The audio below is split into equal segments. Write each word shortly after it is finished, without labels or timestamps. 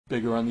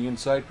Bigger on the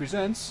Inside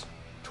presents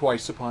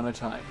Twice Upon a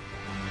Time.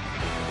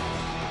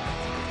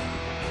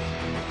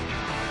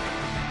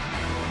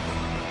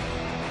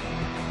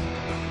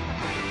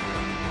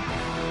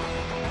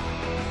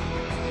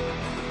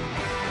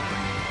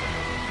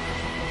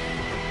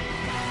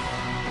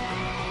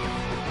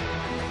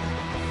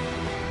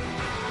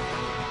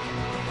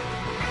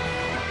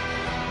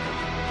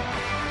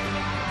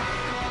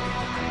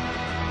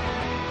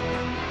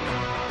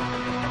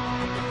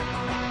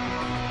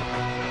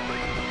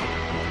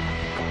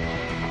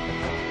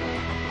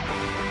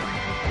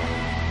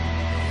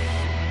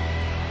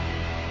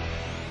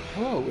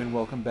 Hello and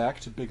welcome back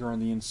to Bigger on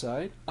the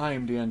Inside. I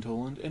am Dan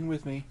Toland, and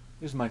with me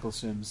is Michael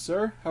Sims.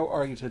 Sir, how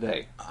are you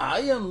today?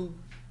 I am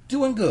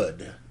doing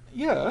good.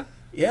 Yeah.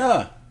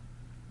 Yeah,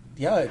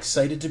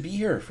 excited to be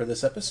here for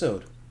this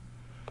episode.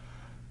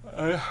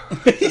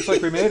 It's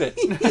like we made it.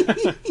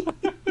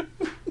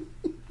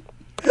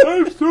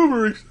 I'm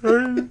super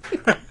excited.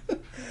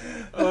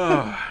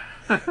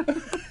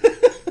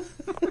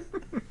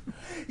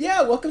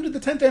 Yeah, welcome to the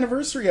 10th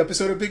anniversary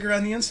episode of Bigger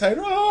on the Inside.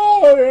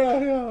 Oh,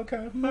 yeah,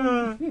 okay.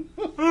 Oh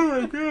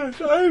my gosh,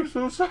 I am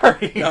so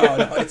sorry.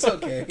 No, it's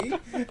okay.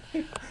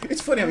 It's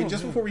funny, I mean,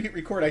 just before we hit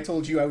record, I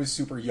told you I was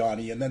super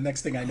yawny, and then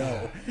next thing I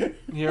know...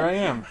 Here I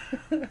am.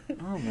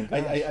 Oh my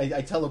gosh.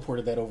 I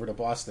teleported that over to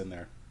Boston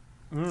there.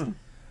 Mm.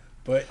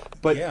 But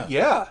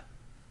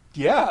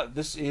yeah,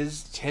 this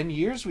is 10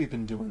 years we've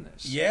been doing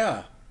this.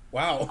 Yeah,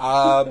 wow.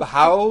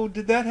 How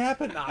did that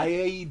happen?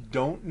 I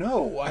don't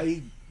know.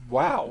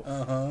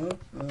 Wow.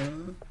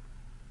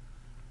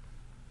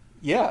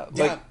 Yeah,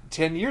 like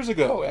 10 years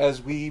ago,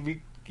 as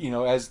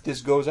as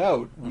this goes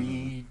out,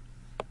 we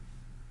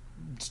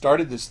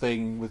started this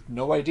thing with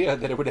no idea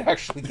that it would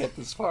actually get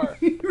this far.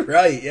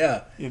 Right,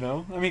 yeah.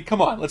 I mean,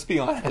 come on, let's be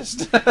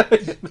honest.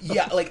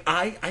 Yeah, like,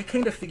 I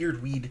kind of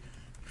figured we'd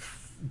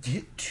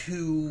get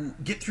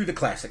through the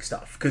classic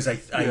stuff, because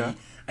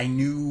I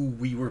knew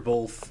we were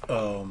both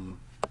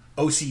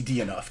OCD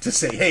enough to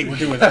say, hey, we're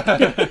doing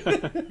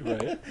that.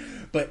 Right.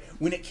 But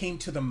when it came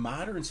to the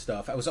modern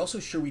stuff, I was also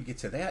sure we'd get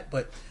to that,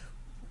 but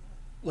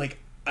like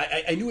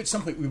I knew at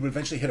some point we would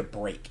eventually hit a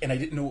break, and I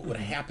didn't know what would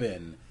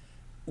happen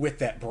with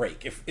that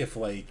break, if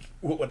like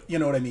what you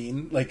know what I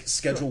mean, like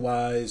schedule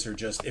wise, or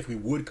just if we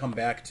would come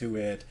back to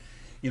it,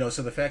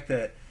 so the fact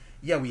that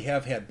we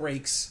have had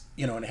breaks,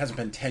 and it hasn't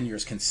been 10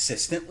 years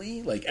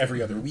consistently, like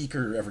every other week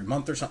or every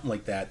month or something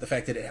like that. The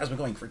fact that it has been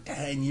going for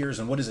 10 years,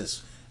 and what is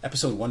this,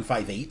 episode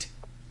 158?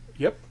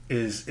 Yep.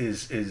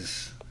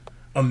 Is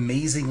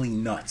amazingly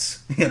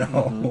nuts,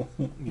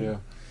 Mm-hmm. Yeah.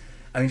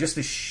 I mean, just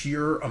the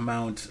sheer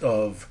amount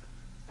of,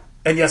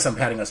 and yes, I'm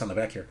patting us on the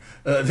back here.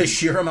 The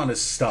sheer amount of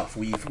stuff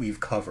we've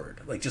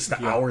covered, like just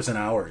the hours and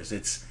hours.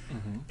 It's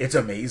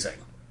amazing,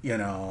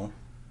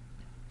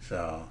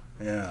 So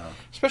yeah.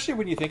 Especially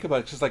when you think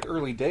about it, just like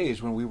early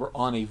days when we were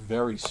on a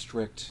very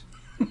strict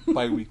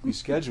bi-weekly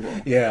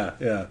schedule.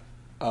 Yeah.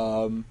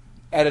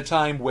 At a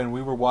time when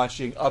we were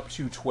watching up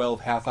to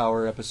 12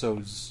 half-hour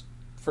episodes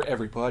for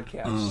every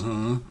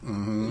podcast.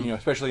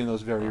 Especially in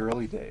those very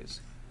early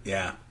days.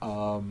 Yeah.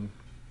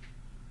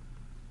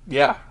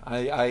 Yeah,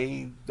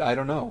 I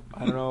don't know.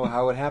 I don't know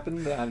how it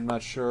happened. I'm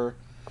not sure.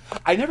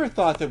 I never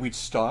thought that we'd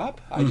stop.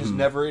 I just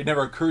it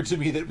never occurred to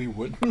me that we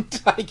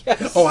wouldn't, I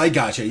guess. Oh, I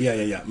gotcha. Yeah.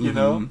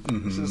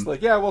 It's just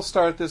like, we'll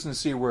start this and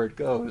see where it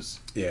goes.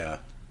 Yeah.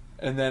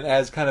 And then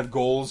as kind of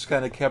goals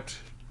kind of kept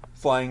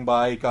flying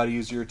by, it got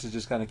easier to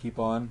just kind of keep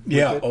on with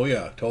Yeah, it. Oh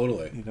yeah,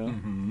 totally.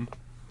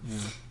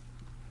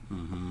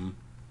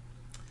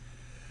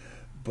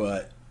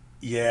 But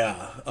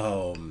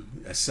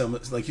some,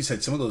 like you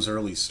said, some of those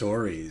early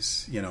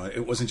stories,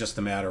 it wasn't just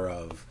a matter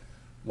of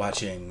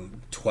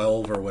watching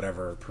 12 or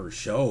whatever per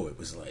show. It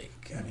was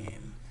like, I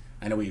mean,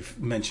 I know we've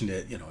mentioned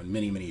it, in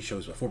many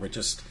shows before, but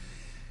just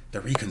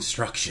the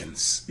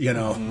reconstructions,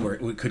 where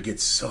it could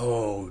get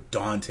so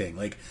daunting.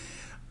 Like,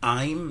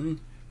 I'm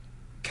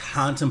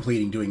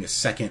contemplating doing a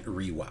second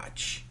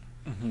rewatch,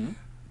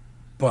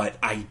 but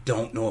I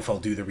don't know if I'll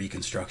do the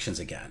reconstructions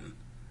again.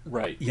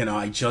 Right.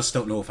 I just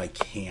don't know if I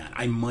can.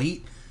 I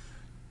might,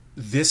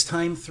 this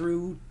time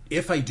through,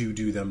 if I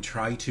do them,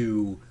 try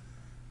to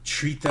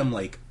treat them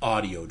like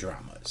audio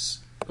dramas.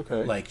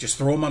 Okay. Like, just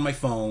throw them on my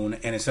phone,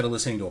 and instead of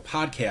listening to a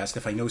podcast,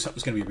 if I know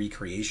something's going to be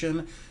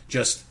recreation,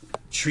 just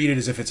treat it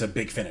as if it's a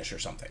big finish or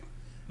something.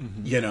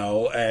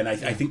 And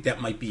I think that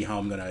might be how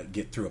I'm going to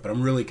get through it. But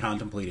I'm really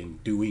contemplating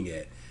doing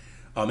it.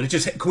 And it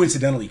just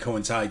coincidentally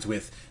coincides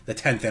with the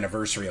 10th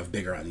anniversary of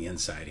Bigger on the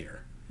Inside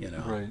here.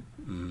 Right.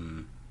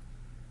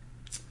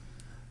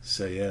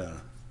 So, yeah.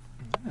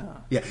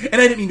 And I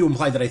didn't mean to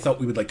imply that I thought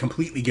we would,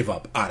 completely give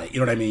up on it. You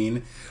know what I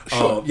mean?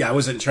 Sure. I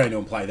wasn't trying to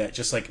imply that.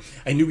 Just,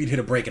 I knew we'd hit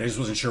a break, and I just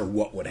wasn't sure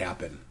what would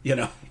happen,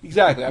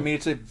 Exactly. I mean,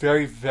 it's a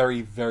very,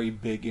 very, very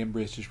big,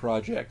 ambitious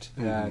project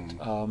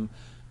that...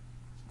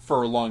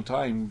 for a long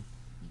time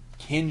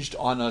hinged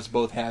on us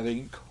both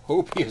having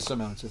copious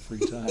amounts of free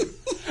time.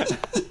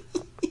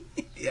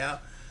 Yeah.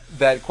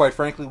 That, quite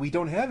frankly, we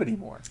don't have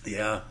anymore.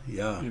 Yeah.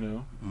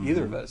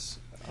 Either of us.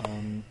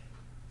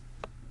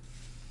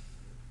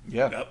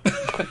 Yeah.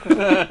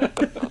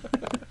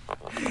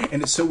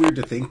 And it's so weird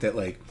to think that,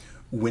 like,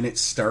 when it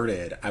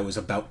started, I was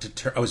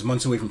I was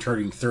months away from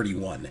turning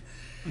 31.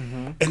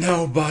 And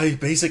now, by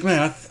basic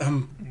math,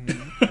 I'm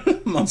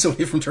months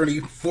away from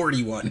turning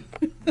 41.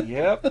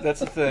 Yep,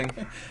 that's the thing.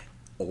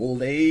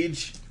 Old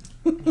age.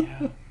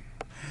 Yeah.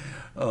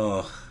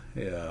 Oh,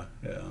 yeah.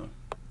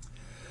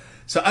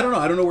 So I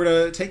don't know where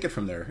to take it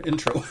from there.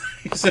 Intro,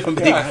 if I'm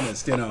being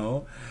honest,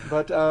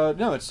 But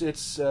no,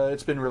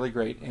 it's been really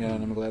great,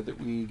 and I'm glad that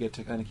we get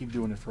to kind of keep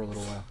doing it for a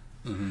little while.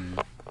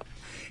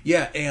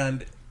 Yeah,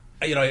 and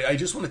I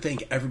just want to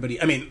thank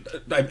everybody.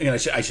 I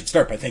should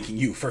start by thanking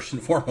you first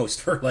and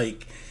foremost for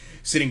like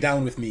sitting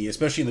down with me,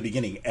 especially in the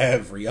beginning,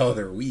 every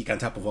other week, on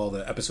top of all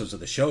the episodes of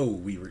the show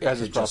we were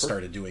just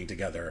started doing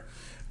together.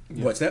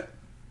 Yeah. What's that?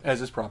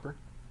 As is proper.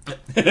 But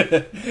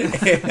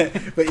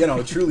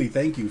truly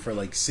thank you for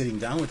like sitting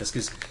down with us,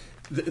 because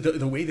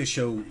the way the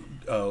show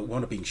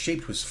wound up being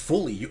shaped was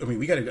fully, I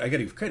gotta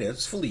give credit,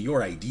 it's fully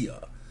your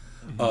idea.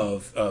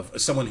 Of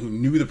someone who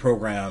knew the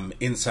program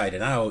inside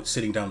and out,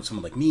 sitting down with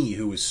someone like me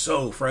who was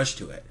so fresh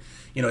to it.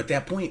 At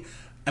that point,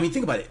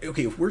 think about it.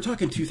 Okay, if we're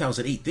talking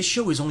 2008, this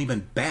show has only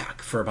been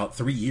back for about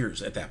 3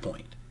 years at that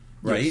point,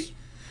 right? Yes.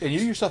 And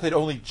you yourself had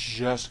only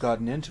just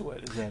gotten into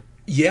it. Is that?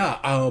 Yeah,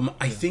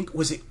 I think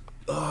was it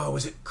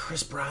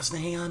Chris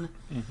Brosnahan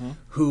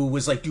who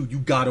was like, dude, you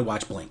gotta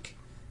watch Blink.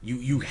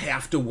 You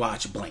have to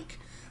watch Blink.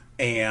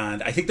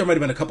 And I think there might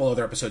have been a couple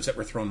other episodes that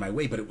were thrown my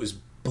way, but it was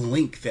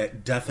Blink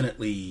that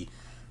definitely,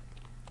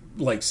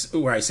 like,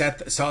 where I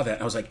saw that,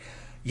 and I was like,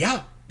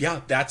 yeah,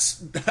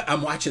 that's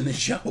I'm watching this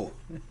show.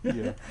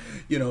 Yeah.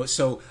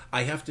 So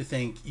I have to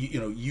thank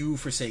you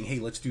for saying, hey,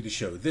 let's do the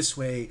show this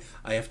way.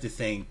 I have to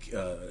thank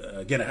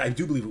again, I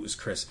do believe it was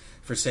Chris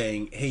for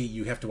saying, hey,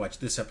 you have to watch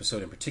this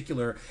episode in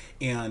particular,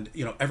 and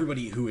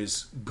everybody who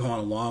has gone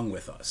along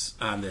with us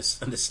on this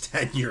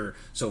 10-year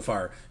so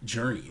far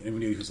journey.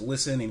 Anybody who's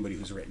listened, anybody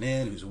who's written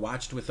in, who's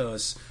watched with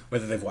us,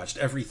 whether they've watched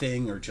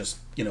everything or just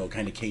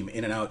kind of came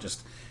in and out.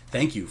 Just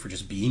thank you for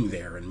just being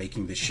there and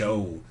making the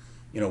show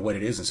what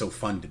it is and so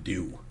fun to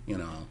do.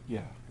 Yeah.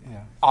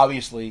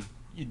 Obviously,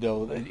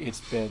 it's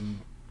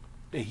been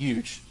a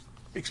huge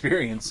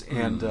experience,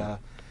 and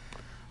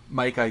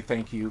Mike, I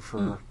thank you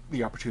for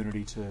the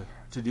opportunity to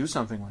do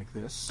something like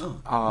this.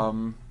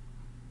 And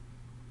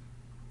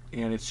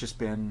it's just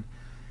been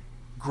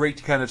great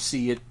to kind of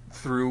see it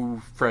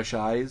through fresh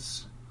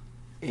eyes,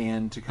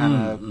 and to kind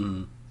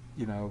of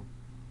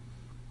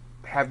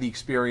have the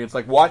experience,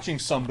 like watching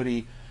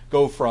somebody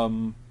go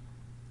from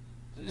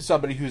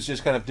somebody who's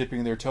just kind of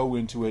dipping their toe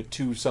into it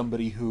to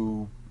somebody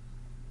who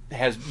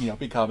has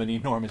become an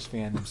enormous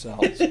fan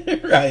themselves.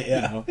 Right,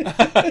 yeah.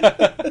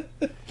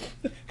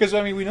 Because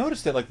we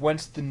noticed that, like,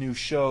 once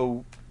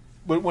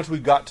we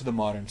got to the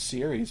modern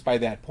series, by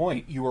that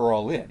point you were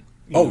all in.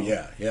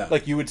 Yeah.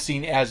 Like, you had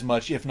seen as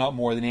much, if not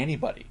more, than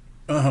anybody.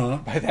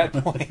 By that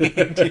point.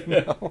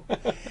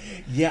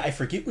 Yeah, I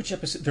forget which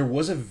episode. There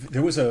was a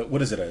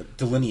what is it, a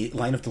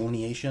line of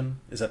delineation?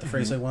 Is that the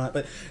phrase I want?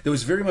 But there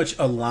was very much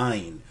a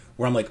line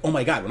where I'm like, oh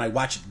my god, when I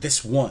watched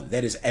this one,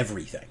 that is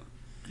everything.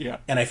 Yeah.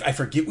 And I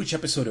forget which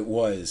episode it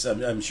was.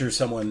 I'm sure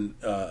someone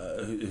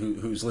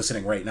who's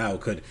listening right now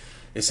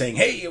is saying,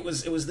 hey, it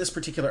was this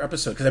particular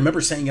episode, because I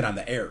remember saying it on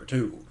the air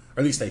too,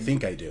 or at least I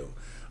think I do,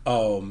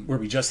 where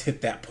we just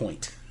hit that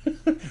point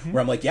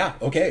where I'm like, yeah,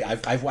 okay,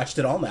 I've watched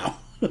it all now.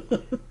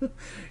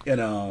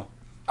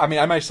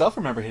 I myself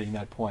remember hitting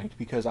that point,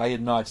 because I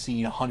had not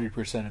seen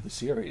 100% of the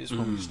series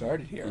when we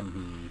started here.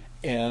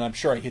 And I'm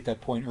sure I hit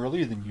that point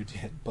earlier than you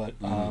did, but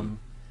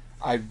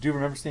I do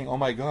remember saying, oh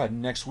my god,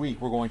 next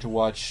week we're going to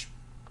watch,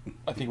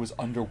 I think it was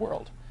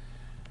Underworld.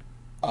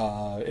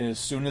 And as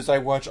soon as I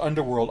watch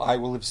Underworld, I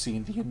will have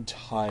seen the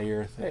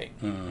entire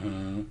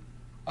thing.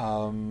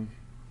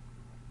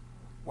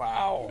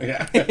 Wow.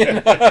 Yeah.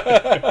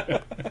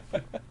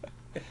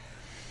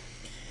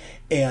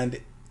 And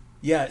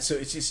yeah, so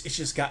it's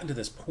just gotten to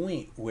this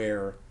point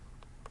where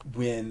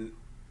when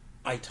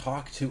I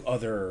talk to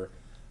other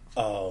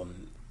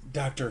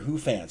Doctor Who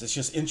fans, it's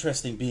just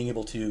interesting being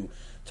able to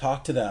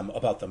talk to them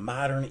about the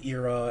modern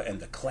era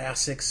and the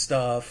classic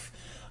stuff,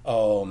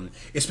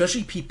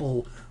 especially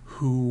people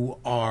who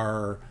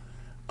are,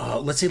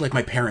 let's say, like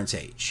my parents'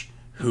 age,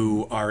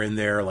 who are in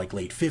their like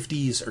late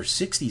 50s or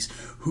 60s,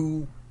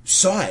 who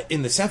saw it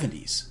in the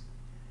 70s,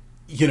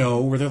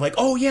 where they're like,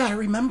 oh yeah, I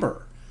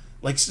remember.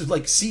 Like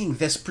seeing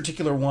this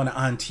particular one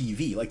on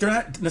TV. Like, they're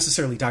not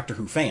necessarily Doctor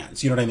Who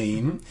fans, you know what I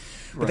mean?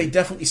 But they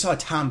definitely saw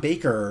Tom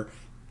Baker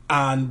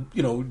on,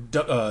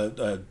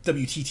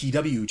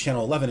 WTTW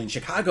Channel 11 in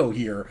Chicago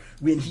here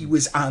when he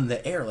was on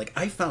the air. Like,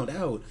 I found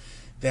out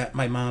that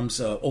my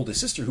mom's oldest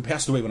sister, who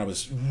passed away when I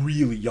was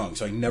really young,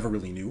 so I never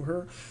really knew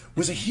her,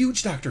 was a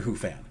huge Doctor Who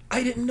fan.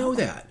 I didn't know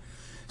that.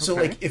 So,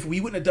 like, if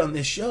we wouldn't have done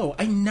this show,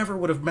 I never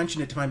would have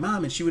mentioned it to my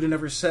mom, and she would have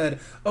never said,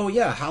 oh,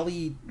 yeah,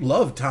 Holly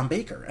loved Tom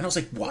Baker. And I was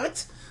like,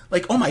 what?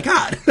 Like, oh, my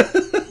God.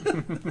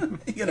 And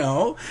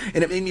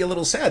it made me a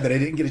little sad that I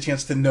didn't get a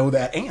chance to know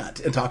that aunt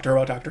and talk to her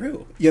about Doctor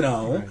Who,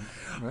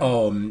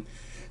 Right.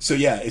 So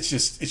yeah, it's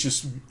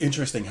just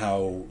interesting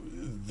how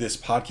this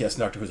podcast,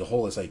 Doctor Who as a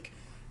whole, is like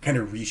kind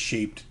of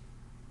reshaped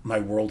my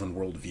world and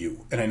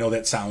worldview. And I know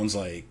that sounds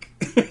like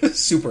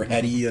super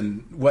heady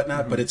and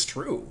whatnot, but it's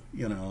true,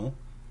 you know.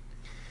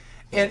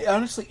 And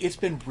honestly, it's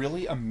been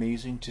really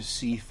amazing to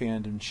see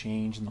fandom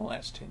change in the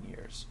last 10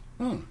 years.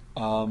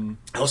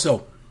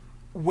 Also,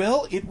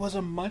 Well, it was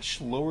a much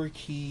lower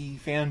key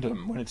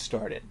fandom when it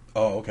started.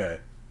 oh, okay.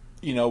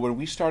 You know, when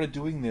we started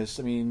doing this,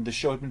 I mean, the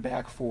show had been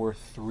back for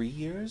 3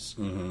 years.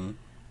 Mm-hmm.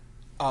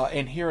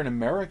 And here in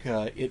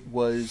America, it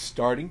was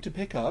starting to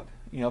pick up.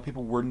 You know,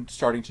 people weren't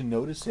starting to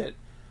notice it.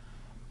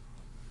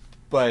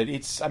 But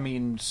it's, I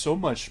mean, so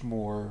much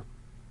more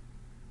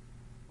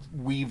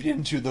weaved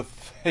into the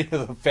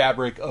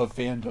fabric of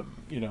fandom,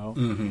 you know,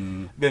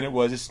 than it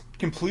was. It's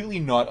completely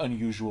not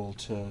unusual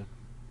to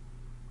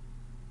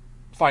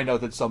find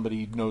out that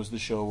somebody knows the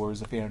show or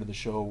is a fan of the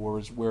show or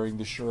is wearing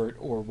the shirt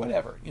or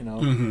whatever, you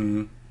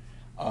know.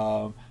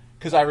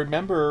 Because I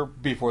remember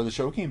before the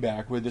show came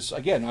back with this,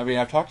 again, I mean,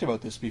 I've talked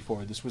about this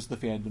before. This was the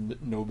fandom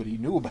that nobody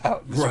knew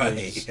about. This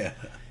was,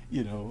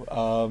 you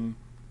know,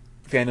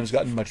 fandom's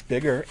gotten much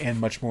bigger and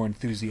much more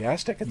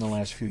enthusiastic in the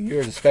last few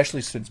years,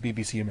 especially since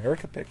BBC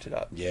America picked it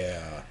up.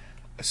 Yeah.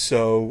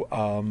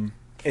 So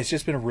it's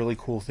just been a really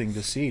cool thing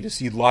to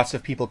see lots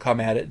of people come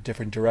at it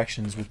different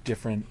directions with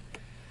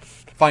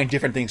find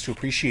different things to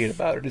appreciate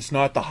about it. It's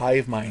not the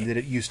hive mind that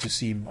it used to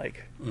seem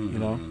like, you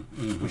know,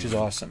 which is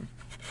awesome.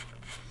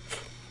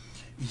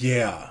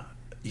 Yeah.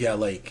 Yeah,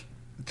 like,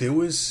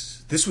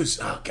 this was,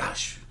 oh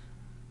gosh,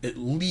 at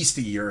least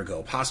a year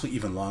ago, possibly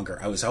even longer.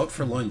 I was out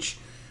for lunch,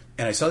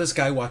 and I saw this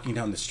guy walking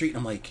down the street, and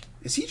I'm like,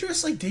 is he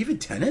dressed like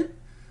David Tennant?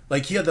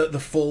 Like, he had the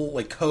full,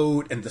 like,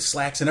 coat and the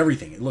slacks and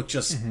everything. It looked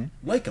just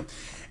like him.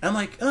 And I'm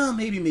like, oh,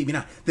 maybe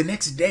not. The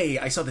next day,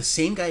 I saw the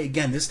same guy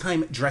again, this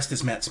time dressed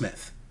as Matt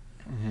Smith.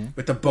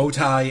 With the bow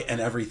tie and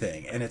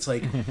everything. And it's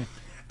like,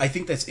 I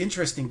think that's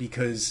interesting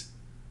because,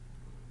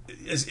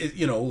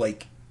 you know,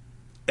 like,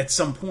 at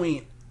some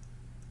point,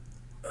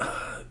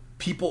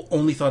 people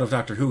only thought of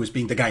Doctor Who as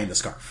being the guy in the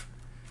scarf.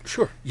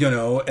 Sure. You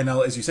know, and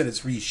now, as you said,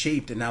 it's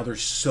reshaped, and now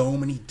there's so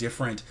many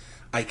different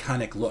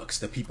iconic looks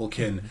that people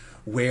can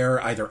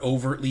wear either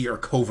overtly or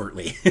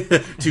covertly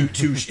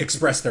to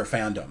express their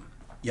fandom,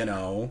 you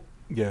know?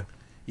 Yeah.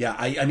 Yeah,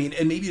 I mean,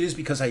 and maybe it is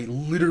because I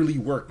literally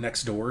work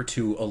next door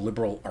to a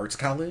liberal arts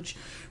college,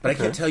 but I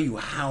can't tell you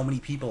how many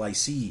people I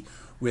see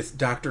with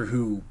Doctor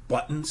Who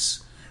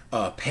buttons,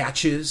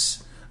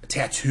 patches,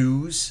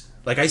 tattoos.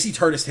 Like, I see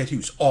TARDIS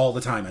tattoos all the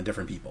time on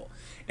different people.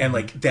 And,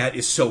 like, that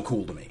is so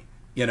cool to me.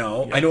 You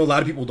know? Yeah. I know a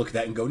lot of people look at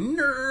that and go,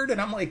 nerd!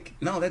 And I'm like,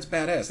 no, that's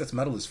badass. That's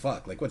metal as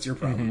fuck. Like, what's your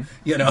problem?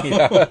 You know?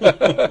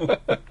 Yeah.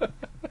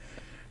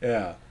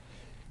 Yeah.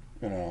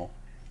 You know?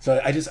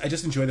 So I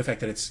just enjoy the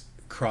fact that it's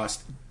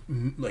crossed,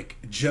 like,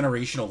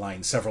 generational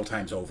lines several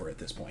times over at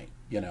this point.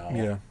 You know?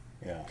 Yeah.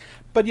 Yeah.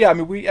 But yeah, I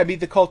mean,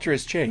 the culture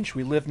has changed.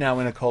 We live now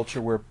in a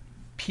culture where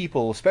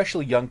people,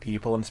 especially young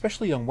people, and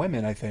especially young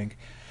women, I think,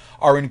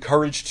 are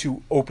encouraged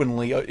to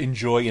openly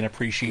enjoy and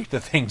appreciate the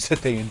things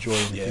that they enjoy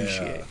and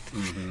appreciate.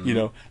 You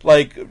know,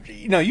 like,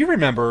 you know, you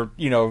remember,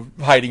 you know,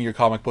 hiding your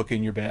comic book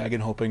in your bag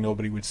and hoping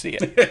nobody would see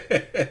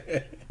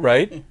it,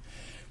 right?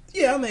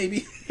 Yeah,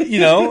 maybe. You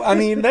know, I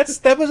mean, that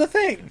was a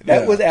thing.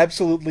 That was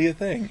absolutely a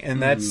thing,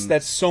 and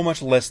that's so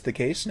much less the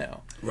case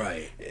now.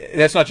 Right.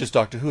 That's not just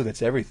Doctor Who.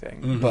 That's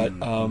everything. But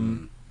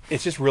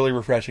it's just really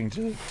refreshing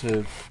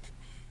to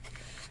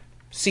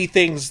see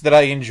things that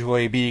I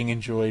enjoy being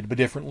enjoyed, but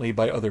differently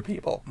by other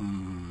people.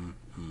 You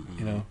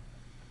know?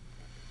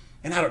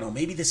 And I don't know,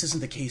 maybe this isn't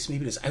the case,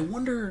 maybe it is. I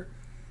wonder,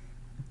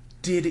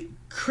 did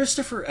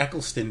Christopher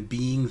Eccleston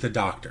being the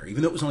Doctor,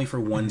 even though it was only for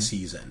one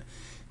season,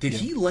 did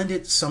he lend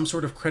it some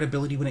sort of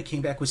credibility when it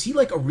came back? Was he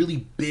like a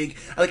really big...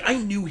 Like, I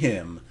knew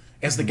him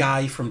as the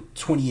guy from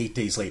 28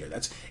 Days Later.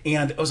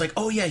 And I was like,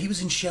 oh yeah, he was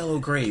in Shallow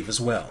Grave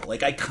as well.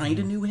 Like, I kind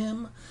of knew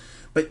him.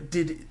 But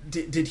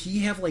did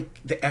he have,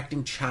 like, the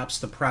acting chops,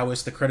 the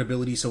prowess, the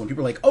credibility? So when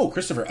people are like, oh,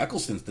 Christopher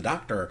Eccleston's the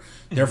Doctor,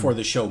 therefore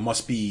the show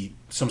must be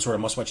some sort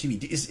of must-watch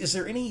TV. Is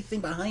there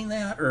anything behind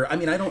that? Or, I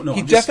mean, I don't know.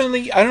 He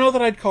definitely... I don't know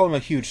that I'd call him a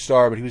huge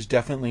star, but he was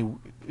definitely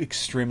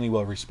extremely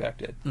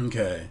well-respected.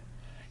 Okay.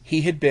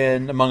 He had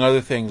been, among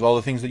other things, all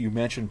the things that you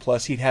mentioned,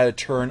 plus he'd had a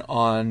turn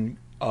on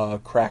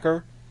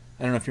Cracker.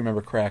 I don't know if you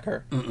remember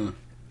Cracker.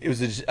 It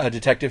was a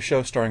detective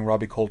show starring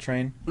Robbie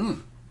Coltrane.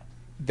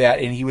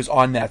 And he was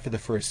on that for the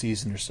first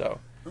season or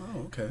so.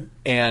 Oh, okay.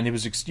 And it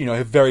was, you know,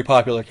 a very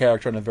popular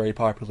character on a very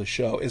popular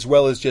show, as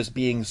well as just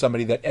being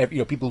somebody that, you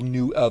know, people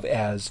knew of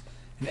as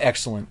an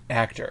excellent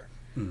actor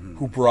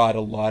who brought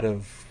a lot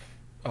of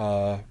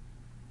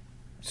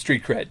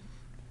street cred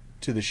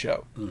to the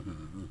show.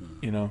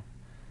 You know,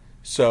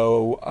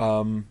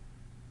 so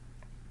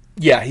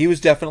yeah, he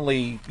was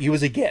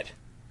a get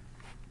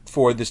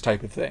for this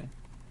type of thing.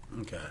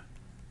 Okay.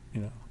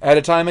 You know, at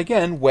a time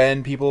again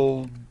when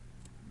people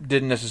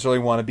didn't necessarily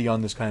want to be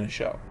on this kind of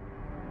show.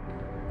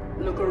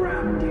 Look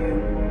around you.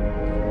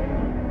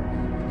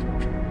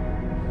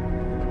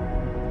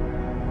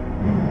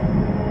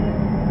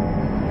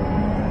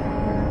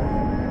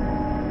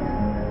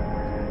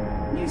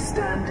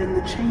 stand in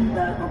the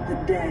chamber of the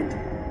dead.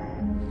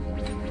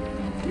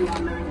 You are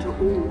known to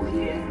all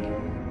here,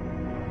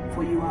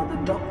 for you are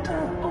the Doctor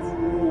of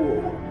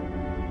War.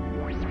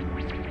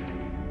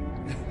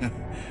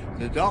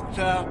 The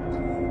Doctor,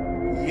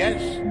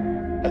 yes.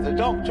 The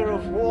Doctor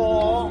of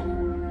War,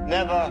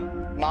 never,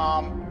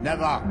 Mom,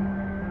 never.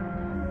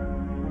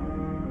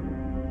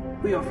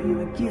 We offer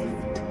you a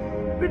gift.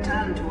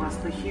 Return to us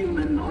the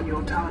human on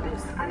your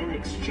TARDIS, and in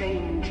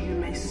exchange you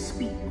may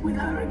speak with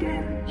her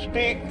again.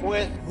 Speak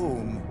with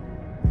whom?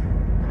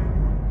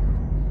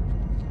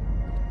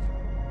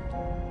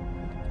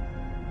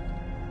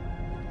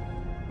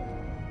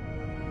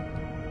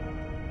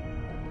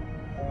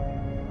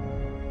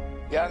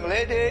 Young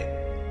lady,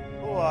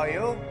 who are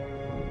you?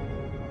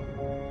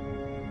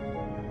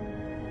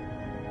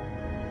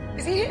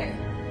 Is he here?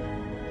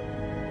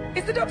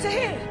 Is the Doctor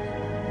here?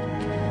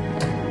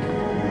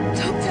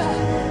 Doctor!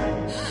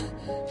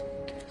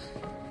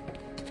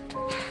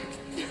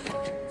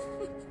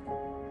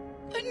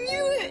 I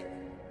knew it!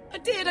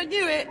 I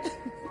knew it!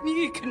 I knew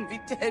you couldn't be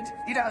dead.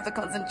 You don't have the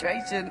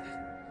concentration.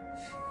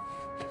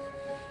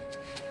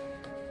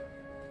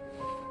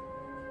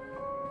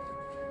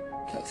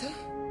 Doctor?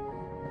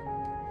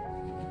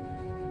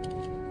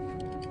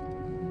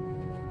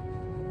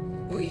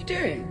 What are you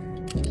doing?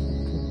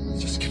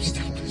 Just keep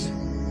still, please.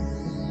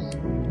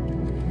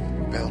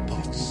 Bill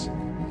Potts.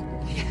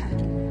 Yeah.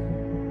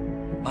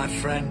 My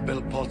friend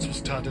Bill Potts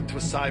was turned into a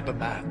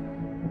Cyberman.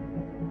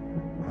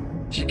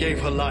 She gave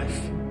her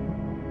life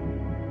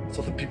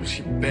so the people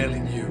she barely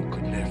knew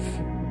could live.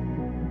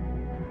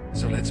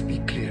 So let's be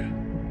clear.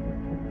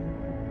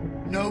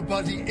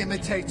 Nobody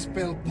imitates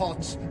Bill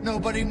Potts.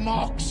 Nobody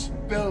mocks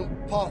Bill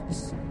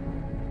Potts.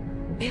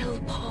 Bill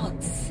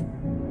Potts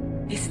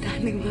is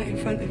standing right in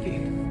front of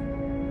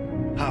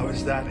you. How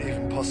is that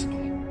even possible?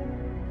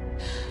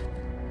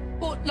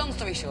 Well, long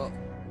story short,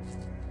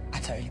 I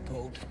totally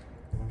pulled.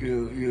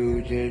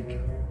 You did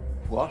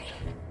what?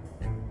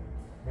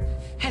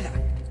 Heather,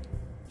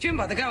 do you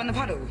remember the girl in the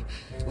puddle?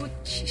 Well,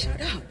 she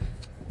showed up.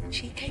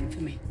 She came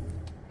for me.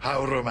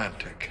 How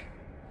romantic.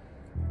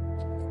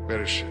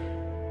 Where is she?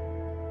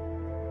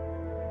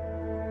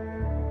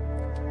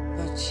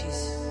 But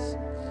she's...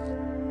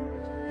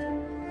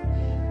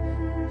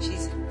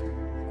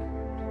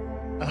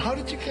 And how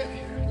did you get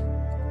here?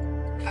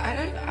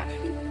 I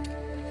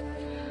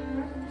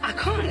I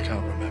can't.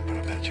 can't remember.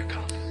 I bet you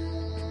can't.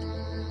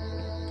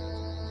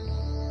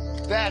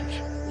 That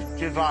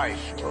device,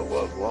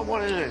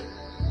 what is it?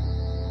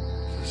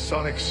 A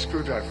sonic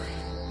screwdriver.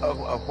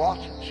 A what?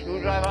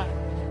 Screwdriver?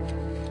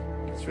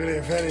 It's really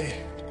a very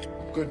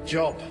good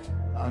job.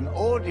 An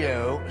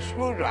audio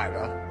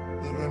screwdriver?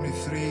 There are only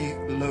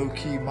 3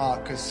 low-key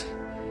markers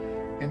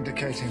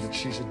indicating that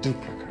she's a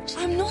duplicate.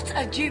 I'm not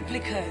a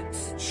duplicate.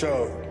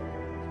 So,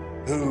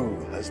 who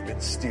has been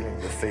stealing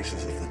the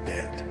faces of the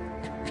dead?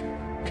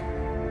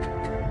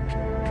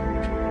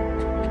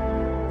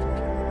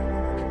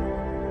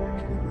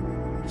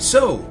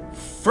 So,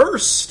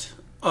 first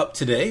up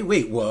today,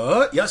 wait,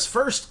 what? Yes,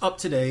 first up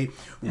today,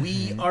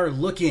 we are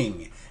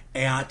looking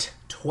at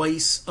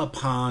Twice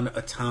Upon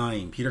a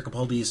Time, Peter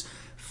Capaldi's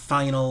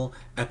final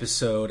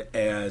episode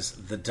as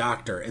the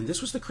Doctor. And this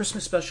was the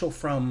Christmas special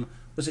from,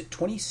 was it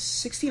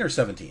 2016 or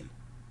 17?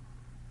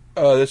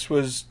 This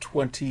was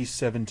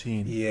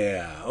 2017.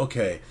 Yeah,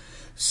 okay.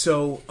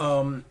 So,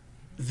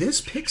 this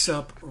picks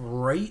up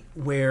right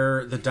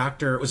where the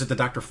Doctor, was it the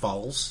Doctor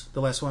Falls,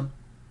 the last one?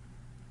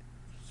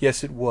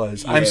 Yes, it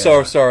was. Yeah. I'm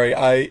so sorry.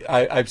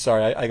 I'm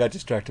sorry. I got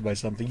distracted by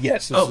something.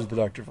 Yes, this is the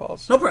Dr.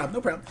 Falls. No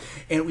problem.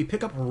 And we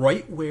pick up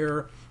right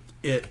where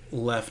it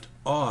left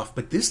off,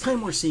 but this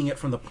time we're seeing it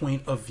from the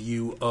point of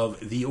view of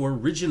the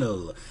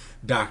original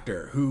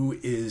Doctor, who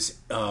is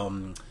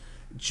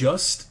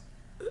just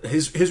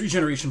his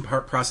regeneration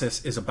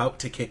process is about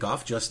to kick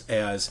off, just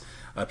as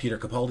Peter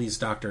Capaldi's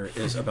Doctor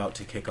is about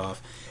to kick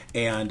off,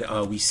 and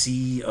we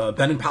see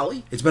Ben and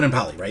Polly. It's Ben and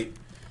Polly, right?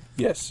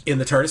 Yes. In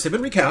the TARDIS. They've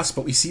been recast,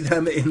 but we see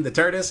them in the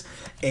TARDIS,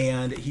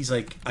 and he's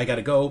like, I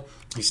gotta go.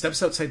 He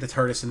steps outside the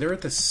TARDIS, and they're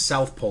at the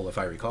South Pole, if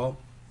I recall.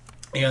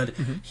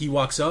 And he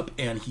walks up,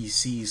 and he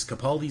sees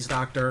Capaldi's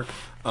Doctor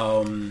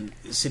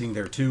sitting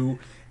there too,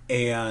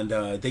 and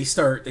they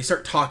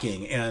start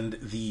talking, and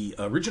the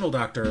original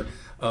Doctor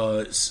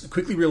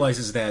quickly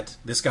realizes that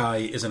this guy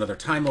is another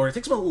Time Lord. It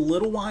takes him a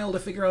little while to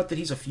figure out that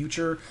he's a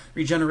future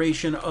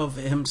regeneration of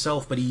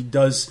himself, but he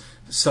does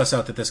suss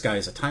out that this guy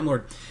is a Time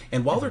Lord.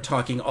 And while they're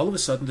talking, all of a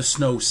sudden the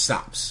snow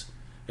stops.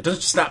 It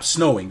doesn't stop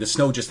snowing. The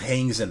snow just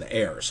hangs in the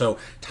air. So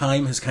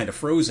time has kind of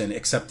frozen,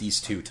 except these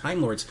 2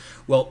 Time Lords.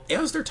 Well,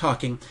 as they're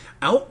talking,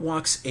 out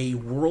walks a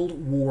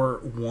World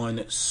War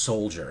I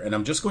soldier, and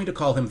I'm just going to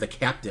call him the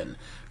Captain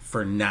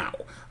for now,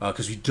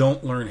 because we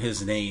don't learn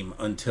his name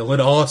until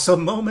an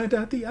awesome moment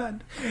at the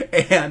end.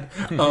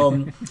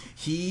 And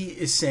he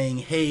is saying,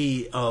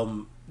 hey,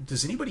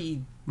 does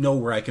anybody know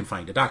where I can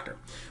find a doctor?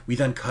 We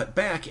then cut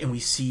back and we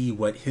see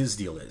what his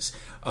deal is.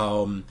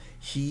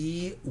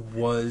 He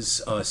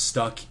was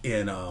stuck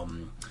in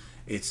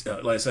It's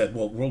like I said,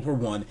 well, World War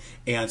One,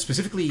 and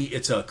specifically,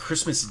 it's a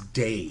Christmas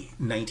Day,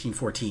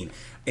 1914,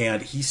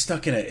 and he's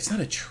stuck in it's not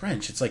a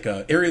trench, it's like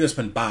an area that's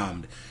been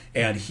bombed,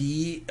 and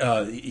he,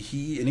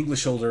 an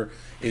English soldier,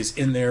 is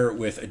in there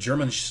with a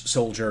German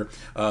soldier.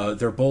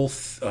 They're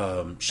both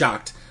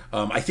shocked.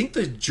 I think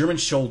the German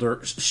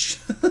soldier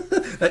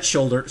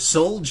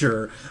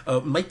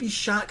might be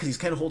shot because he's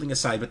kind of holding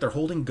aside, but they're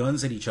holding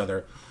guns at each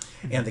other,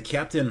 and the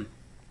captain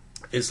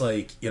is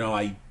like,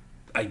 I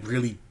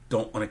really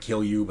don't want to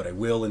kill you, but I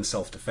will in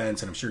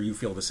self-defense, and I'm sure you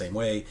feel the same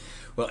way.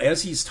 Well,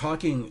 as he's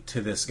talking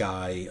to this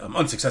guy,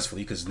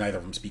 unsuccessfully, because neither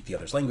of them speak the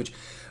other's language,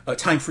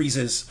 time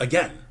freezes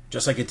again,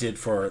 just like it did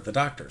for the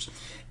doctors.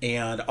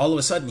 And all of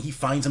a sudden, he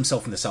finds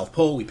himself in the South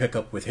Pole. We pick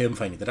up with him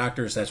finding the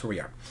doctors. That's where we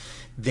are.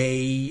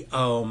 They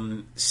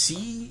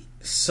see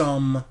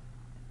some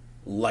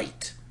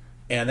light,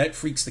 and that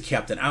freaks the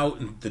captain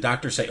out, and the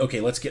doctors say, okay,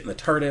 let's get in the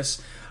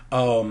TARDIS.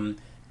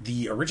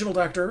 The original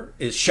Doctor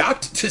is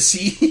shocked to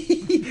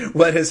see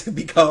what has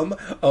become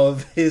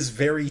of his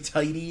very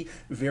tidy,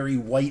 very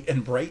white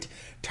and bright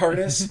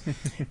TARDIS.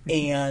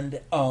 And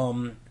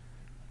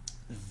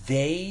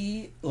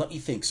let me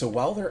think. So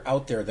while they're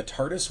out there, the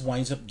TARDIS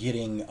winds up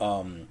getting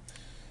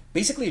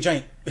basically a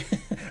giant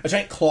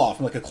claw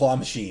from like a claw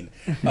machine.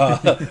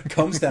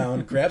 Comes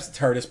down, grabs the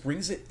TARDIS,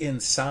 brings it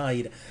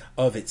inside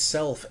of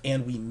itself,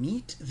 and we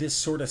meet this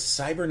sort of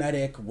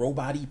cybernetic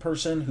robot-y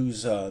person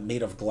who's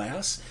made of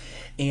glass.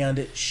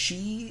 And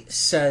she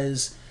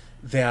says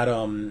that,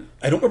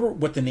 I don't remember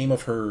what the name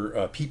of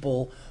her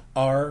people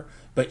are,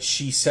 but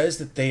she says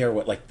that they are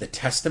the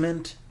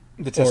Testament?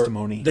 The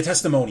Testimony. The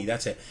Testimony,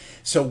 that's it.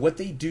 So what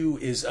they do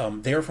is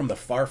they're from the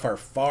far, far,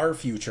 far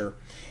future,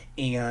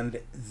 and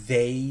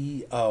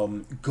they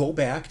go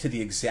back to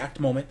the exact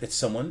moment that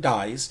someone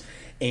dies,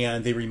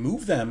 and they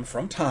remove them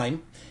from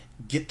time,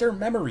 get their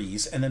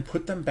memories, and then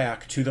put them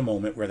back to the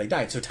moment where they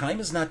died. So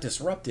time is not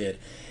disrupted.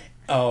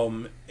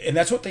 And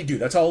that's what they do.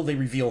 That's all they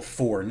reveal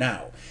for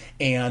now.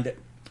 And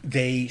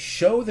they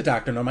show the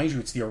Doctor. Now, mind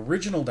you, it's the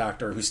original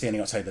Doctor who's standing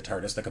outside the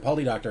TARDIS. The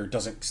Capaldi Doctor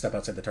doesn't step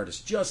outside the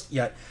TARDIS just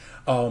yet.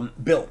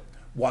 Bill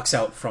walks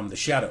out from the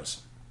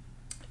shadows.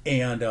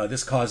 And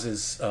this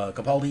causes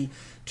Capaldi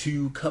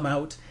to come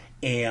out.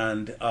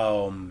 And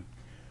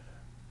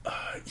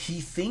he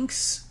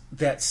thinks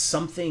that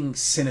something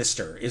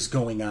sinister is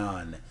going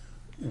on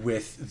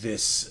with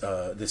this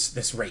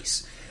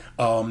race.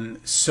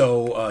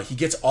 So he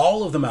gets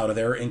all of them out of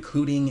there,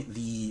 including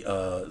the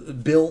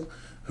Bill,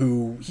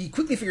 who he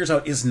quickly figures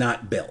out is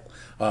not Bill.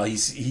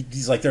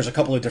 He's like, there's a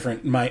couple of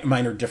different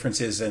minor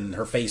differences in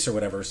her face or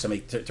whatever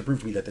to prove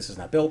to me that this is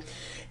not Bill.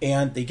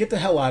 And they get the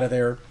hell out of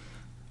there.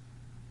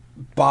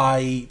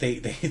 They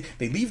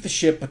leave the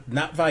ship, but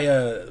not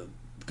via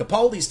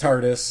Capaldi's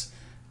TARDIS.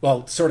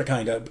 Well, sort of,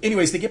 kind of.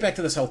 Anyways, they get back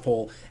to the South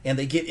Pole, and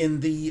they get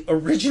in the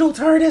original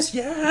TARDIS.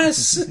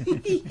 Yes!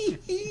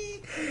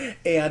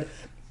 And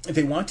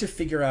they want to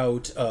figure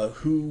out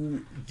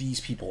who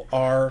these people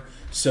are,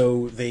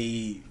 so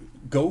they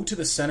go to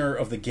the center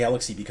of the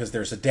galaxy because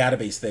there's a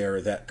database there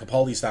that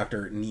Capaldi's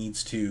Doctor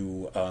needs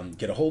to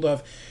get a hold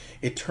of.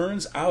 It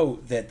turns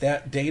out that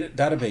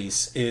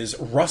database is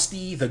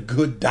Rusty the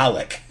Good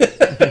Dalek.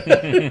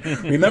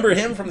 Remember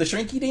him from the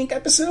Shrinky Dink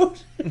episode?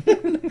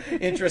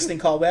 Interesting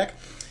callback.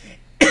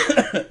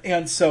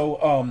 And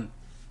so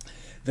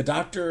the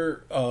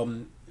Doctor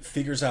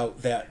figures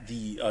out that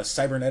the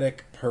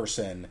cybernetic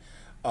person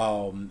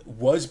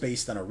was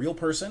based on a real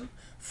person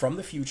from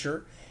the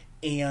future,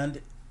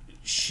 and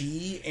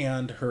she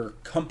and her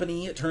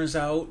company, it turns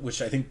out,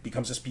 which I think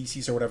becomes a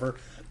species or whatever,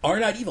 are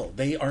not evil.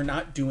 They are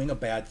not doing a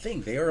bad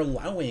thing. They are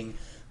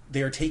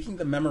taking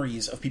the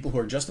memories of people who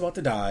are just about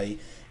to die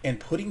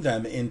and putting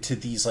them into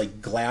these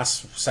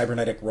glass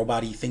cybernetic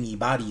robot-y thingy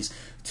bodies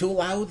to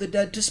allow the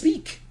dead to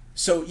speak.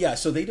 So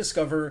they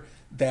discover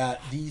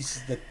that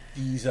these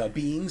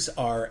beings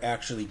are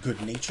actually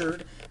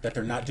good-natured, that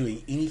they're not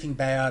doing anything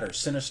bad or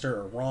sinister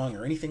or wrong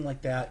or anything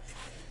like that.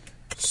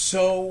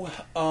 So,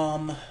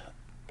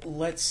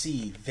 let's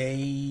see.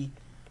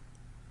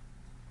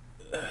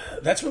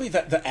 That's really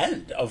the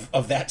end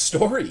of that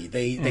story.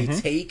 They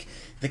take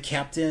the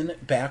captain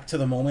back to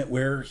the moment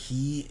where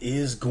he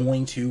is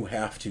going to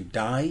have to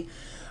die.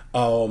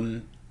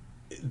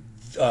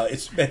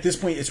 It's at this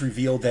point it's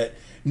revealed that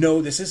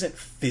no, this isn't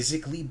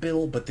physically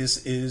Bill, but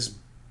these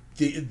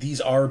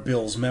are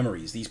Bill's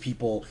memories. These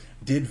people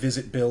did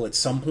visit Bill at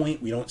some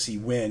point. We don't see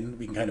when.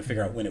 We can kind of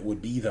figure out when it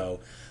would be, though.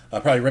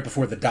 Probably right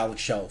before the Dalek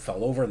shell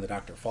fell over and the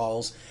Doctor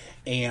falls.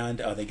 And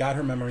they got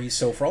her memories.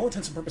 So for all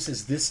intents and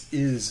purposes, this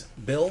is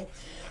Bill.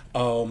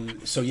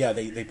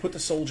 They put the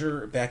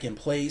soldier back in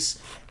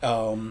place.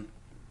 And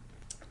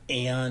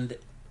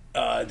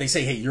they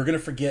say, hey, you're going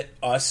to forget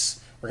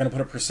us. We're going to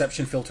put a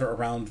perception filter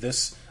around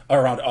us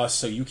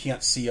so you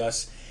can't see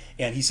us.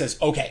 And he says,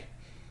 okay,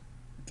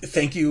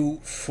 thank you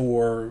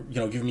for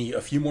giving me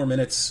a few more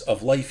minutes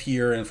of life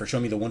here and for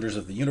showing me the wonders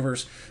of the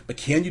universe. But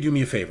can you do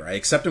me a favor? I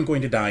accept I'm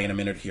going to die in a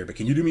minute here, but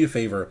can you do me a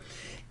favor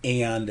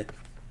and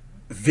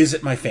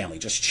visit my family.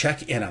 Just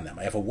check in on them.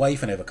 I have a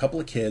wife and I have a couple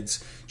of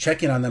kids.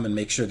 Check in on them and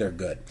make sure they're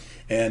good.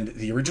 And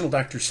the original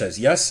doctor says,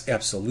 yes,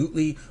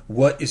 absolutely.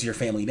 What is your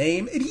family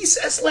name? And he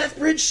says,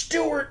 Lethbridge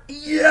Stewart.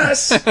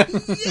 Yes,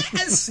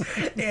 yes.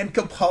 And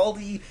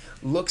Capaldi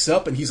looks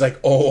up and he's like,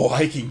 oh,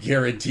 I can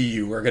guarantee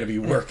you we're going to be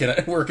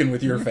working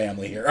with your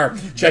family here. Or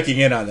checking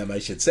in on them, I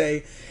should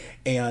say.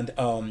 And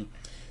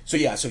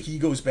so he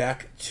goes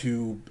back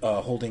to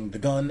holding the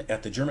gun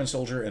at the German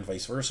soldier and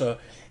vice versa.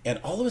 And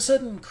all of a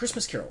sudden,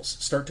 Christmas carols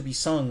start to be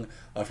sung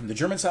from the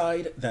German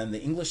side, then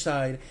the English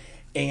side.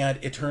 And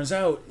it turns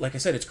out, like I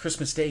said, it's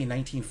Christmas Day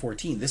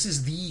 1914. This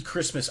is the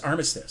Christmas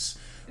armistice,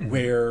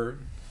 where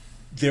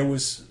there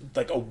was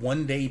like a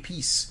one-day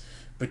peace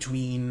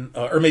between,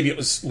 or maybe it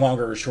was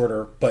longer or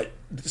shorter, but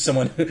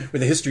someone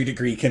with a history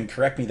degree can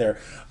correct me there.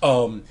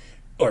 Or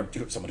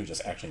someone who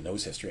just actually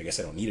knows history. I guess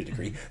I don't need a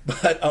degree.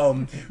 But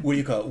what do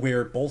you call it?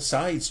 Where both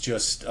sides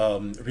just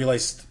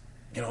realized,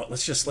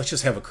 let's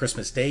just have a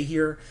Christmas Day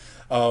here.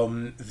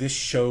 This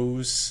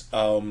shows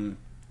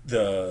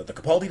the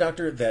Capaldi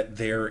doctor that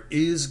there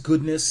is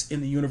goodness in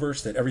the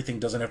universe, that everything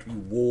doesn't have to be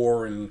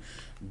war and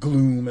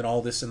gloom and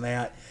all this and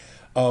that.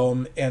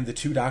 And the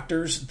two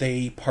doctors,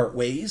 they part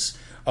ways.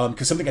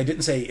 Because something I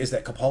didn't say is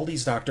that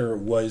Capaldi's doctor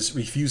was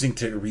refusing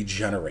to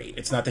regenerate.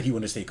 It's not that he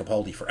wanted to stay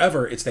Capaldi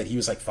forever. It's that he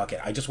was like, fuck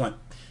it, I just want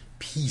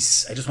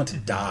peace. I just want to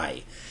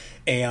die.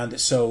 And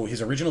so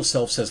his original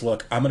self says,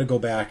 look, I'm going to go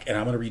back and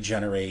I'm going to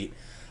regenerate.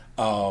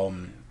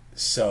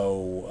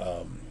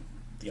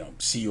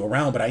 See you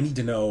around, but I need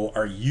to know,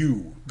 are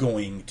you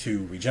going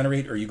to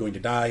regenerate? Or are you going to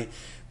die?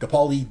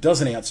 Capaldi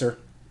doesn't answer.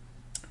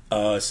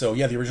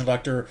 The original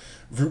doctor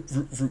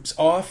vroops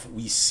off.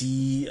 We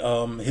see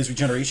his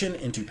regeneration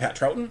into Pat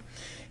Troughton,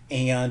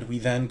 and we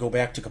then go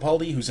back to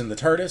Capaldi, who's in the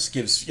TARDIS,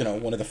 gives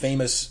one of the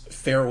famous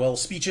farewell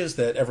speeches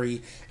that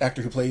every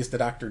actor who plays the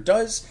Doctor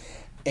does.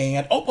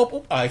 And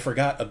I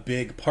forgot a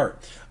big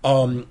part.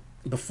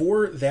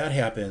 Before that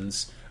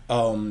happens,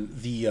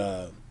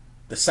 the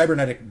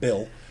cybernetic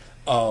Bill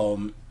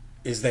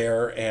is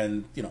there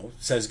and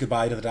says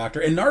goodbye to the Doctor,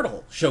 and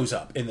Nardole shows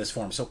up in this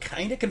form, so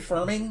kind of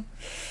confirming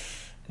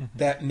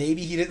that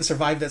maybe he didn't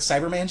survive that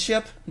Cyberman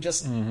ship.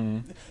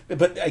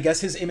 But I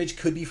guess his image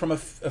could be from a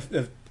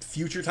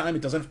future time.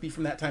 It doesn't have to be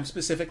from that time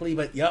specifically,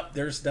 but yep,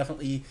 there's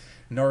definitely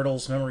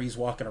Nardole's memories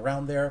walking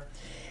around there.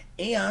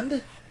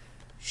 And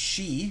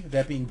she,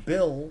 that being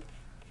Bill,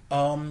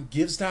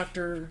 gives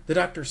the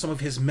Doctor some of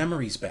his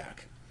memories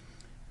back,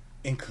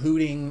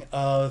 including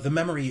the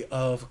memory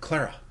of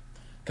Clara.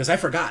 Because I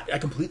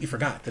completely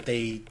forgot that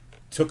they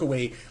took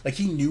away, like,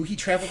 he knew he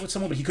traveled with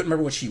someone, but he couldn't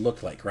remember what she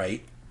looked like,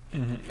 right?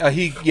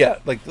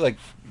 Like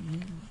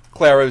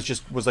Clara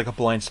was like a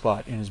blind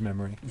spot in his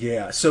memory.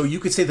 Yeah, so you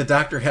could say the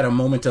Doctor had a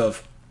moment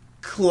of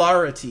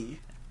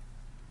clarity.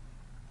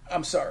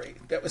 I'm sorry,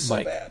 that was so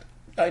Mike. bad.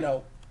 I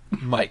know.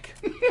 Mike.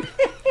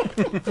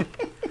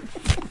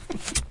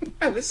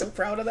 I was so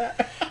proud of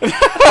that.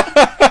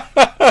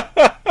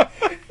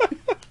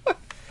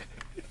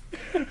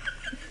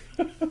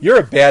 You're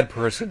a bad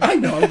person. I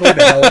know, I'm going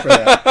to hell for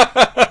that.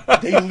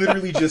 They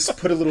literally just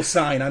put a little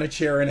sign on a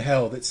chair in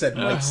hell that said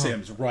Mike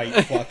Sims right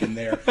fucking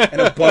there. And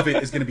above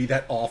it is going to be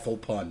that awful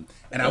pun.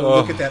 And I will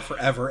look at that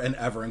forever and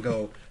ever and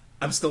go,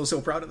 I'm still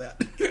so proud of that.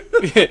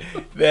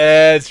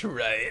 That's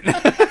right.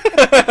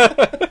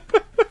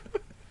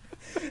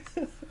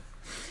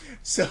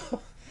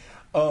 So,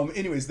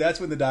 anyways, that's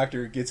when the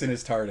Doctor gets in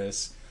his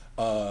TARDIS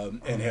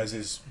and has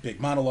his big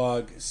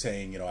monologue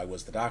saying, I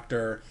was the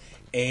Doctor,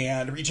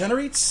 and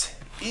regenerates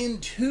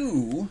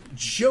into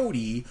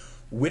Jodie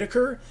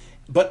Whittaker.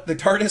 But the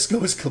TARDIS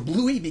goes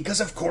kablooey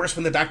because, of course,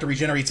 when the Doctor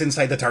regenerates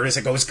inside the TARDIS,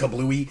 it goes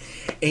kablooey.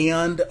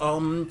 And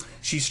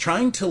she's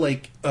trying to,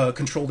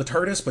 control the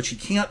TARDIS, but she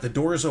can't. The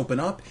doors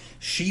open up.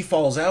 She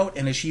falls out,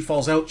 and as she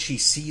falls out, she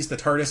sees the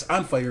TARDIS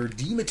on fire,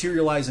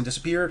 dematerialize and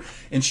disappear,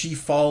 and she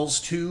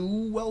falls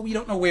to, well, we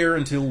don't know where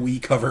until we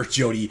cover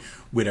Jodie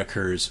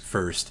Whittaker's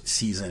first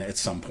season at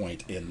some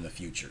point in the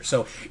future.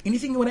 So,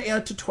 anything you want to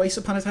add to Twice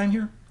Upon a Time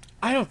here?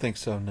 I don't think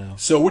so, no.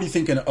 So, what are you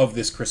thinking of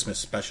this Christmas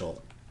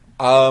special?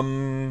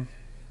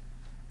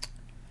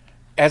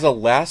 As a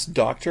Last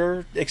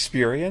Doctor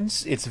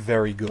experience, it's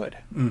very good.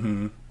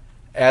 Mm-hmm.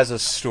 As a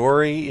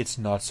story, it's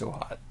not so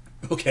hot.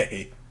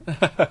 Okay.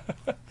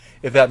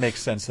 If that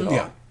makes sense at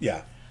all.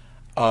 Yeah.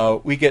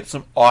 We get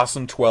some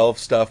awesome 12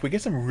 stuff. We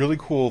get some really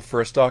cool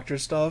First Doctor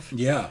stuff.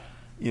 Yeah.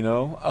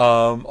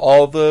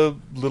 All the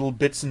little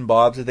bits and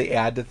bobs that they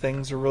add to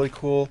things are really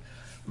cool.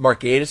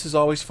 Mark Gatiss is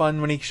always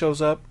fun when he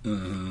shows up.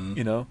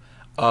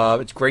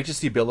 Mm-hmm. It's great to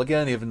see Bill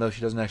again, even though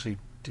she doesn't actually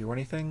do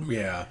anything.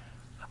 Yeah.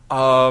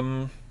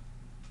 All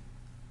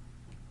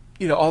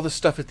the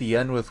stuff at the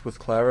end with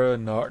Clara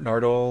and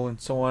Nardole and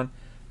so on,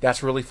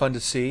 that's really fun to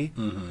see.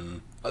 Mm-hmm.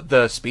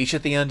 The speech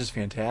at the end is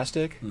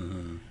fantastic.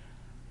 Mm-hmm.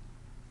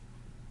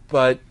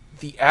 But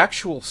the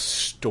actual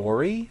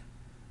story,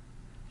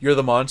 you're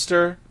the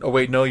monster. Oh,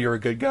 wait, no, you're a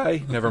good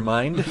guy. Never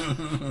mind.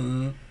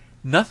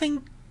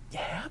 Nothing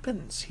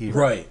happens here.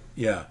 Right,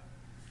 yeah.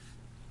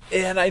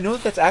 And I know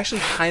that's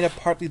actually kind of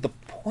partly the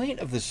point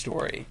of the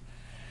story.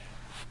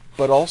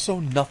 but also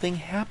nothing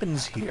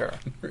happens here.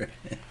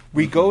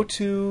 We go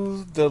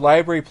to the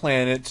library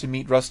planet to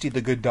meet Rusty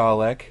the Good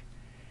Dalek,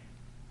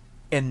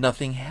 and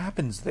nothing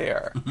happens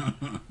there.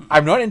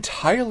 I'm not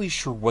entirely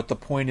sure what the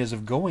point is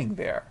of going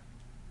there.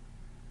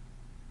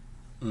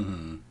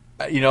 Mm-hmm.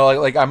 You know,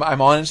 like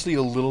I'm honestly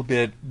a little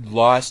bit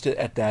lost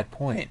at that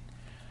point.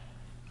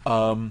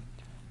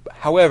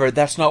 However,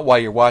 that's not why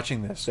you're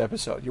watching this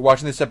episode. You're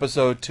watching this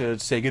episode to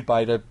say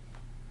goodbye to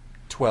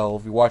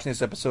 12. You're watching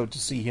this episode to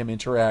see him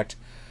interact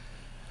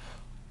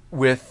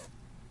with,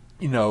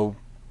 you know,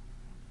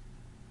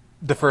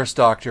 the First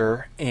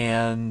Doctor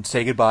and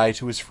say goodbye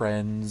to his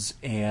friends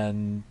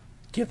and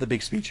give the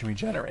big speech and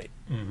regenerate.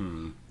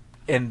 Mm-hmm.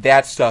 And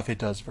that stuff it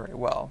does very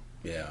well.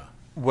 Yeah.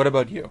 What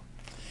about you?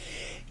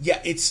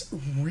 Yeah, it's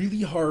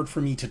really hard for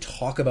me to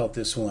talk about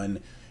this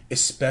one,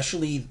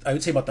 especially, I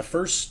would say, about the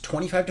first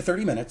 25 to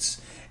 30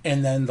 minutes,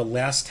 and then the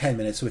last 10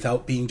 minutes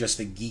without being just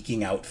a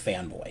geeking out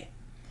fanboy.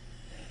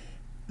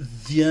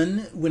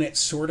 Then, when it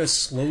sort of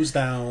slows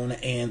down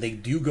and they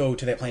do go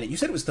to that planet, you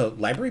said it was the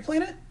library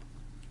planet?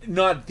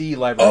 Not the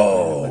library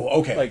planet. Oh,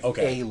 okay, Like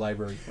okay. a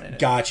library planet.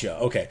 Gotcha,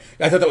 okay.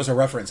 I thought that was a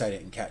reference I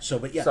didn't catch. So,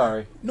 but yeah.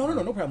 Sorry. No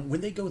problem.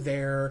 When they go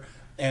there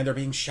and they're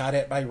being shot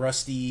at by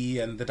Rusty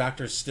and the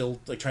doctor's still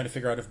like trying to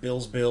figure out if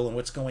Bill's Bill and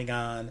what's going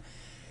on.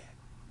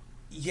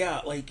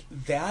 Yeah, like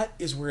that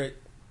is where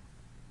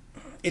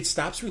it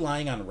stops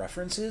relying on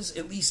references,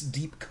 at least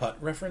deep cut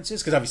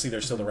references, because obviously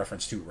there's still the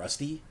reference to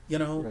Rusty, you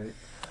know? Right.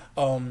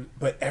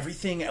 But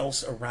everything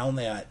else around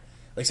that,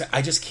 like I said,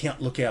 I just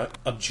can't look at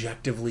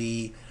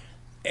objectively,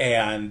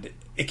 and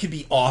it could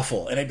be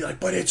awful, and I'd be like,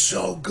 but it's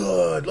so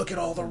good, look at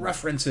all the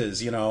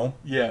references, you know?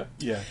 Yeah.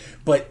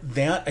 But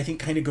that, I think,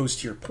 kind of goes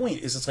to your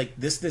point, is it's like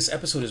this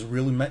episode is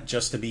really meant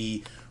just to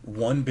be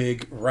one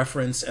big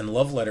reference and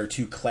love letter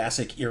to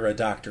classic era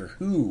Doctor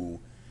Who,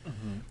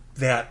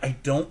 that I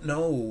don't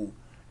know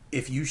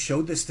if you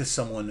showed this to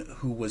someone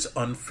who was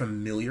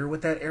unfamiliar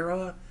with that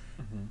era,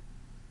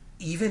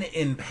 even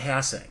in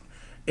passing,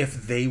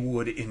 if they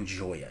would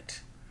enjoy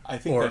it. I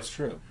think that's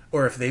true.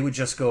 Or if they would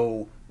just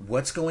go,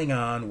 what's going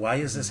on? Why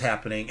is this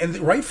happening? And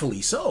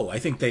rightfully so. I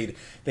think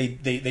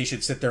they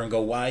should sit there and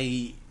go,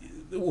 why?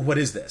 What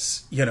is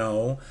this? You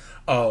know?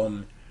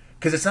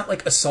 Because it's not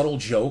like a subtle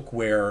joke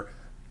where,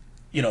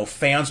 you know,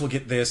 fans will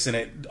get this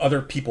and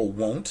other people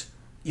won't.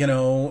 You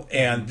know?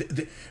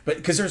 And but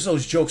because there's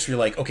those jokes where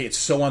you're like, okay, it's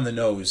so on the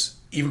nose.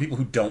 Even people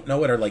who don't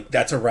know it are like,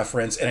 that's a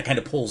reference, and it kind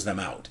of pulls them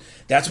out.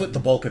 That's what the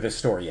bulk of this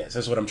story is.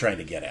 That's what I'm trying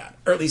to get at.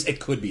 Or at least it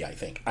could be, I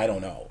think. I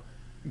don't know.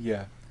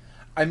 Yeah.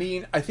 I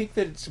mean, I think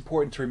that it's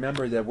important to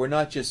remember that we're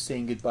not just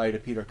saying goodbye to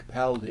Peter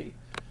Capaldi.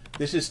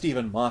 This is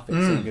Stephen Moffat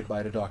saying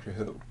goodbye to Doctor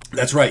Who.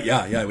 That's right,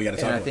 yeah, we got to talk about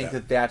that. And I think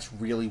that that's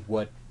really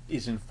what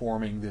is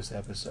informing this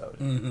episode.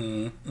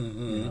 You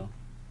know?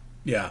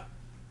 Yeah.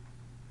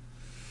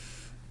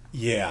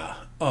 Yeah.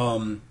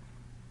 So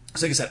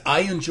like I said,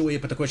 I enjoy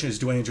it, but the question is,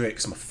 do I enjoy it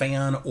because I'm a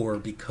fan or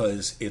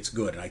because it's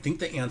good? And I think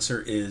the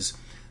answer is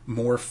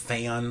more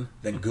fan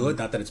than good,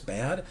 not that it's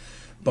bad.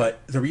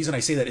 But the reason I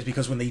say that is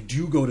because when they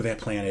do go to that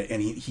planet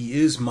and he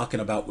is mucking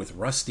about with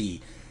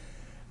Rusty,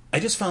 I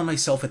just found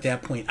myself at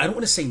that point, I don't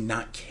want to say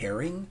not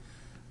caring,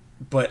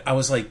 but I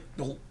was like,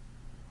 well,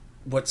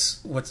 what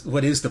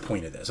is the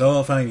point of this?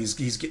 Oh, fine, he's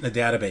getting a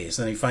database,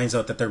 and he finds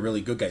out that they're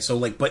really good guys. So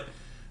like, but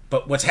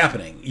what's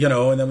happening? You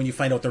know, and then when you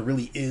find out there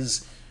really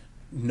is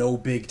no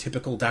big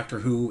typical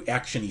Doctor Who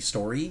action-y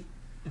story,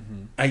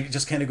 I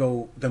just kind of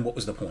go, then what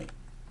was the point?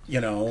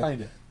 You know?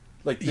 Kind of.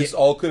 Like, this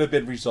all could have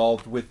been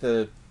resolved with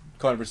the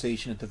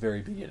conversation at the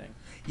very beginning.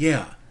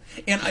 Yeah.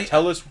 And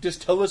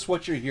just tell us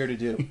what you're here to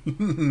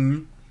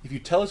do. If you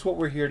tell us what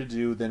we're here to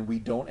do, then we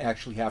don't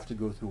actually have to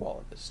go through all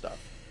of this stuff.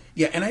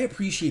 Yeah, and I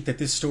appreciate that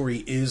this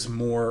story is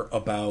more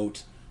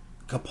about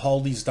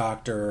Capaldi's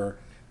Doctor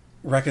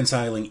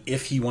reconciling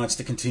if he wants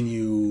to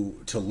continue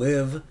to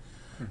live,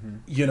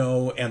 you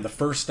know, and the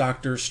First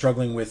Doctor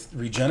struggling with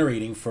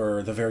regenerating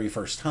for the very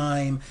first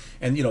time,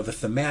 and, you know, the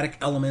thematic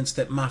elements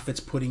that Moffat's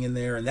putting in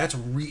there, and that's,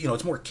 you know,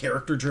 it's more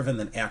character-driven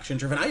than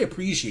action-driven. I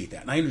appreciate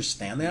that, and I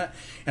understand that,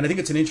 and I think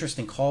it's an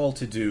interesting call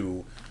to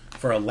do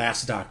for a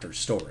Last Doctor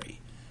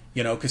story,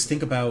 you know, because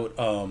think about,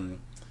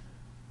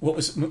 what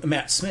was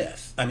Matt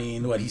Smith? I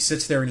mean, he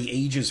sits there and he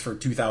ages for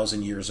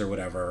 2,000 years or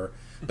whatever,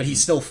 but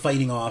he's still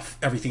fighting off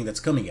everything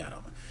that's coming at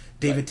him.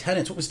 David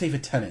Tennant's, what was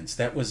David Tennant's?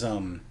 That was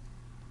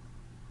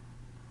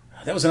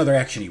another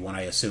action-y one,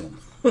 I assume.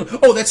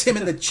 Oh, that's him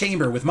in the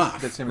chamber with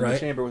Moff. That's him right? in the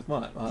chamber with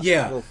Moff.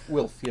 Yeah.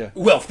 Wilf, yeah.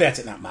 Wilf, that's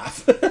it, not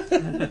Moff.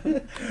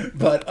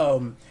 But,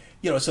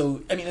 you know,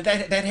 so, I mean,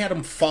 that had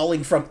him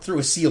falling through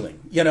a ceiling,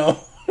 you know?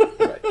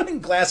 Right.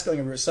 And glass going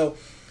everywhere. So,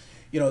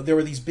 you know, there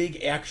were these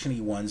big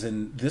action-y ones,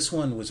 and this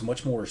one was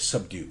much more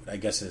subdued, I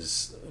guess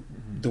is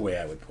the way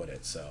I would put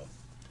it. So,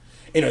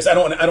 anyways, I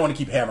don't want to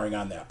keep hammering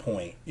on that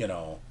point, you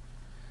know,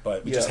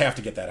 but we just have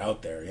to get that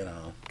out there, you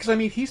know. Because, I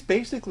mean, he's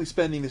basically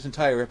spending this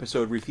entire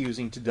episode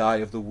refusing to die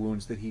of the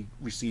wounds that he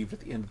received at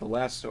the end of the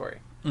last story.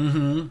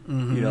 You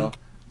know?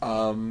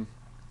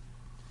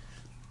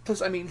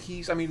 Plus, I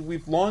mean,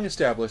 we've long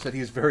established that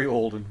he's very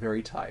old and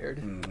very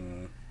tired.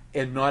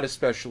 and not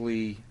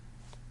especially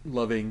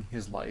loving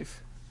his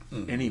life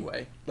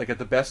anyway, like at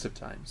the best of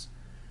times.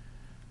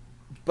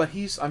 But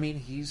he's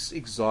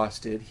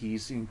exhausted.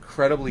 He's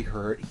incredibly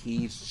hurt.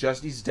 He's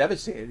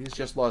devastated. He's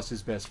just lost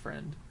his best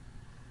friend.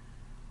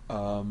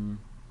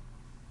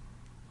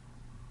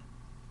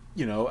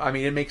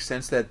 It makes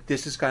sense that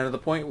this is kind of the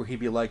point where he'd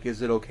be like,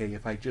 is it okay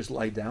if I just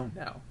lie down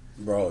now?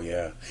 Bro,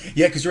 yeah.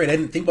 Yeah, because you're right, I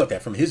didn't think about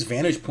that. From his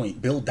vantage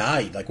point, Bill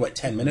died,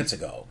 10 minutes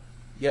ago?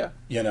 Yeah.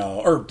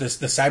 Or the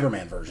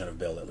Cyberman version of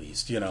Bill, at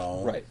least,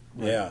 Right.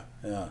 Yeah.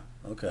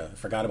 Okay, I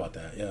forgot about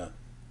that, yeah.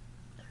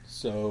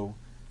 So,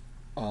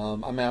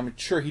 I'm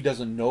sure he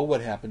doesn't know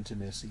what happened to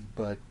Missy,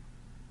 but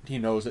he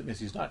knows that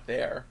Missy's not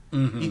there.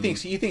 Mm-hmm. He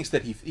thinks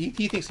that he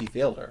thinks he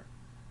failed her.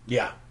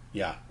 Yeah.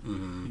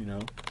 Mm-hmm.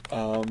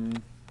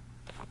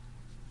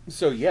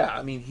 So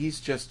yeah,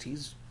 he's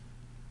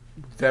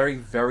very,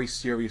 very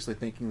seriously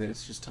thinking that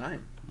it's just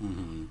time.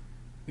 Mm-hmm.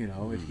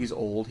 He's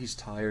old, he's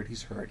tired,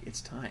 he's hurt. It's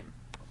time.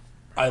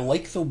 I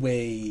like the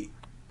way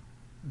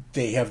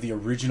they have the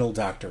original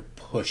Doctor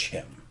push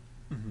him,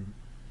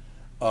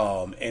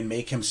 and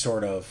make him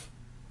sort of,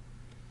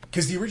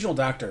 because the original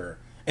Doctor,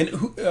 and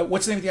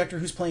what's the name of the actor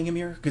who's playing him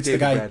here? It's David the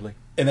guy, Bradley,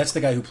 and that's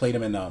the guy who played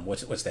him in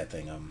what's that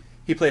thing?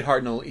 He played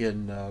Hartnell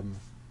in An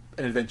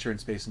Adventure in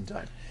Space and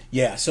Time.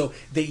 Yeah, so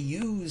they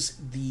use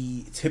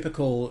the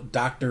typical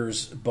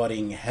doctors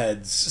butting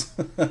heads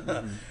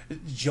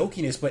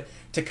jokiness, but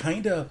to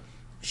kind of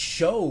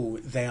show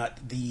that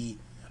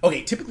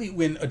typically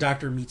when a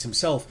doctor meets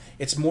himself,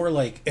 it's more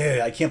like,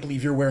 I can't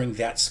believe you're wearing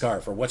that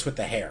scarf, or what's with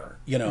the hair,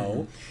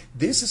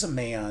 This is a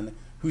man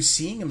who's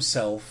seeing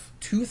himself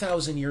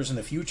 2,000 years in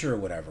the future or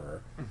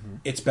whatever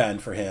it's been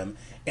for him,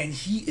 and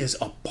he is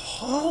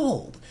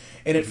appalled.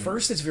 And at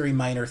first it's very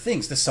minor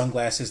things, the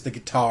sunglasses, the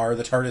guitar,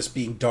 the TARDIS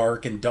being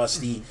dark and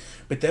dusty,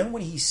 but then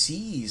when he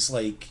sees,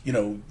 he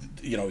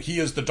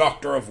is the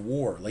Doctor of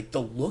War,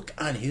 the look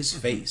on his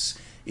face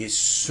is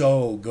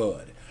so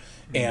good.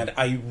 And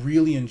I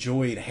really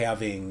enjoyed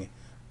having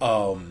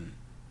kind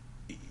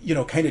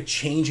of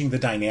changing the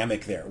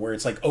dynamic there, where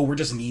it's like, oh, we're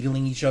just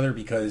needling each other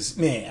because,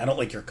 man, I don't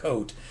like your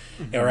coat,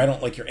 or I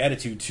don't like your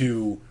attitude,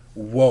 to,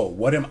 whoa,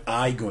 what am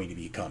I going to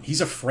become?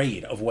 He's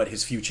afraid of what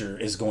his future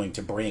is going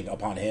to bring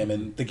upon him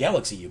and the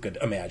galaxy, you could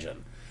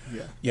imagine.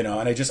 Yeah.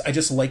 And I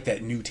just like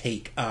that new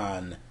take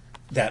on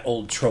that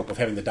old trope of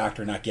having the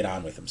Doctor not get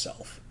on with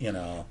himself,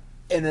 And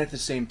at the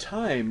same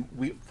time,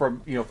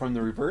 from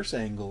the reverse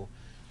angle,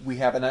 we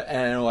have, and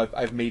I know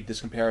I've made this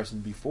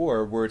comparison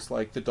before, where it's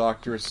like the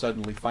Doctor is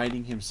suddenly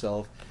finding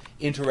himself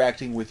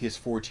interacting with his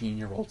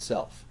 14-year-old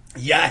self.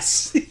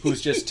 Yes!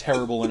 Who's just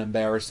terrible and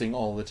embarrassing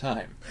all the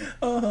time.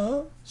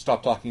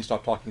 Stop talking,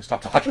 stop talking,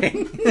 stop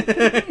talking.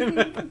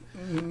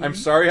 I'm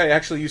sorry, I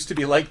actually used to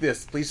be like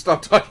this. Please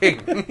stop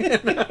talking.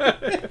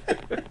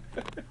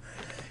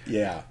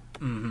 Yeah.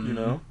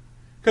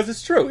 Because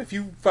it's true. If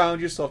you found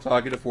yourself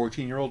talking to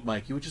 14-year-old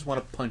Mike, you would just want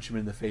to punch him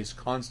in the face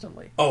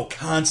constantly. Oh,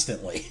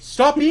 constantly.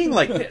 Stop being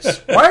like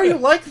this. Why are you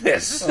like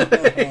this?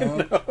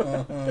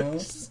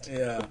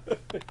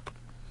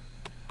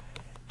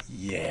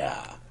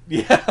 Yeah.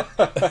 Yeah.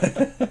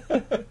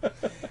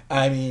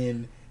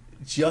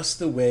 Just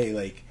the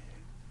way,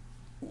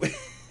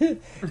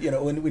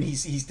 when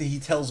he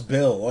tells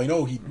Bill, I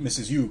know he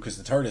misses you because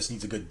the TARDIS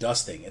needs a good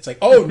dusting. It's like,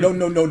 oh, no.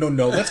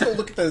 Let's go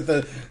look at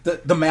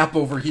the map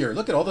over here.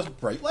 Look at all the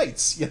bright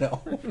lights,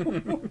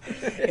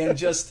 And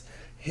just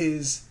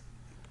his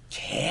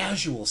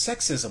casual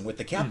sexism with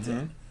the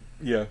captain.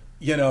 Yeah.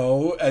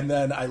 And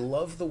then I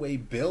love the way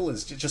Bill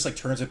is just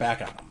turns it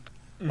back on him.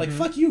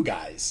 Fuck you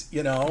guys,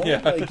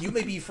 Yeah. You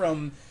may be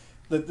from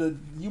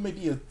you may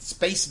be a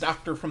space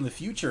doctor from the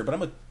future, but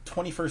I'm a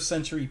 21st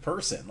century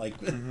person.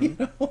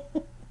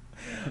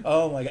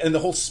 Oh my god! And the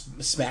whole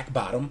smack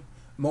bottom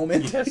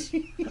moment. Yes,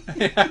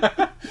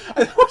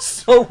 that was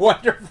so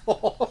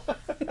wonderful.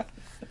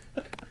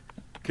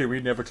 Can we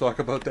never talk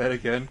about that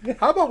again?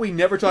 How about we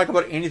never talk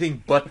about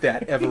anything but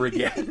that ever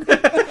again?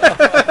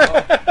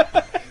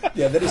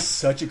 Yeah, that is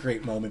such a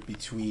great moment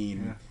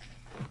between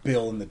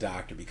Bill and the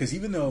Doctor, because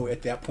even though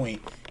at that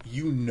point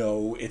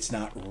it's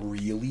not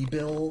really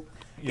Bill,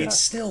 it's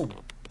still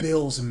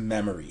Bill's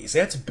memories.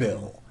 That's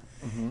Bill.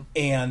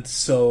 And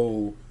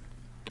so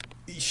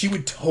she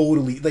would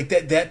totally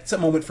that's a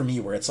moment for me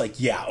where it's like,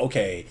 yeah,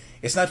 okay,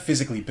 it's not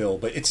physically Bill,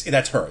 but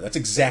that's her. That's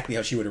exactly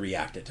how she would have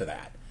reacted to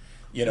that.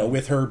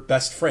 With her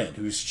best friend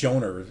who's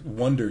shown her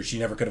wonders she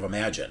never could have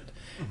imagined.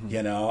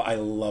 I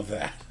love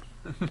that.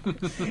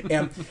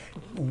 And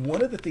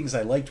one of the things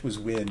I liked was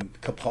when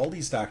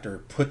Capaldi's Doctor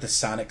put the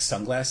sonic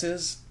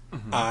sunglasses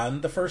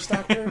on the first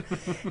Doctor,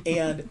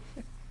 and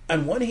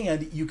on one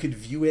hand you could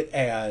view it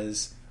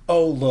as,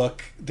 oh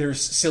look, there's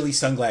silly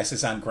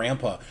sunglasses on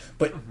Grandpa,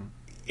 but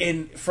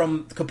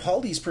from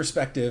Capaldi's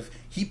perspective,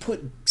 he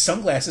put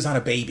sunglasses on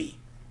a baby,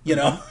 as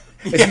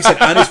you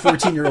said, on his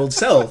 14-year-old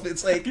self.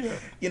 It's like,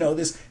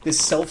 this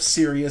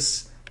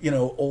self-serious,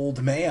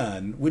 old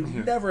man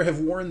would never have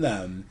worn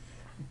them.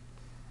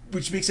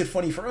 Which makes it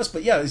funny for us,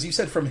 but yeah, as you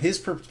said, from his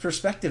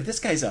perspective, this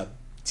guy's a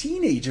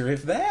teenager,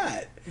 if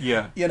that.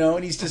 Yeah. You know,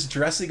 and he's just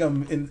dressing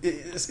him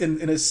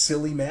in a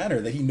silly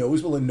manner that he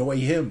knows will annoy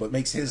him, but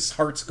makes his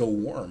hearts go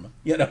warm.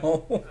 You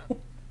know.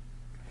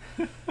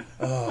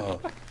 Oh.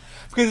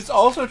 Because it's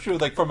also true,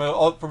 like from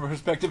a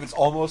perspective, it's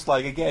almost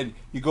like, again,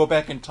 you go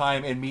back in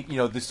time and meet,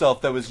 the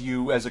self that was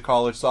you as a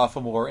college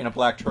sophomore in a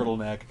black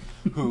turtleneck,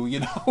 who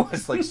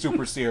was like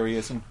super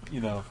serious and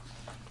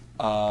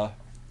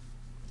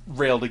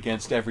railed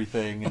against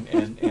everything,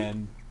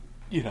 and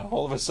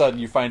all of a sudden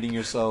you're finding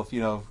yourself,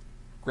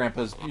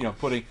 Grandpa's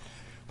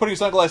putting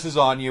sunglasses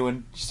on you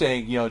and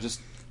saying,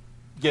 just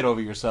get over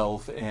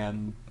yourself,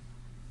 and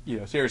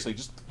seriously,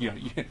 just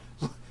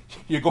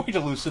you're going to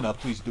loosen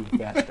up. Please do it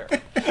faster.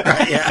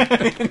 Yeah.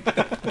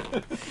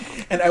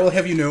 And I will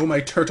have you know,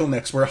 my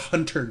turtlenecks were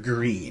hunter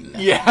green.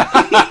 Yeah.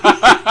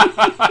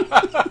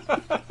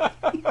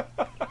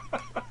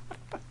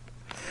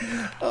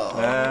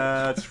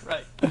 That's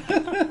right.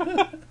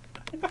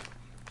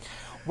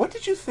 What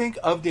did you think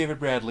of David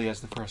Bradley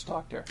as the first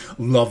Doctor?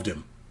 Loved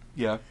him.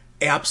 Yeah.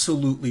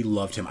 Absolutely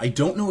loved him. I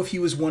don't know if he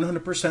was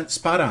 100%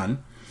 spot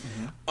on,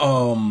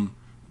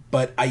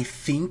 but I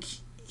think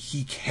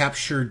he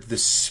captured the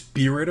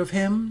spirit of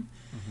him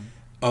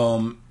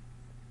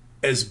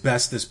as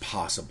best as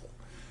possible.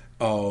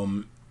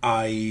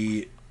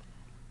 I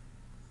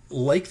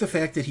like the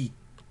fact that he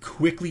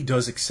quickly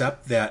does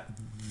accept that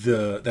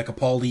that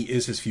Capaldi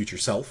is his future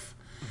self.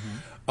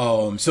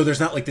 So there's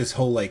not like this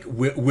whole like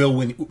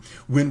when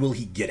will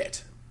he get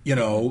it?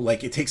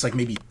 Like it takes like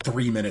maybe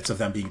 3 minutes of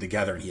them being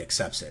together and he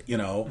accepts it.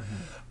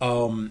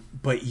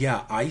 But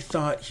yeah, I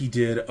thought he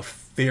did a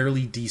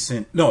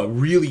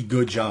really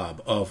good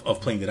job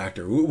of playing the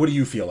Doctor. What do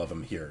you feel of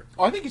him here?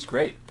 Oh, I think he's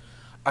great.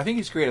 I think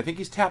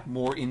he's tapped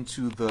more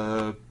into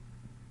the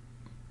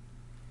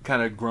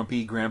kind of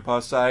grumpy grandpa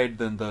side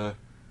than the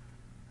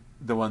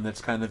one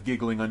that's kind of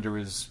giggling under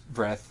his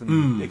breath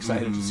and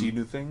excited to see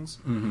new things.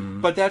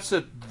 But that's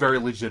a very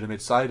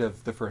legitimate side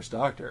of the first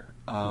Doctor.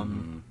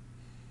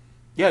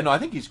 Yeah, no, I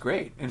think he's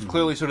great. And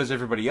clearly so does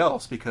everybody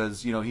else,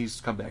 because, he's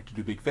come back to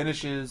do Big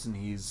Finishes, and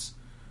he's,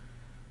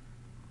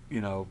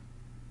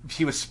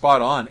 he was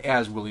spot on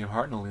as William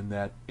Hartnell in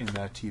that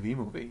TV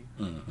movie.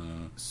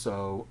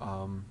 So,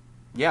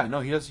 yeah,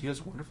 no, he does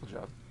a wonderful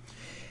job.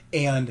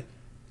 And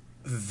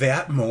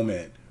that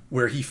moment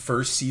where he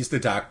first sees the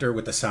Doctor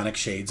with the sonic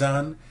shades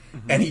on,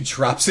 and he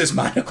drops his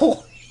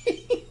monocle.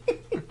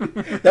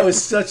 That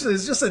was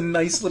just a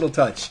nice little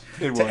touch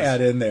to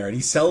add in there, and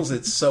he sells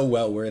it so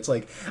well. Where it's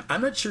like,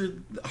 I'm not sure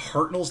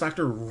Hartnell's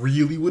Doctor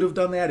really would have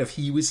done that if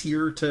he was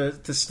here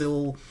to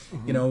still,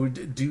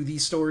 do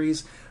these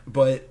stories.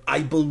 But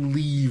I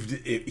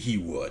believed he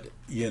would,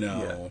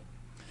 Yeah.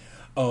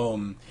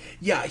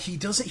 He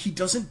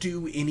doesn't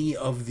do any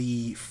of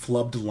the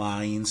flubbed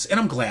lines, and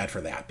I'm glad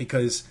for that,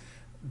 because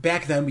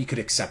back then we could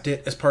accept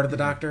it as part of the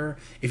Doctor.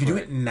 If you do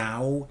it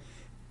now,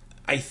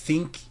 I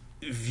think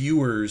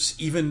viewers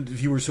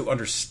who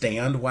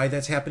understand why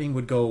that's happening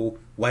would go,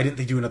 why didn't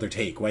they do another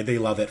take? Why'd they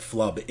allow that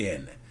flub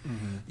in?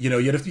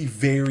 You'd have to be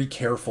very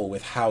careful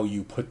with how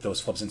you put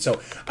those flubs in. So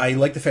I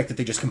like the fact that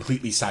they just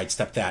completely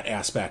sidestepped that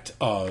aspect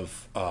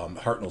of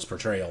Hartnell's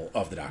portrayal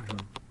of the Doctor.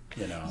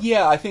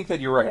 Yeah, I think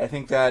that you're right. I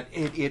think that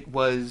it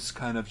was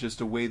kind of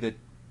just a way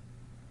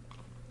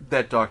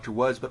that Doctor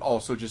was, but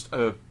also just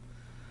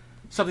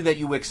something that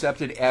you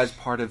accepted as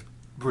part of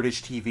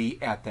British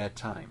TV at that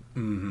time.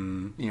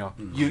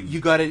 You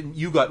got it.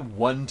 You got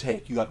one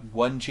take. You got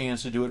one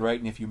chance to do it right,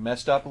 and if you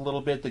messed up a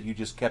little bit, then you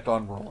just kept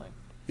on rolling.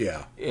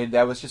 Yeah, and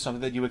that was just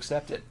something that you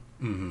accepted.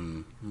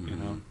 You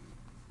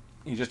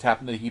just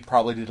happened that he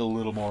probably did a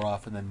little more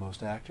often than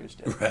most actors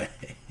did. Right.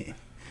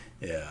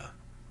 Yeah.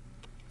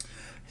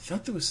 I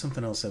thought there was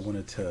something else I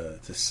wanted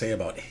to say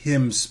about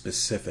him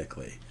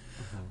specifically.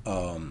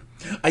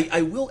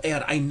 I will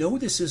add, I know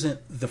this isn't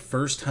the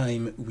first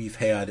time we've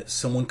had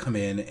someone come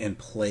in and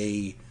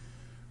play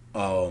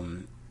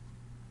an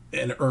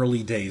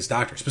early days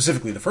Doctor,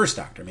 specifically the first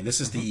Doctor. I mean, this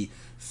is the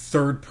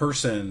third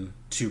person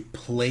to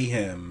play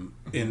him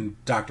in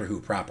Doctor Who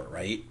proper,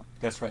 right?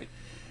 That's right.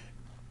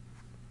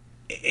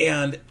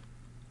 And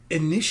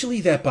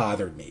initially that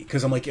bothered me,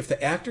 because I'm like, if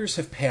the actors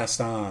have passed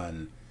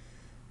on,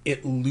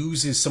 it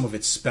loses some of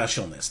its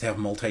specialness to have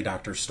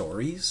multi-Doctor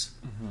stories.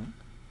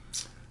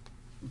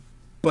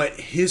 But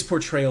his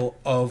portrayal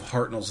of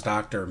Hartnell's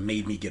Doctor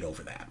made me get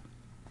over that.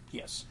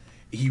 Yes.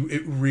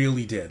 It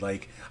really did.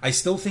 Like, I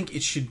still think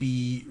it should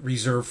be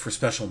reserved for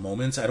special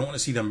moments. I don't want to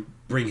see them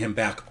bring him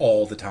back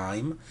all the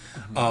time.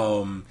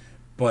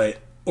 But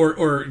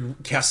or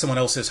cast someone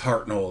else as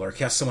Hartnell, or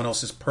cast someone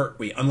else as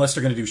Pertwee, unless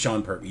they're going to do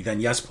Sean Pertwee,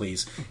 then yes,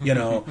 please.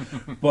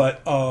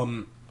 But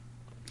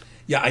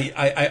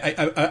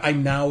yeah,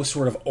 I'm now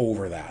sort of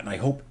over that, and I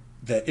hope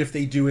that if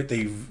they do it,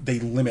 they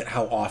limit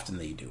how often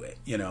they do it,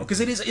 because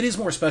it is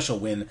more special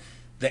when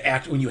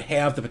you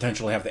have the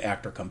potential to have the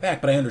actor come back.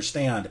 But I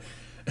understand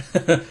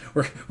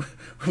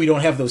we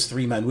don't have those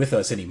three men with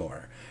us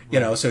anymore,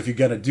 so if you're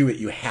gonna do it,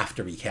 you have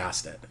to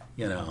recast it,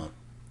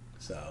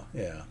 so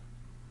yeah.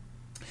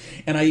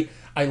 And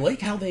I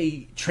like how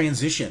they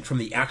transition from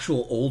the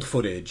actual old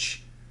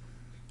footage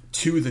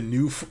to the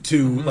new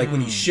like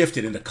when he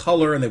shifted into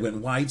color and they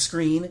went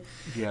widescreen.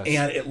 Yes.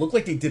 And it looked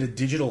like they did a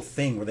digital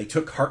thing where they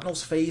took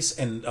Hartnell's face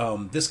and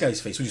this guy's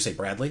face. Would you say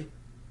Bradley?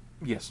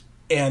 Yes.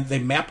 And they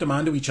mapped them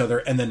onto each other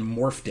and then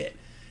morphed it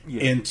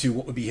Yeah. into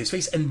what would be his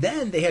face. And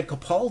then they had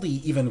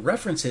Capaldi even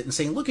reference it and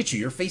saying, "Look at you,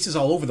 your face is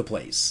all over the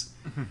place,"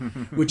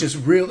 which is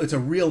real. It's a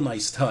real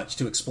nice touch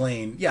to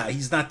explain. Yeah,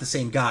 he's not the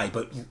same guy,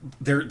 but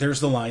there's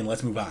the line.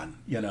 Let's move on.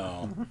 You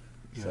know.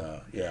 Yeah.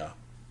 So yeah.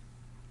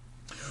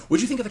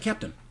 What'd you think of the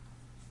captain?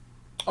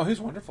 Oh, he's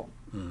wonderful.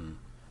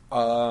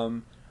 I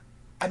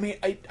mean,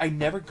 I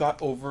never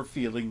got over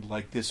feeling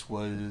like this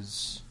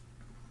was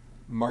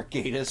Mark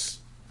Gatiss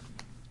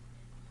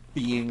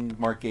being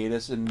Mark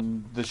Gatiss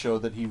in the show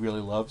that he really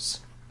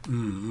loves.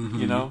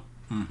 You know?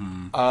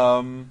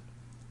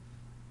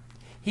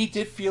 He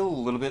did feel a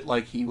little bit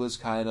like he was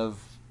kind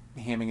of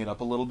hamming it up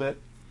a little bit.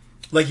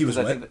 Like he was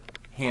I what? think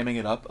hamming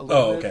it up a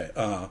little bit.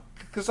 Oh, okay.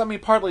 Because, I mean,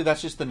 partly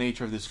that's just the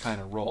nature of this kind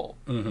of role.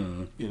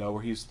 You know,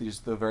 where he's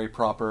the very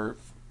proper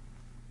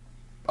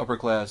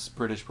upper-class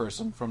British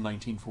person from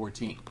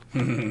 1914.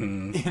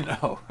 You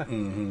know?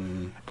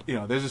 You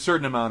know, there's a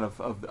certain amount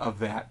of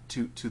that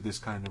to this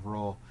kind of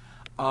role.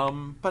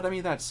 But, I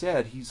mean, that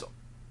said,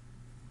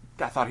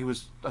 I thought he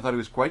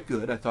was quite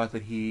good. I thought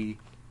that he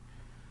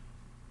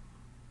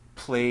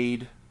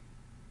played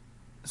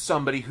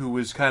somebody who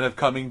was kind of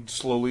coming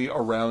slowly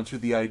around to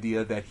the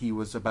idea that he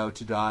was about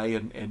to die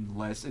and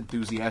less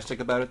enthusiastic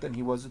about it than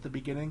he was at the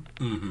beginning.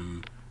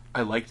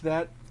 I liked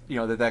that. You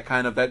know,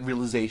 that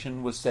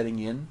realization was setting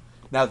in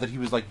now that he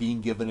was like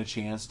being given a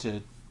chance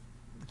to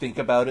think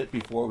about it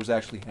before it was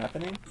actually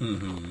happening.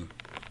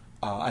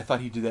 I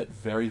thought he did that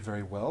very,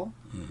 very well.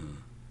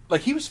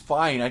 Like, he was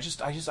fine.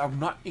 I'm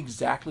not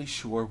exactly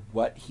sure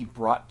what he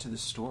brought to the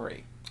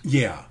story.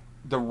 Yeah.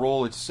 The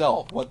role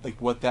itself, what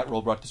that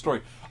role brought to the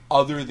story,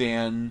 other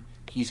than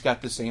he's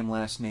got the same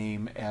last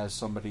name as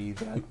somebody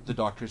that the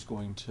Doctor's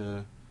going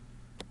to,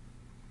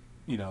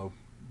 you know,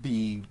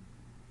 be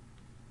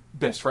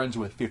best friends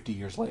with 50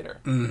 years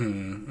later. You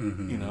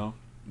know?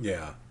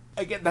 Yeah.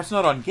 Again, that's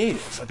not on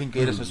Gatiss. I think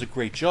Gatiss does a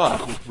great job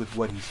with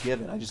what he's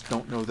given. I just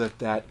don't know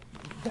that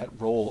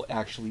role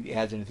actually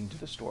adds anything to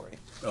the story.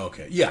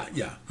 Okay. Yeah,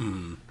 yeah.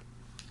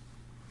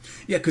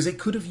 Yeah, because they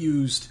could have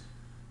used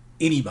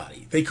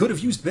anybody. They could have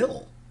used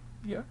Bill.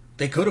 Yeah.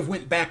 They could have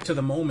went back to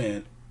the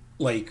moment,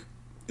 like,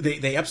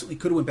 they absolutely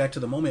could have went back to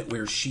the moment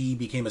where she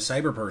became a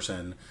cyber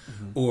person,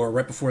 or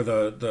right before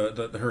her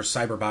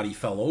cyber body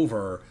fell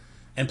over,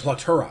 and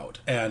plucked her out,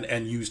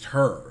 and used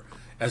her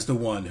as the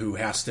one who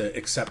has to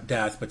accept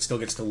death but still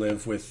gets to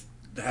live with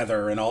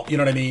Heather and all, you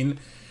know what I mean?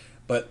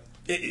 But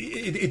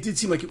it did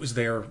seem like it was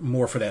there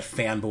more for that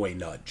fanboy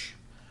nudge.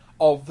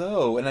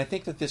 Although, and I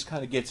think that this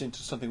kind of gets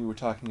into something we were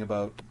talking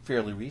about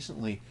fairly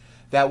recently,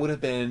 that would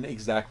have been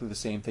exactly the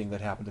same thing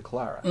that happened to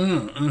Clara.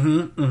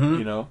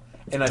 You know?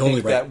 And I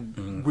Totally think right.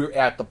 that we're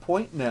at the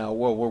point now,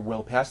 well, we're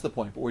well past the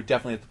point, but we're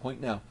definitely at the point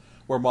now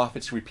where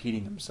Moffat's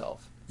repeating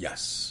himself.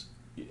 Yes.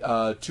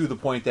 To the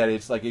point that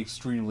it's like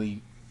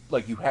extremely,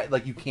 like you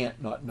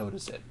can't not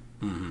notice it.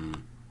 You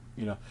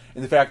know?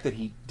 And the fact that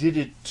he did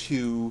it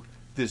to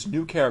this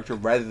new character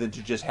rather than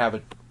to just have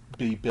it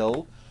be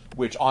Bill,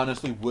 which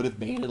honestly would have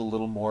made it a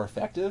little more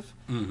effective,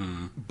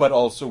 but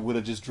also would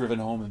have just driven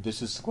home that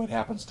this is what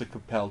happens to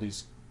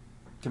Capaldi's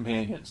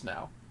companions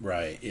now.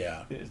 Right,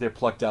 yeah. They're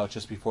plucked out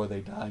just before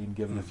they die and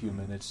given a few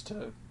minutes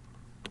to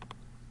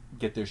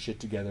get their shit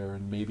together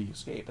and maybe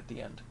escape at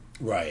the end.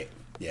 Right,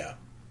 yeah.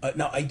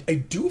 Now, I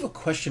do have a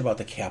question about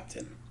the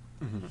captain.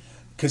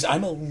 Because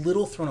I'm a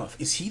little thrown off.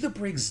 Is he the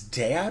Brig's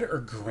dad or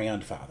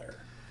grandfather?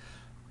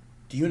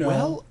 Do you know?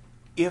 Well,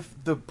 if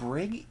the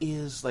Brig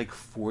is like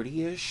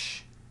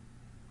 40-ish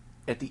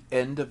at the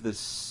end of the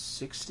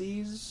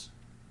 60s,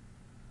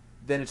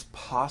 then it's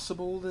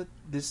possible that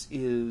this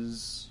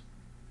is...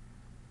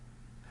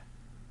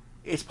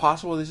 It's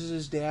possible this is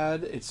his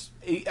dad.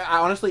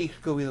 Honestly, it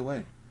could go either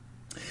way.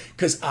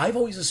 Because I've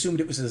always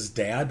assumed it was his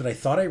dad, but I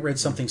thought I read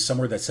something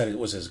somewhere that said it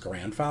was his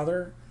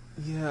grandfather.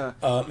 Yeah.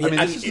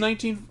 This is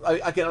 19...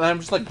 Again, I'm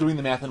just like doing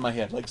the math in my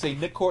head. Like, say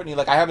Nick Courtney...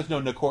 Like, I happen to know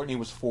Nick Courtney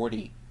was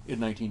 40 in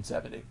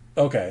 1970.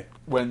 Okay.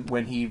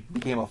 When he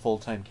became a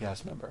full-time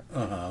cast member.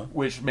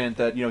 Which meant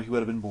that, you know, he would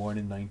have been born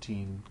in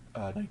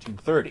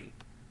 1930.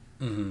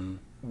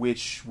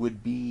 Which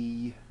would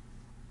be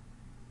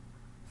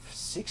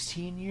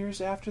 16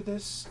 years after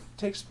this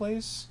takes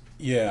place.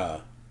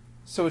 Yeah.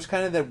 So it's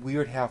kind of that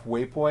weird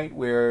halfway point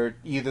where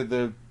either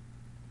the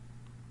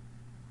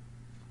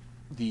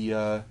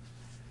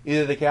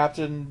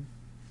captain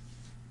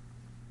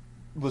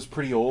was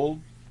pretty old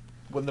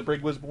when the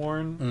Brig was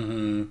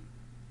born,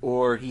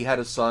 or he had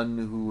a son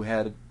who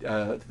had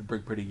the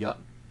Brig pretty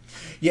young.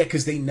 Yeah,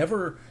 because they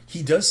never...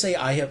 He does say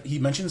he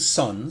mentions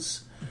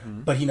sons,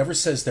 but he never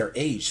says their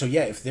age. So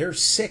yeah, if they're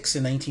 6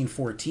 in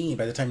 1914,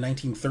 by the time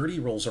 1930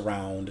 rolls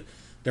around,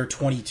 they're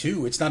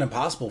 22. It's not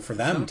impossible for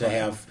them to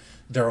have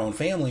their own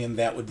family, and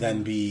that would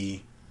then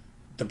be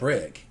the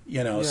Brig,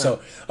 you know. Yeah.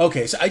 So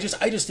okay, so I just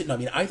didn't know. I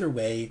mean, either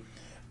way,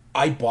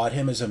 I bought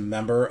him as a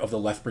member of the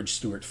Lethbridge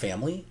Stewart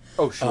family.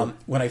 Oh, sure.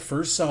 When I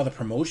first saw the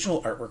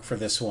promotional artwork for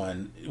this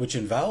one, which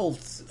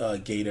involved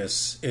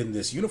Gatiss in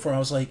this uniform, I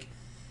was like,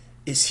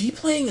 is he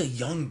playing a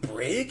young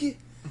Brig?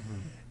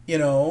 You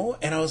know?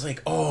 And I was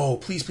like, oh,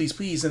 please, please,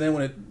 please. And then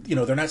when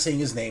they're not saying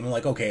his name, I'm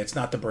like, okay, it's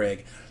not the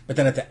Brig. But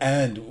then at the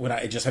end, when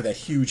I just had that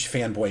huge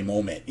fanboy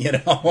moment,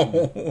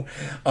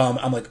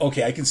 I'm like,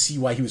 okay, I can see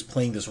why he was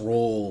playing this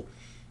role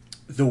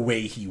the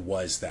way he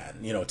was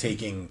then,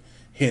 taking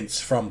hints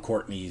from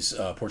Courtney's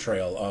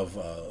portrayal of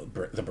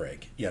the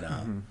Brig,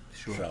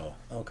 Sure. So,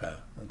 okay.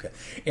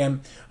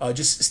 And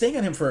just staying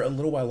on him for a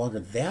little while longer,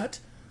 that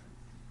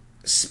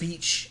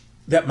speech,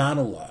 that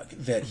monologue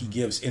that he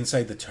gives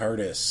inside the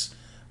TARDIS,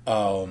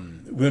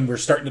 when we're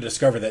starting to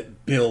discover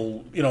that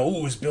Bill,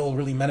 is Bill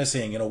really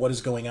menacing? What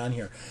is going on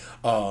here?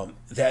 I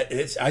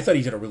thought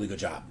he did a really good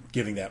job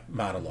giving that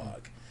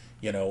monologue.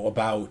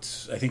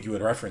 About, I think you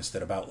had referenced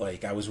it, about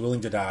like, I was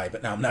willing to die,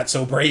 but now I'm not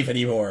so brave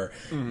anymore.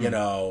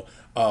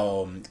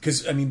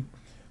 Because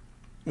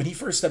when he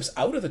first steps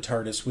out of the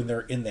TARDIS, when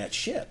they're in that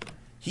ship,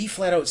 he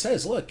flat out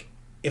says, look,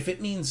 if it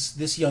means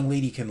this young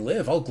lady can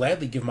live, I'll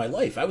gladly give my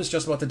life. I was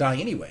just about to die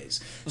anyways.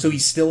 So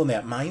he's still in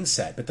that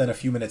mindset. But then a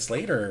few minutes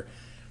later,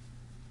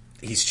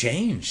 he's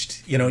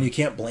changed, and you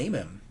can't blame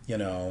him,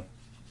 Yeah.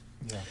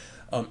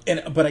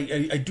 But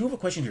I do have a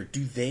question here.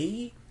 Do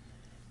they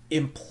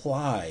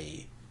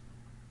imply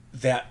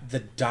that the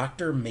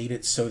Doctor made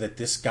it so that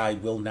this guy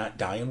will not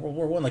die in World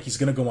War I? Like, he's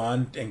going to go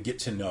on and get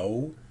to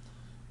know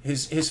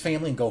his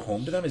family and go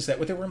home to them? Is that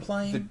what they were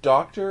implying? The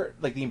Doctor,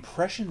 like, the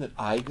impression that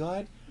I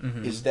got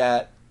is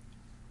that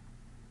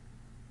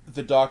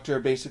the Doctor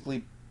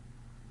basically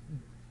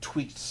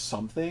tweaked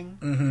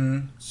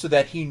something so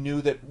that he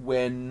knew that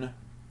when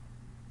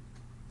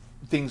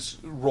things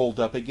rolled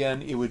up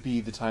again, it would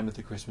be the time that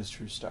the Christmas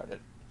truce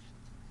started.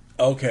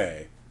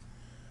 Okay.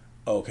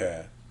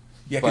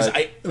 Yeah, because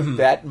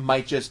that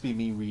might just be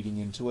me reading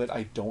into it.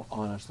 I don't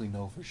honestly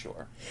know for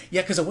sure.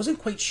 Yeah, because I wasn't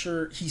quite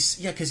sure.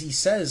 Because he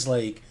says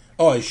like,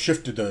 "Oh, I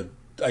shifted the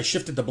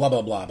blah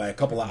blah blah by a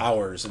couple of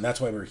hours, and that's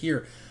why we're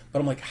here." But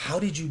I'm like, how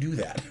did you do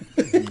that?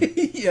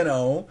 Yeah.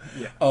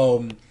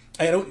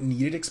 I don't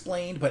need it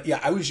explained, but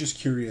yeah, I was just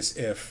curious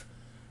if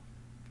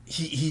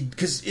he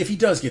because if he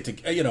does get to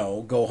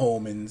go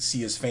home and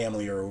see his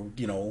family, or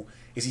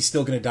is he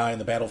still going to die on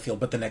the battlefield,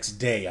 but the next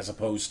day, as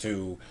opposed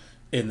to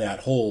in that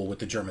hole with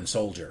the German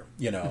soldier,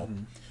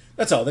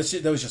 That's all.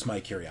 That was just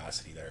my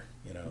curiosity there,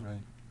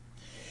 Right.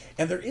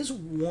 And there is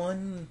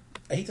one,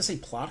 I hate to say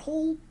plot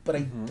hole, but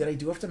that I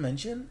do have to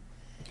mention.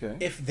 Okay.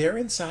 If they're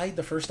inside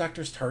the First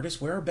Doctor's TARDIS,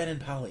 where are Ben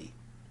and Polly?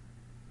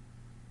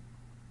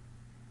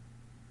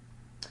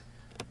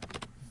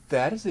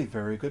 That is a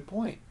very good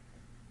point.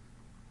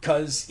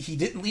 Because he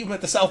didn't leave them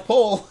at the South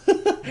Pole,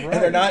 and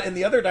they're not in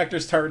the other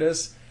Doctor's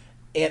TARDIS.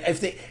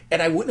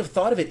 And I wouldn't have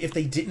thought of it if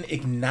they didn't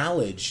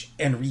acknowledge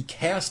and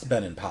recast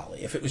Ben and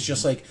Polly. If it was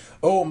just like,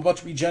 oh, I'm about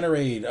to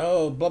regenerate,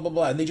 oh, blah blah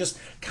blah, and they just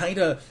kind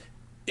of,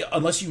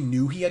 unless you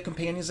knew he had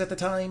companions at the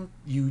time,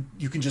 you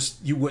would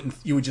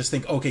just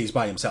think, okay, he's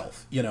by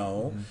himself,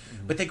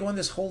 But they go on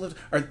this whole,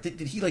 or did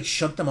he like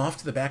shunt them off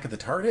to the back of the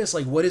TARDIS?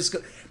 Like, what is?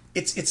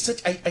 It's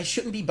such. I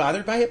shouldn't be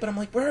bothered by it, but I'm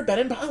like, where are Ben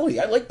and Polly?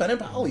 I like Ben and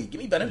Polly.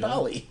 Give me Ben and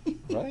Polly.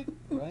 Right.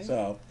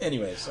 So,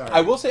 anyways, sorry.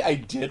 I will say I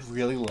did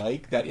really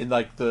like that in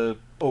like the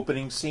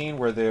opening scene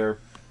where their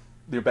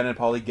Ben and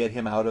Polly get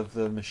him out of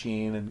the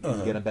machine and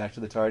get him back to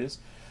the TARDIS.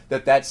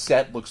 That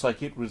set looks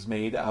like it was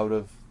made out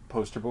of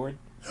poster board.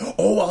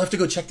 Oh, I'll have to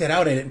go check that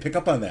out. I didn't pick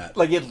up on that.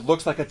 Like, it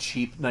looks like a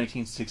cheap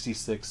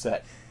 1966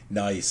 set.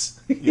 Nice.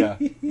 Yeah.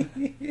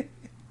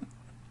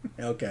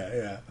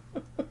 Okay, yeah.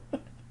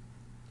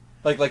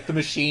 Like the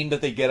machine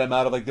that they get him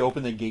out of, like they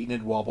open the gate and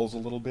it wobbles a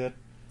little bit.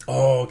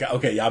 Oh,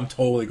 okay, yeah, I'm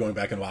totally going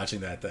back and watching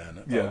that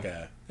then. Yeah.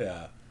 Okay,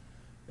 yeah.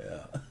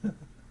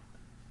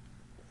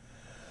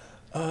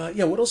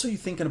 Yeah, what else are you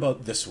thinking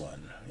about this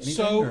one?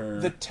 Anything,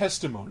 the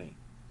testimony.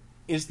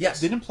 Is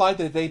yes. it implied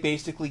that they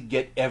basically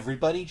get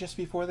everybody just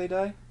before they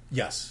die?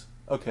 Yes.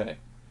 Okay.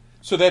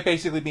 So that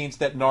basically means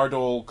that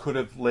Nardole could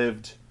have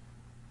lived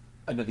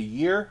another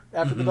year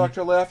after the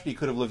Doctor left. He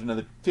could have lived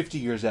another 50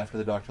 years after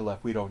the Doctor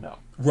left. We don't know.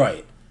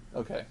 Right.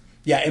 Okay.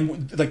 Yeah,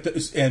 and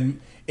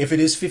and if it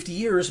is 50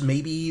 years,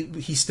 maybe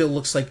he still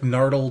looks like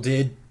Nardole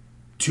did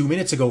 2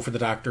 minutes ago for the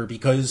Doctor,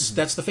 because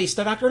that's the face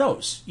the Doctor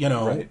knows,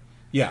 Right.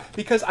 Yeah.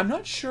 Because I'm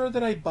not sure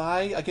that I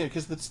buy, again,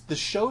 because the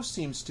show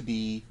seems to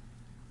be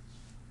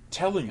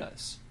telling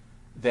us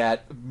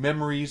that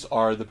memories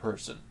are the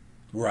person.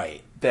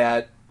 Right.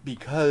 That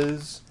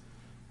because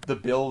the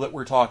Bill that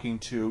we're talking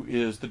to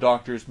is the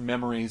Doctor's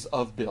memories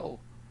of Bill,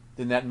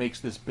 then that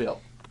makes this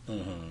Bill.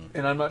 Mm-hmm.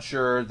 And I'm not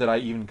sure that I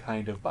even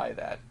kind of buy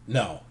that.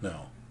 No.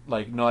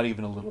 Like, not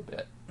even a little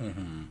bit.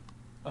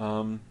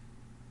 Mm-hmm.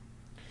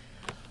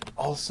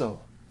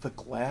 Also, the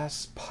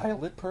glass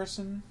pilot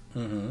person,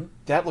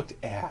 that looked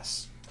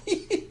ass.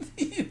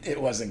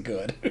 It wasn't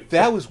good.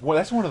 That's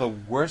one of the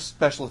worst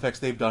special effects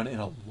they've done in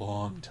a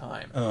long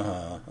time.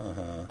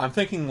 I'm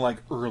thinking like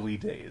early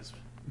days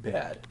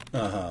bad.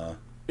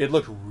 It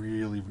looked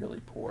really,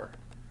 really poor.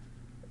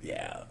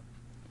 Yeah,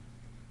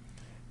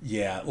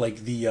 like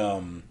the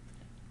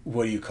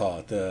what do you call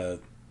it? The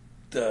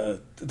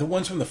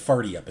ones from the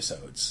farty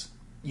episodes.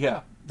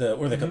 Yeah.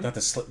 Or they not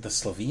the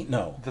Slovene?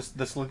 No.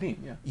 The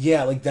Slovene, yeah.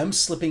 Yeah, like them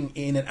slipping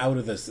in and out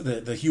of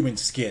the human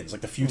skins,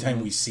 like the few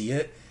time we see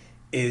it,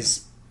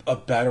 is a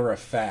better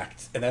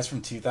effect, and that's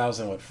from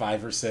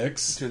 2005 or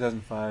 6?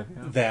 2005,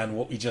 yeah. Than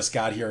what we just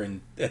got here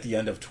at the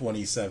end of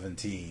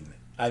 2017.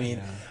 I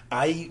mean,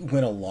 I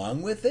went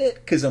along with it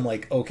because I'm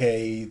like,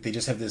 okay, they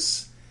just have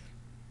this.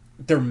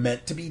 They're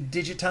meant to be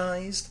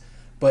digitized,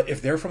 but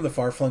if they're from the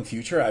far-flung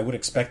future, I would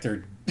expect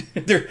their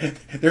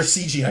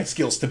CGI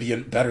skills to be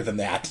better than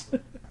that.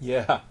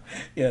 Yeah.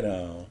 You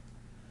know.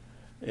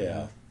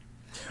 Yeah.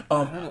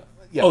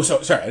 Yeah. Oh,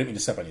 sorry, I didn't mean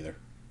to step on you there.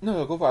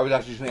 No, go for it. I was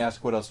actually just going to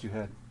ask what else you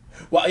had.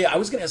 Well, yeah, I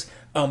was going to ask,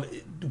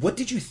 what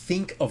did you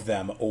think of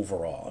them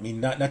overall? I mean,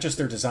 not just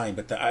their design,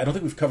 but I don't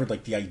think we've covered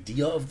like the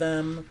idea of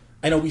them.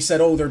 I know we said,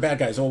 oh, they're bad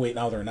guys. Oh, wait,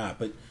 now they're not.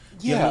 But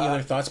do you have any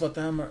other thoughts about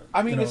them? Or,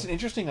 I mean, it's an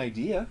interesting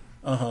idea.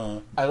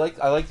 I like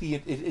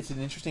it's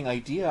an interesting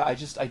idea.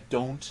 I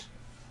don't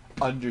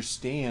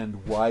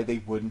understand why they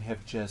wouldn't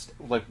have just,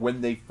 like,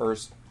 when they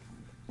first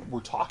were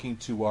talking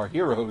to our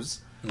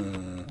heroes,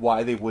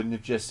 why they wouldn't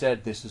have just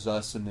said, this is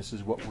us and this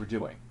is what we're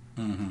doing.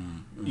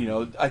 You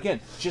know,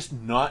 again, just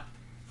not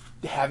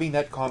having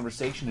that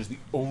conversation is the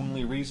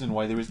only reason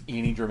why there was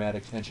any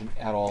dramatic tension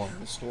at all in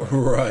the story.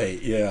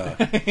 Right, yeah.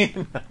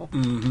 You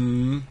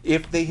know?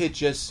 If they had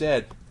just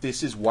said,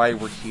 this is why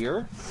we're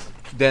here,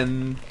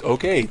 then,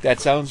 okay, that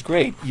sounds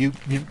great. You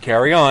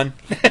carry on.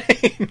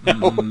 You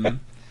know?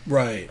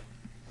 Right.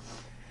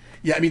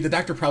 Yeah, I mean, the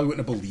doctor probably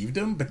wouldn't have believed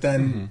him, but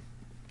then,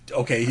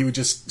 okay, he would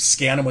just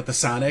scan him with the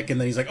sonic, and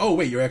then he's like, oh,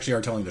 wait, you actually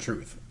are telling the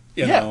truth.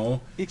 You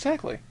know?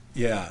 Exactly.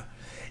 Yeah.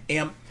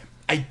 And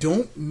I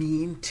don't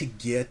mean to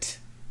get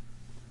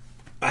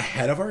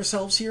ahead of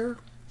ourselves here.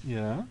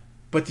 Yeah.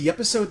 But the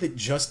episode that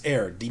just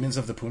aired, Demons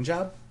of the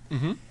Punjab,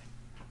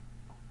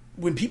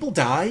 when people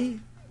die,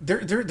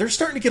 they're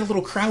starting to get a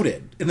little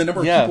crowded in the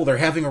number of people they're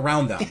having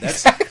around them.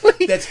 That's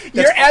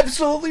You're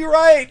absolutely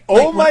right.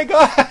 Oh my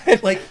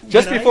god! Like,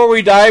 just before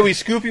we die, we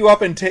scoop you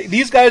up and take.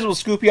 These guys will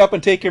scoop you up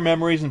and take your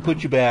memories and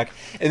put you back,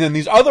 and then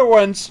these other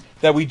ones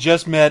that we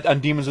just met on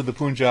Demons of the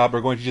Punjab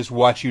are going to just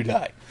watch you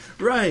die.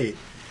 Right.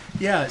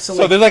 Yeah.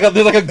 So there's like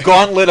a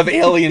gauntlet of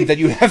aliens that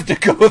you have to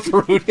go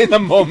through in the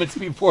moments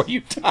before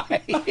you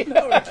die.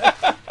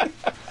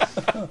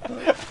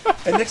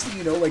 And next thing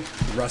you know, like,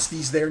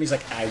 Rusty's there, and he's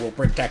like, I will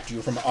protect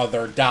you from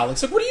other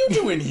Daleks. Like, what are you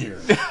doing here?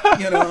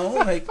 You know?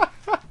 Like,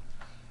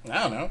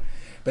 I don't know.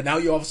 But now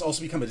you also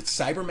become a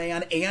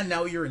Cyberman, and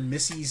now you're in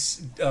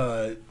Missy's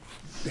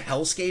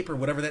hellscape, or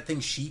whatever that thing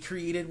she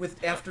created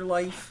with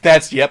Afterlife.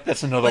 That's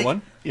another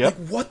one. Yep.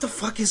 Like, what the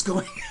fuck is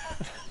going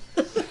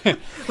on?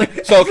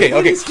 So,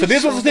 okay. So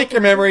these ones will take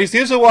your memories,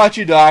 these will watch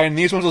you die, and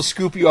these ones will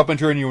scoop you up and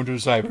turn you into a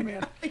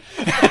Cyberman.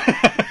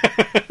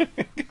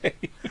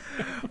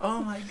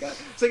 Oh my god.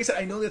 So like I said,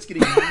 I know that's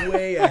getting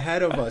way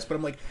ahead of us, but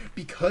I'm like,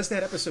 because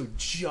that episode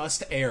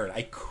just aired,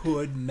 I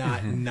could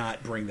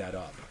not bring that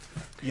up.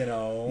 You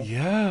know?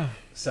 Yeah.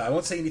 So I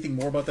won't say anything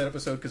more about that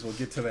episode because we'll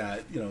get to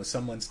that,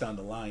 some months down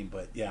the line,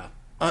 but yeah.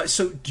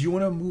 So do you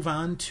want to move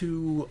on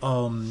to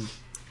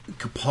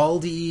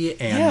Capaldi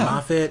and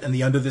Moffat and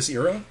the end of this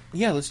era?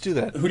 Yeah, let's do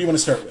that. Who do you want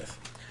to start with?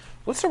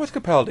 Let's start with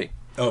Capaldi.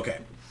 Okay.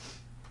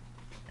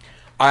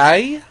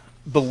 I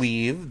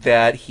believe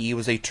that he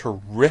was a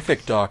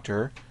terrific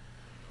doctor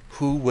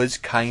who was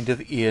kind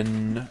of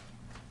in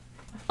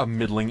a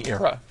middling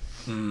era.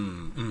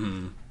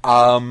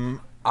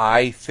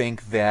 I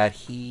think that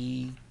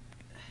he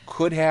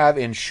could have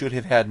and should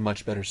have had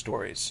much better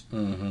stories.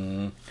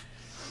 When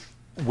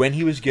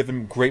he was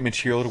given great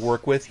material to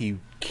work with, he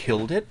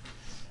killed it.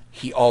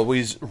 He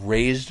always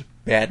raised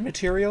bad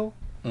material.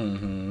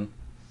 I'm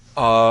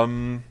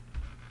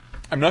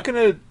not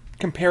going to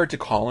compare it to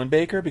Colin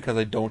Baker because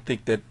I don't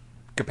think that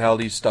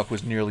Capaldi's stuff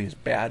was nearly as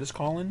bad as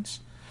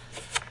Colin's.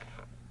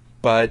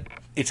 But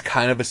it's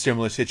kind of a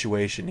similar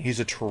situation. He's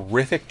a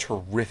terrific,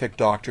 terrific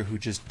doctor who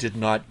just did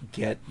not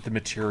get the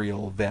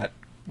material that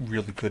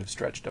really could have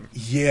stretched him.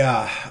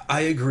 Yeah,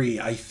 I agree.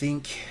 I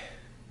think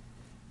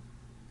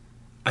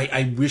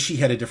I wish he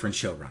had a different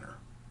showrunner.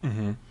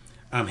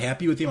 I'm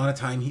happy with the amount of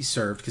time he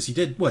served because he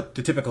did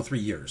the typical 3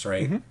 years,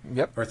 right?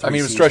 Yep. Or 3 I mean,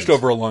 it was seasons. stretched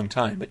over a long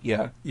time, but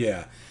yeah.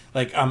 Yeah.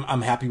 Like,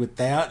 I'm happy with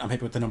that. I'm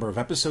happy with the number of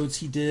episodes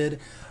he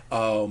did.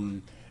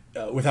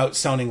 Without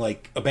sounding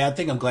like a bad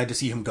thing, I'm glad to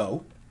see him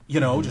go.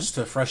 Just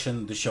to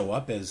freshen the show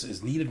up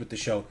as needed with the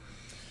show.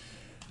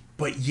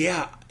 But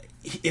yeah,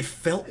 it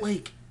felt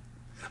like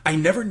I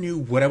never knew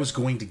what I was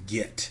going to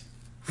get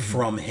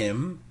from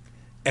him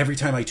every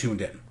time I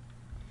tuned in.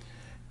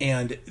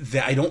 And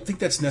I don't think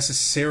that's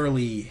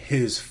necessarily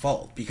his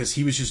fault because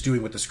he was just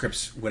doing what the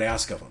scripts would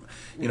ask of him.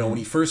 When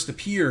he first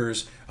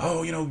appears,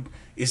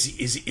 is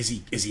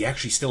he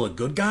actually still a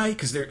good guy?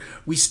 Because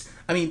we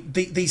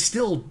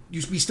still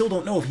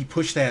don't know if he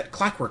pushed that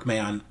Clockwork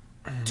Man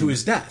to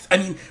his death. I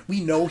mean,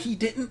 we know he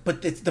didn't,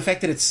 but the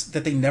fact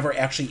that they never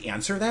actually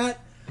answer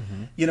that,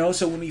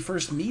 so when we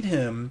first meet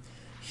him,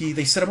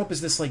 they set him up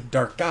as this like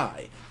dark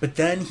guy, but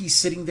then he's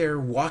sitting there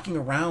walking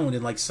around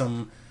in like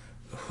some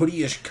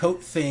hoodie-ish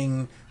coat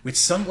thing with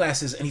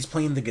sunglasses, and he's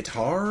playing the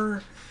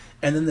guitar.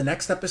 And then the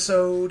next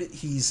episode,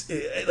 he's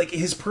like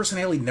his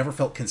personality never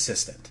felt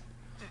consistent.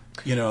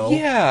 You know?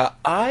 Yeah,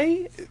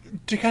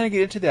 to kind of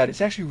get into that,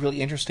 it's actually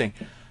really interesting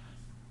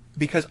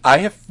because I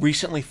have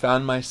recently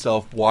found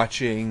myself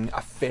watching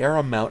a fair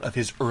amount of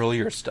his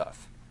earlier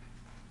stuff,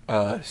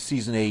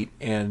 season 8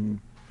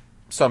 and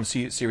some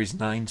series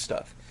 9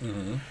 stuff,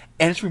 and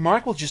it's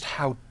remarkable just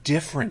how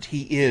different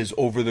he is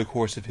over the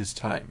course of his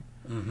time.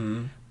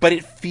 But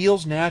it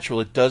feels natural.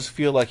 It does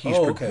feel like he's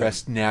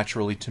progressed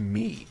naturally to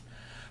me.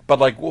 But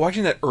like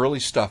watching that early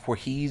stuff where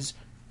he's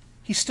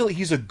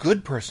a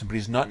good person, but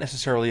he's not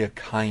necessarily a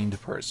kind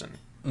person.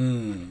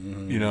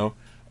 You know,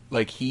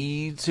 like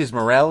his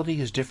morality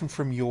is different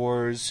from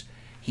yours.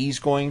 He's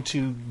going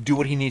to do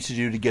what he needs to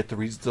do to get the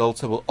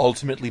results that will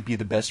ultimately be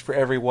the best for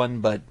everyone,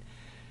 but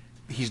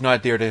he's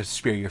not there to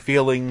spare your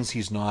feelings.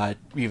 He's not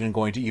even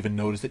going to even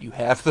notice that you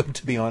have them,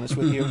 to be honest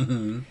with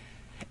you.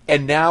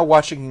 And now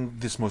watching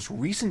this most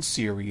recent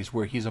series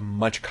where he's a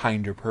much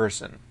kinder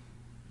person,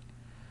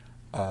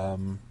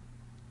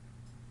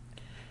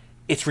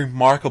 it's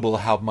remarkable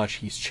how much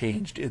he's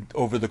changed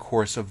over the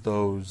course of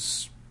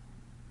those,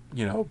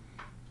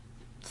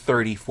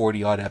 30,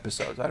 40 odd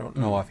episodes. I don't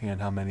know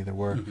offhand how many there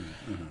were.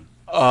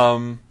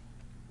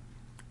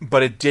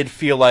 But it did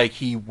feel like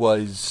he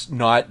was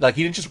not, like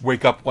he didn't just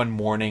wake up one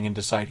morning and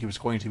decide he was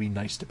going to be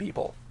nice to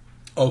people.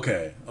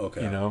 Okay.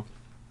 You know?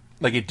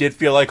 Like it did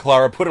feel like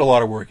Clara put a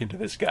lot of work into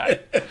this guy.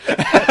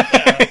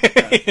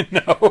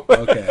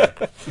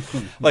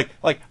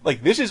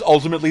 Like this is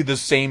ultimately the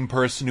same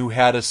person who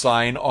had a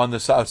sign on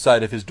the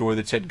outside of his door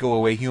that said "Go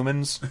away,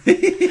 humans."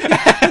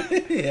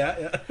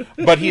 Yeah.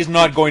 But he's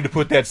not going to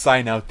put that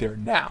sign out there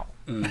now,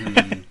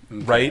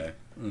 right?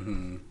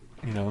 You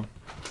know,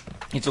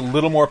 he's a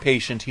little more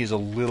patient. He's a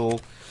little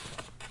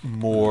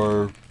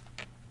more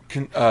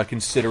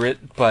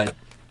considerate, but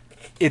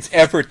it's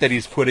effort that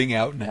he's putting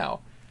out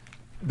now.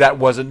 That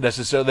wasn't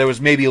necessarily. There was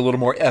maybe a little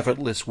more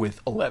effortless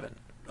with 11.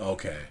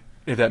 Okay.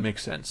 If that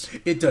makes sense.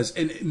 It does.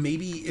 And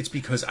maybe it's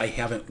because I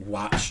haven't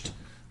watched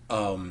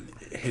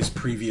his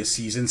previous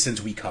season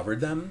since we covered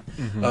them.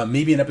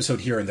 Maybe an episode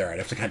here and there. I'd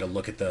have to kind of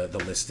look at the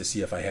list to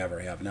see if I have or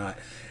have not.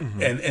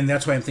 And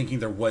that's why I'm thinking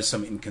there was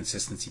some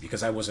inconsistency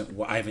because I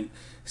haven't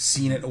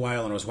seen it in a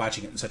while and I was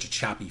watching it in such a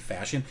choppy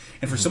fashion.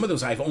 And for some of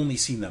those, I've only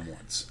seen them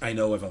once. I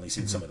know I've only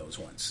seen some of those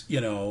once.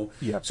 You know?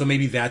 Yep. So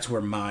maybe that's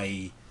where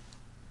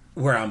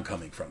I'm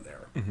coming from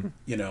there,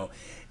 you know,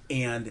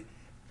 and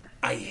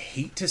I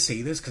hate to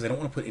say this because I don't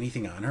want to put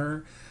anything on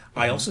her.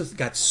 I also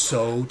got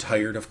so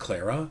tired of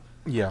Clara,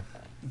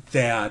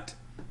 that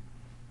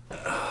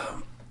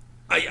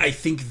I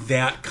think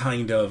that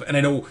kind of, and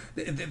I know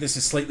this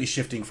is slightly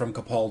shifting from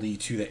Capaldi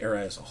to the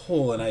era as a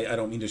whole, and I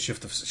don't mean to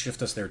shift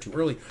us there too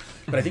early,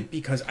 but I think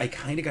because I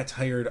kind of got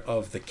tired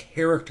of the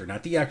character,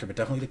 not the actor, but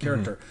definitely the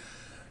character,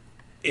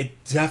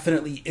 it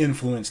definitely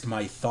influenced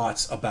my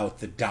thoughts about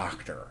the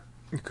Doctor.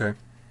 Okay.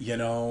 You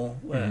know,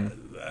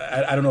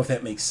 I don't know if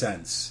that makes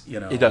sense.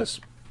 You know, it does.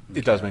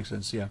 It does make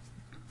sense. Yeah.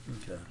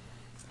 Okay.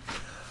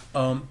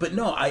 But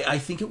no, I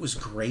think it was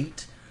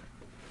great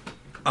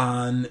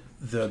on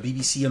the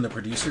BBC and the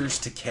producers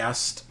to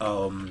cast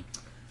an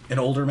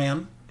older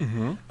man.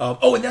 And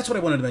that's what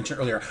I wanted to mention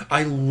earlier.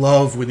 I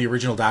love when the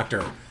original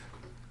Doctor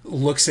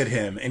looks at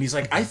him and he's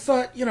like, "I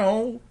thought,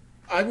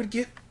 I would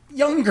get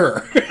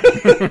younger."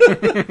 He's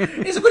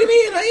like, "What do you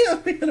mean? I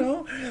am."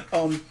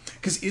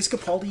 Because is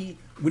Capaldi,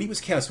 when he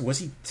was cast, was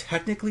he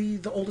technically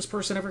the oldest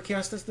person ever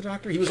cast as the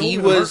Doctor? He was older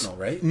than Hartnell,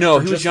 right? No,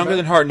 he was younger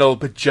than Hartnell,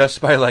 but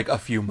just by like a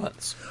few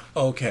months.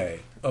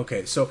 Okay.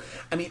 So,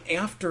 I mean,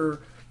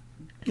 after,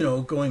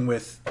 going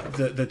with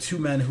the two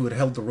men who had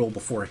held the role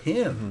before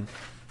him,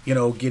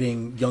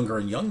 getting younger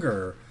and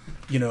younger,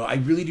 I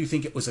really do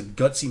think it was a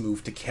gutsy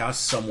move to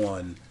cast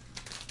someone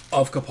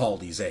of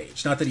Capaldi's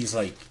age. Not that he's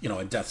like,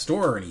 in Death's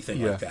Door or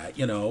anything like that,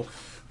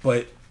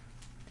 but...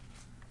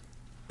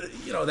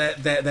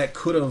 that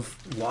could have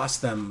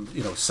lost them,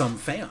 some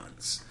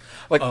fans.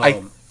 Like,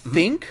 I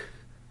think,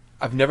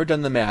 I've never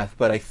done the math,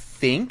 but I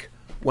think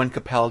when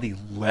Capaldi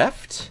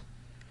left,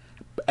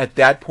 at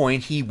that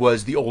point, he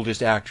was the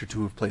oldest actor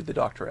to have played the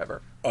Doctor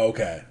ever.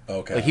 Okay.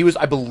 Like, he was,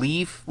 I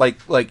believe,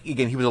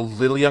 again, he was a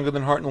little younger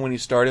than Hartnell when he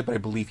started, but I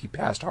believe he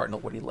passed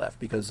Hartnell when he left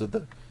because of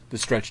the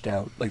stretched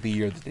out, the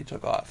year that they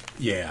took off.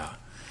 Yeah.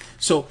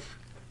 So...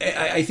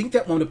 I think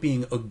that wound up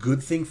being a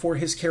good thing for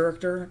his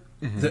character,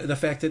 the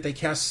fact that they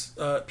cast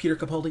Peter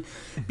Capaldi,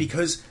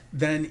 because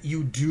then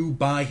you do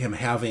buy him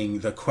having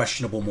the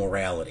questionable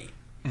morality.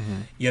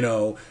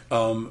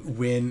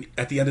 When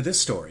at the end of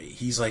this story,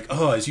 he's like,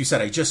 "Oh, as you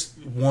said, I just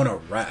want to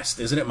rest.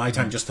 Isn't it my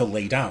time just to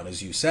lay down?"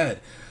 As you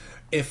said,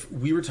 if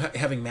we were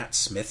having Matt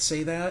Smith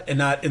say that, and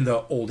not in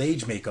the old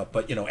age makeup,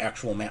 but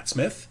actual Matt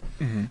Smith,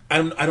 I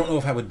don't know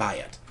if I would buy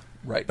it.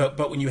 Right.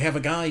 But when you have a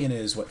guy in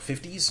his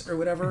 50s or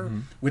whatever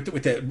with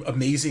that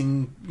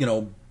amazing,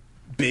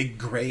 big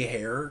gray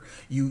hair,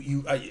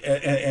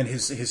 and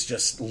his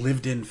just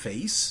lived in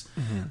face,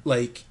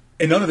 like.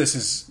 And none of this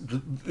is,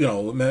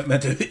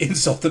 meant to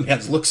insult the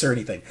man's looks or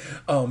anything.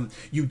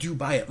 You do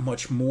buy it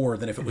much more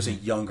than if it was a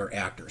younger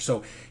actor.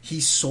 So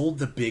he sold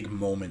the big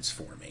moments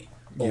for me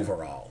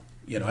overall.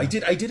 I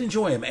did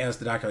enjoy him as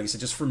the Doctor. Like I said,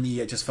 just for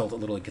me, it just felt a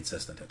little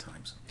inconsistent at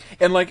times.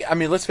 And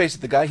let's face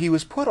it, the guy, he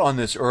was put on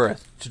this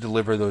earth to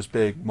deliver those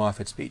big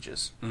Moffat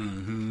speeches.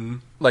 Mm-hmm.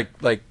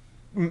 Like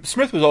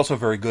Smith was also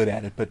very good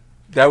at it, but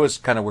that was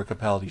kind of where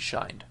Capaldi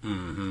shined.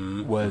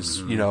 Mm-hmm.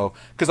 Was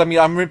because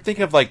I'm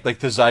thinking of like the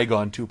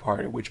Zygon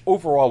 2-parter, which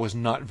overall was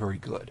not very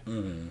good.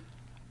 Mm-hmm.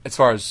 As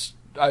far as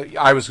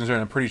I was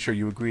concerned, I'm pretty sure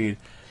you agreed.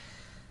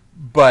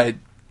 But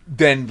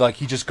then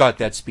he just got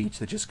that speech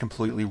that just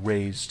completely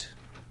raised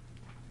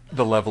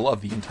the level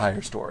of the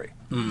entire story.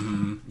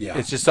 Mm-hmm. Yeah,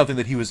 it's just something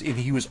that he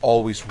was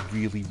always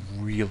really,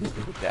 really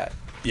good at that.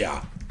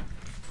 Yeah.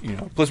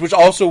 Plus, which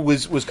also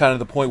was kind of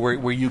the point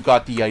where you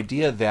got the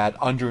idea that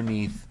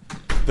underneath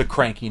the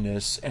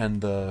crankiness and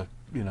the,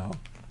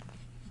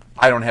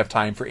 I don't have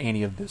time for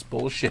any of this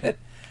bullshit,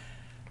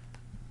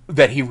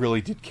 that he really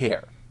did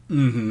care.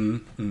 Mm-hmm.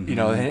 Mm-hmm.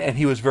 And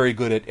he was very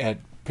good at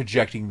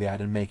projecting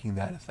that and making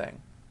that a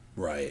thing.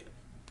 Right.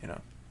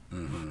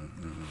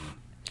 Mm-hmm.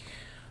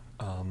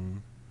 Mm-hmm.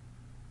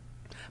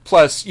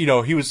 Plus, he was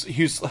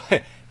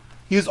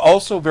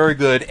also very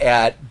good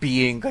at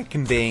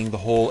conveying the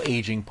whole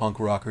aging punk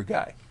rocker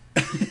guy.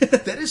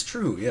 That is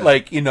true, yeah.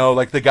 Like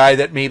the guy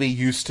that maybe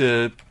used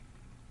to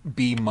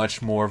be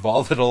much more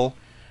volatile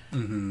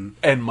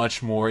and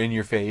much more in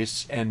your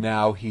face, and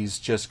now he's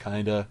just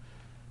kind of,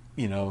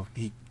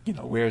 he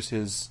wears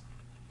his,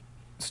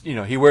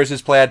 he wears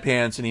his plaid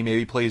pants and he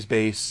maybe plays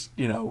bass,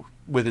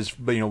 with his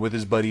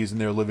buddies in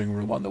their living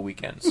room on the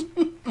weekends,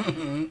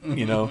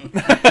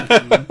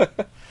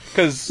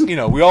 because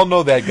we all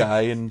know that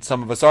guy, and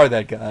some of us are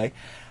that guy,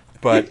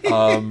 but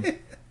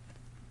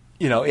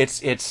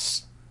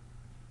it's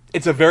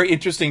a very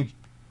interesting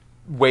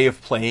way of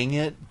playing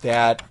it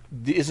that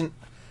isn't.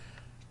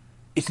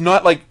 It's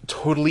not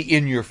totally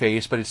in your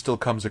face, but it still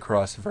comes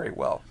across very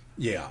well.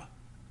 Yeah.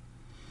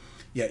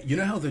 Yeah, you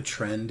know how the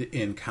trend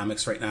in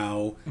comics right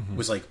now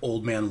was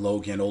Old Man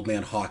Logan, Old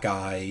Man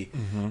Hawkeye.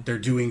 Mm-hmm. They're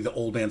doing the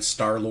Old Man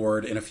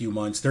Star-Lord in a few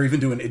months. They're even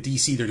doing at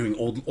DC. They're doing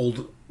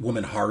Old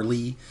Woman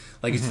Harley.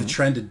 It's the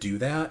trend to do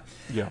that.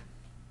 Yeah.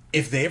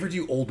 If they ever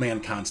do Old Man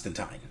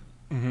Constantine,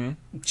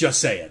 just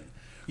saying.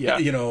 Yeah.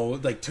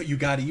 You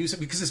got to use it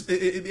because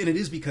it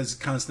is because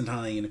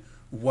Constantine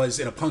was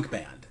in a punk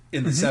band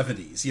in the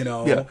 70s,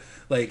 Yeah.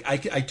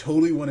 I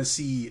totally want to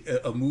see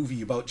a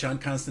movie about John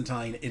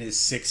Constantine in his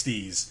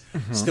 60s,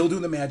 still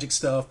doing the magic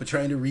stuff, but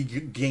trying to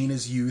regain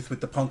his youth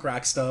with the punk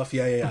rock stuff.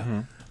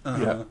 Yeah.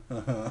 Do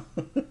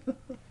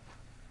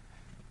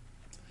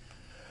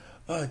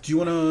you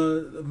want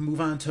to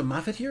move on to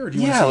Moffat here, or do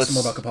you want to say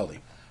some more about Capaldi?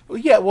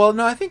 Yeah, well,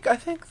 no, I think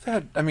that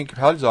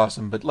Capaldi's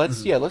awesome, but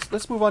let's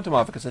move on to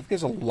Moffat because I think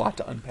there's a lot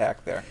to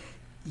unpack there.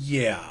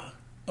 Yeah.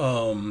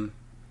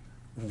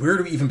 Where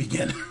do we even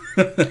begin?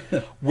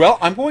 Well,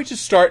 I'm going to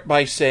start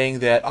by saying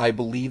that I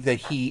believe that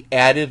he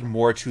added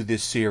more to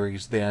this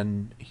series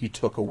than he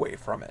took away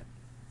from it.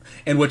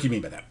 And what do you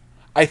mean by that?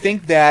 I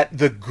think that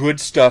the good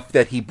stuff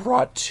that he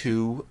brought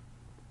to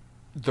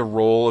the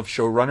role of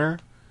showrunner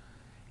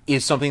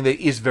is something that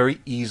is very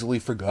easily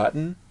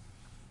forgotten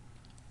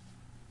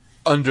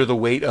under the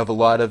weight of a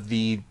lot of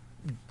the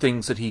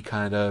things that he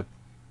kind of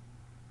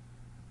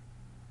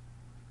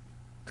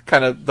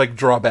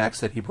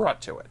drawbacks that he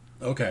brought to it.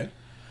 Okay.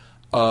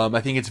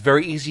 I think it's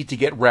very easy to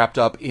get wrapped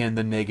up in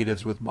the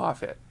negatives with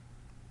Moffat.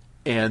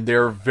 And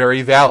they're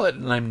very valid,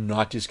 and I'm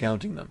not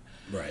discounting them.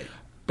 Right.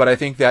 But I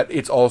think that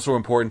it's also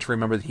important to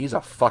remember that he's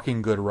a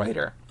fucking good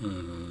writer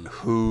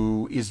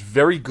who is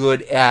very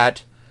good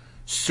at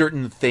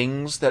certain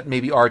things that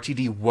maybe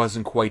RTD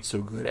wasn't quite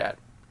so good at.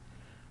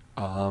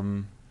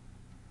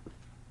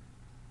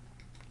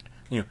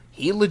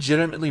 He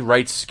legitimately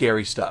writes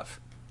scary stuff.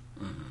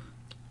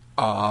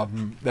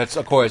 That's,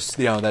 of course,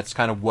 that's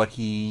kind of what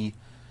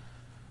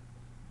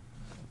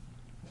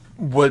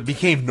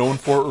became known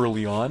for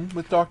early on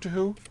with Doctor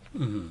Who.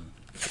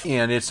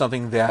 And it's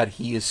something that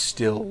he is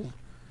still,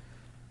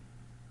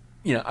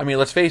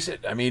 let's face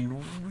it.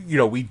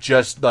 We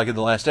just, in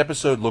the last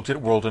episode, looked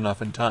at World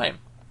Enough in Time,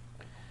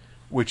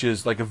 which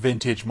is a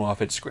vintage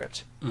Moffat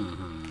script.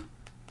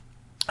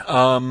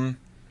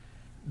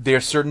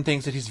 There's certain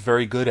things that he's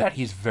very good at.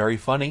 He's very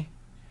funny.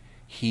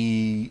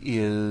 He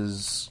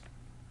is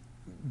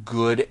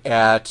good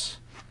at,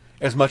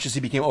 as much as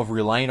he became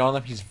over-reliant on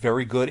them, he's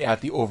very good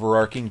at the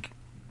overarching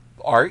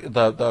arc,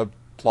 the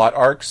plot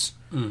arcs,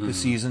 the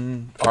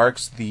season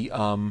arcs,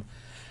 and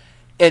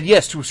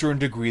yes, to a certain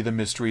degree, the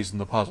mysteries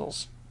and the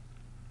puzzles.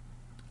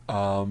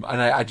 And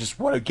I just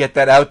want to get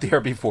that out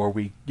there before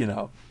we,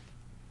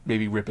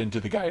 maybe rip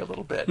into the guy a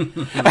little bit.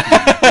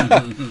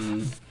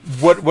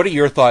 What are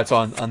your thoughts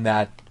on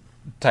that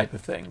type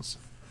of things?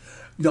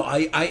 No,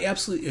 I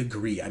absolutely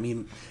agree.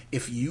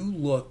 If you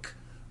look,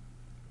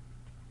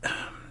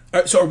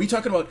 So are we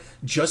talking about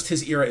just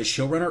his era as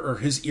showrunner, or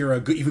his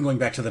era even going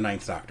back to the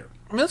Ninth Doctor?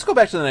 I mean, let's go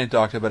back to the Ninth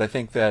Doctor, but I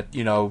think that,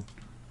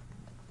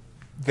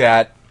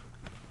 that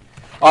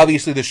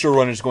obviously the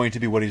showrunner is going to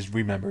be what he's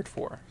remembered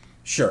for.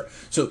 Sure.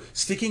 So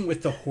sticking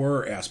with the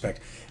horror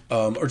aspect,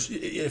 or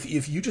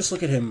if you just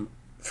look at him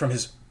from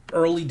his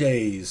early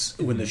days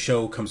when the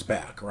show comes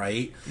back,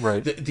 right?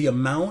 Right. The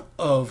amount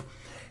of,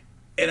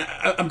 and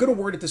I'm going to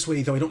word it this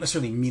way, though I don't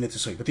necessarily mean it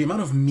this way, but the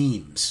amount of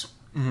memes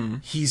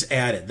he's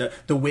added,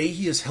 the way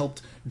he has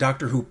helped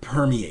Doctor Who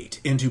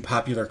permeate into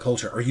popular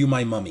culture. Are you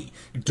my mummy?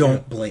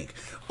 Don't blink.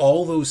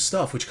 All those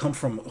stuff which come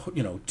from,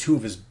 two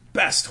of his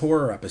best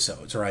horror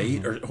episodes,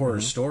 right? Or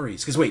horror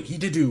stories. Because wait, he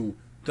did do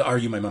the Are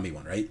You My Mummy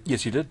one, right?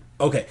 Yes, he did.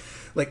 Okay.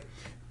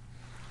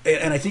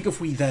 And I think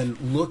if we then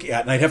look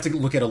at, and I'd have to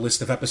look at a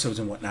list of episodes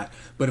and whatnot,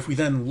 but if we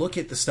then look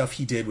at the stuff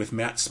he did with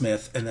Matt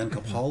Smith and then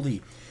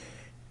Capaldi,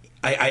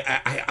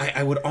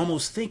 I would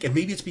almost think, and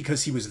maybe it's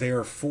because he was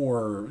there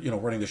for,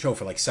 running the show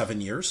for like 7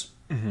 years,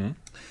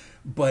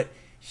 but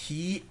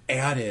he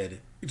added,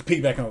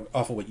 piggybacking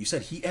off of what you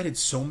said, he added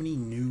so many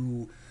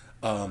new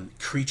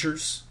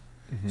creatures,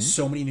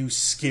 so many new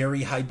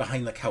scary hide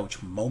behind the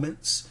couch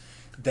moments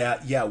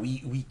that,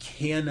 we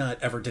cannot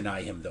ever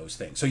deny him those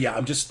things. So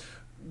I'm just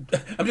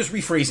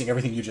rephrasing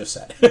everything you just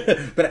said,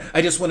 but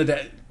I just wanted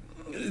to,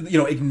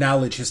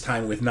 acknowledge his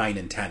time with 9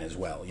 and 10 as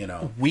well.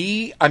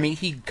 He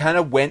kind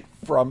of went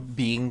from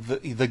being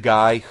the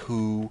guy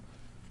who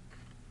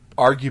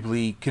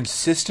arguably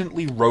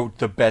consistently wrote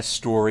the best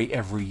story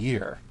every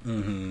year.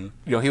 Mm-hmm.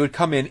 He would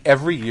come in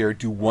every year,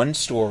 do one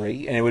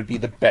story, and it would be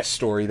the best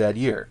story that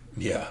year.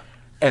 Yeah.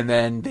 And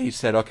then they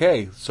said,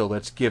 okay, so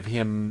let's give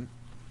him,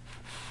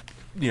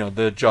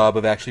 the job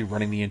of actually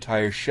running the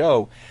entire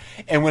show.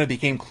 And when it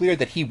became clear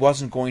that he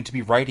wasn't going to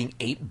be writing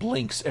 8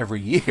 blinks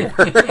every year,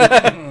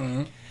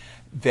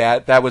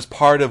 that was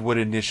part of what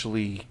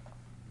initially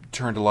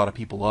turned a lot of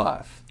people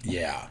off.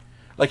 Yeah.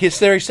 Like his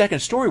very second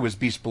story was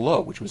Beast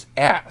Below, which was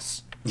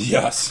ass.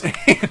 Yes. I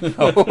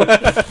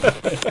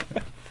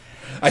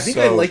think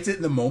I liked it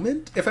in the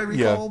moment, if I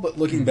recall, but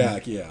looking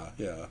back, yeah.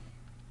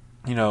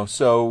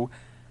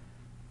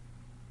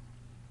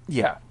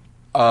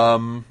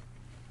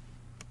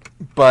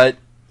 But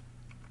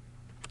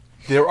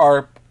there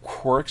are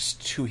quirks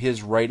to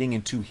his writing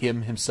and to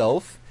him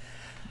himself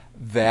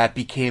that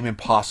became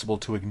impossible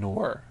to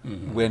ignore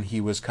when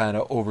he was kind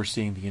of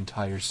overseeing the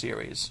entire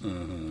series.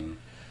 Mm-hmm.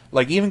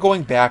 Like, even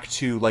going back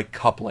to, like,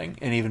 Coupling,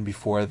 and even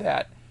before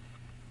that,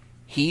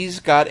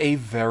 he's got a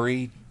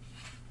very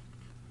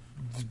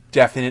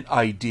definite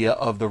idea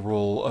of the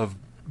role of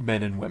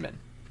men and women.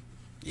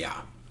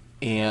 Yeah.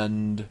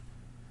 And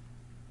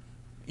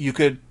you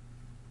could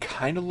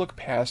kind of look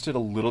past it a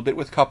little bit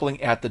with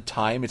Coupling at the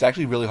time. It's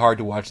actually really hard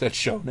to watch that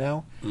show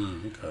now.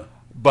 Okay.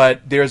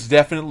 But there's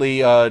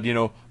definitely,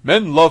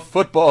 men love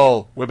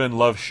football, women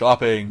love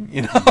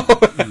shopping,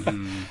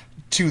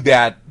 to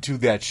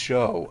that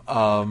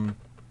show.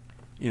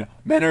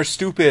 Men are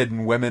stupid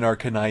and women are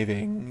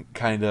conniving,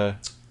 kind of.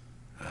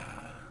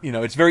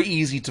 It's very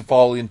easy to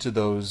fall into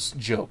those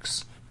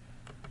jokes.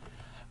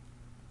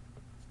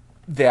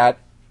 That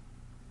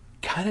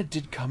kind of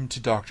did come to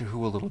Doctor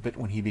Who a little bit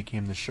when he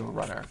became the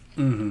showrunner.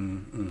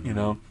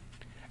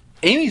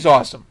 Amy's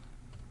awesome.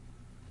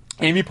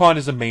 Amy Pond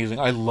is amazing.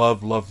 I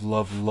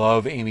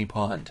love Amy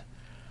Pond.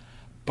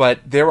 But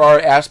there are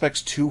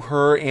aspects to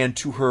her and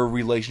to her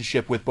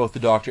relationship with both the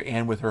Doctor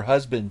and with her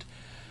husband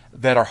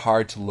that are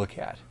hard to look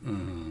at.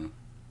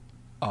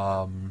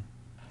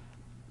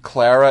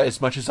 Clara,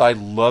 as much as I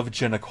love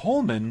Jenna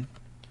Coleman,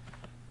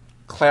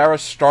 Clara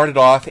started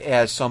off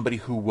as somebody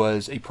who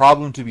was a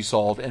problem to be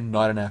solved and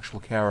not an actual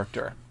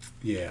character.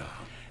 Yeah.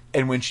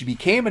 And when she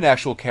became an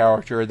actual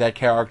character, that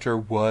character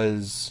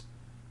was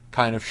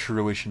kind of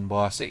shrewish and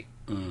bossy.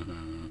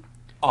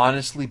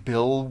 Honestly,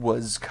 Bill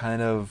was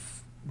kind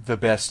of the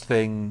best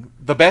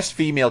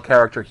female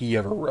character he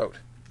ever wrote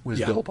was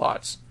Bill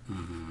Potts.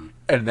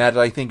 And that,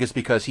 I think, is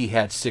because he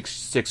had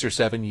 6 or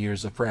 7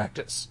 years of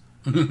practice.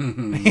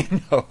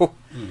 Bill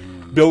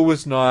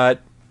was not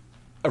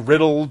a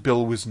riddle.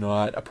 Bill was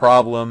not a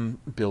problem.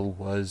 Bill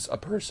was a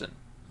person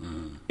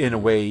in a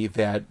way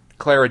that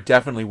Clara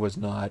definitely was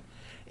not.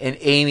 And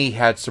Amy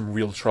had some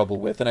real trouble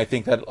with. And I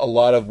think that a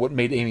lot of what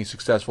made Amy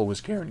successful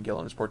was Karen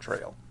Gillan's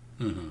portrayal.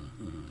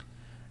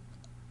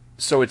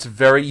 So it's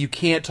you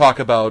can't talk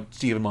about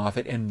Stephen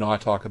Moffat and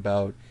not talk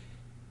about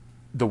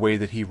the way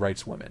that he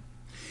writes women.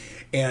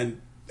 And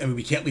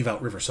we can't leave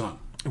out River Song.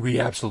 We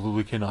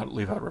absolutely cannot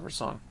leave out River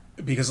Song.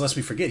 Because lest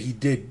we forget, he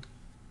did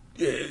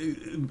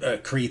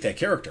create that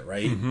character,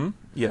 right?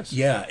 Yes.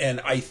 Yeah, and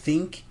I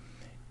think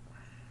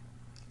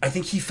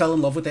he fell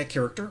in love with that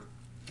character.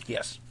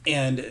 Yes.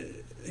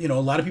 And, a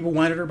lot of people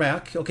wanted her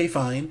back. Okay,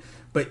 fine.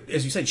 But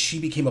as you said, she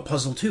became a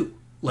puzzle too.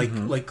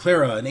 Like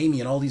Clara and Amy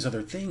and all these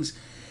other things.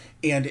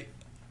 And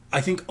I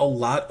think a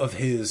lot of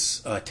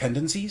his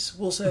tendencies,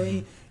 we'll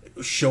say,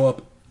 show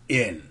up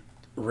in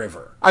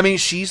River. I mean,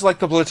 she's like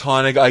the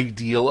platonic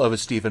ideal of a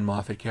Stephen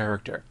Moffat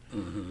character.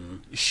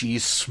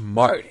 She's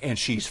smart, and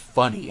she's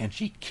funny, and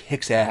she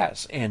kicks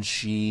ass, and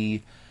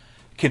she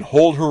can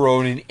hold her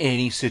own in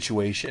any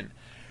situation.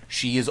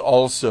 She is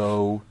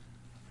also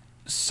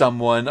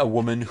a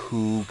woman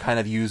who kind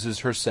of uses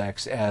her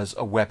sex as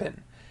a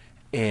weapon,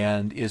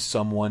 and is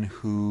someone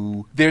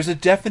who, there's a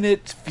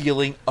definite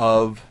feeling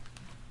of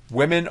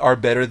women are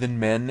better than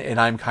men, and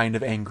I'm kind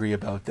of angry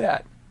about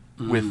that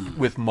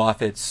with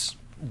Moffat's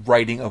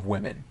writing of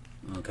women.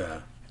 Okay.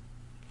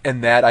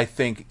 And that, I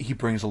think, he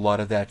brings a lot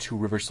of that to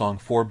River Song,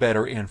 for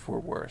better and for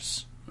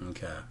worse.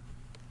 Okay.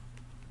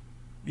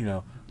 You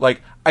know,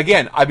 like,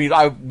 again, I mean,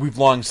 we've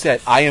long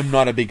said I am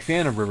not a big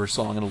fan of River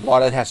Song, and a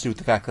lot of that has to do with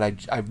the fact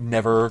that I've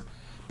never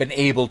been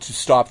able to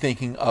stop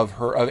thinking of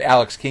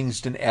Alex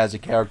Kingston as a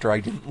character I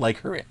didn't like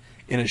her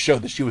in a show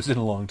that she was in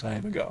a long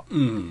time ago.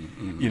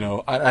 You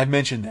know, I've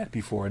mentioned that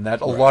before, and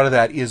that a lot of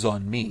that is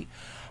on me.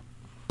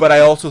 But I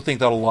also think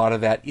that a lot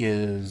of that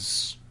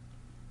is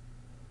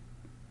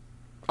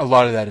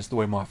the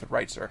way Moffat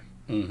writes her.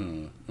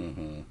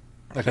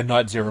 Like a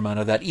not zero amount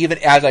of that, even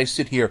as I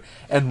sit here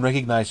and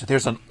recognize that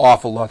there's an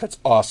awful lot that's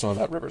awesome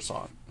about River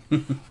Song.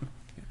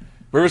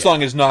 River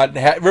Song has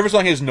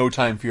no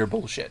time for your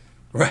bullshit.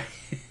 Right.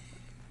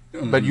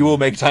 But you will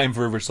make time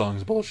for River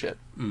Song's bullshit.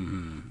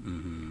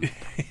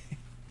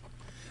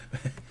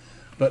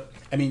 But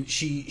I mean,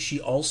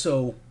 she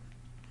also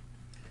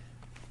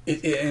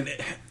in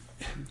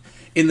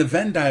the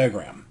Venn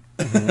diagram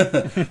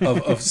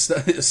of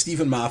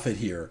Stephen Moffat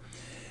here,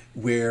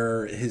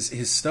 where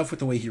his stuff with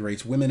the way he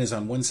writes women is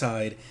on one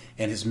side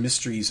and his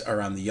mysteries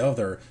are on the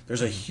other.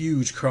 There's a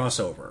huge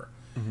crossover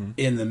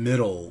in the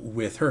middle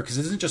with her, because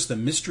it isn't just the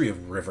mystery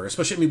of River.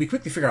 Especially, I mean, we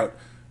quickly figure out.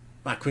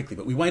 Not quickly,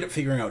 but we wind up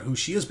figuring out who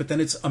she is, but then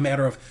it's a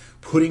matter of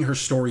putting her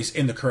stories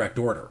in the correct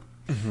order.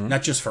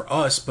 Not just for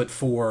us, but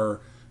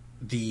for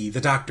the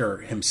Doctor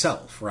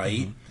himself,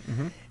 right?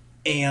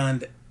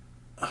 And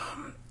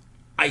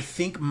I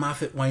think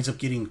Moffat winds up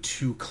getting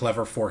too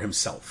clever for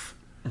himself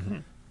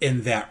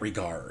in that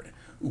regard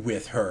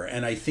with her.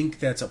 And I think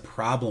that's a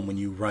problem when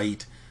you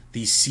write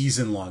these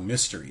season-long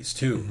mysteries,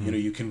 too. You know,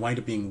 you can wind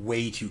up being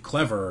way too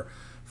clever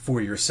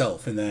for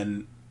yourself, and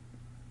then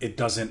it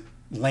doesn't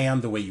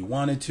land the way you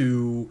wanted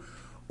to,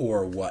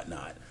 or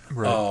whatnot.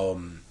 Right.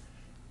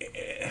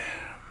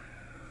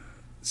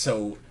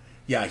 So,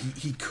 yeah,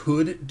 he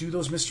could do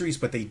those mysteries,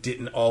 but they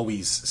didn't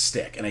always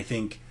stick. And I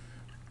think,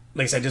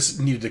 like I said, I just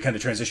needed to kind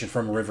of transition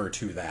from River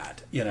to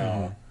that, you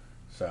know?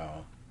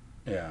 So,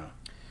 yeah.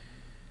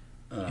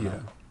 Yeah.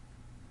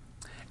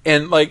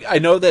 And, like, I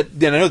know this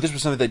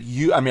was something that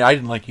you, I mean, I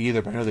didn't like it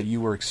either, but I know that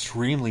you were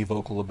extremely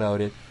vocal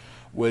about it,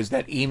 was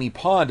that Amy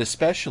Pond,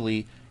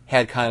 especially,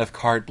 had kind of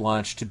carte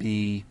blanche to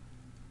be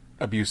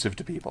abusive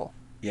to people.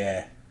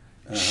 Yeah.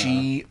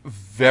 She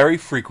very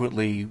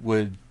frequently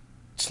would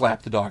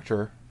slap the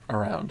Doctor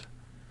around.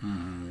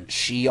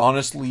 She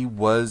honestly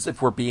was,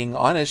 if we're being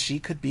honest, she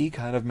could be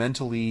kind of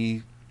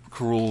mentally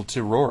cruel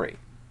to Rory.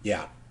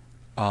 Yeah.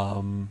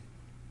 And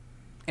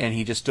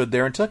he just stood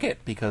there and took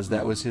it, because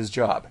that was his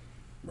job.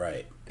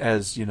 Right.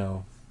 As, you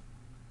know...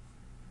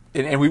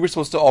 And we were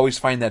supposed to always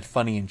find that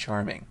funny and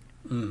charming.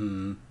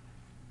 You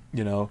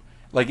know?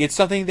 Like, it's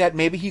something that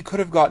maybe he could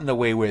have gotten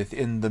away with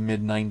in the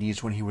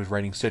mid-90s when he was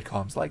writing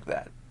sitcoms like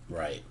that.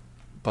 Right.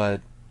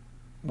 But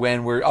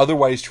when we're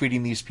otherwise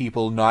treating these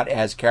people not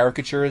as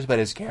caricatures, but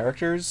as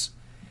characters,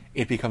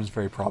 it becomes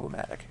very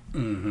problematic.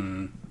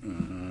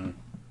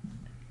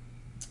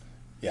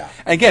 Yeah.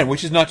 Again,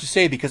 which is not to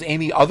say, because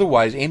Amy,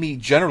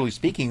 generally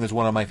speaking, is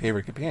one of my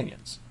favorite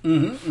companions.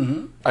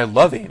 I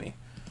love Amy.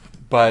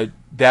 But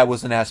that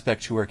was an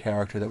aspect to her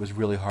character that was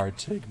really hard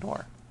to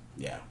ignore.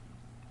 Yeah.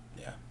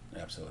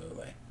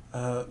 Absolutely.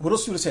 What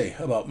else do you want to say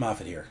about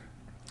Moffat here?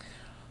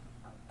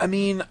 I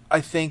mean, I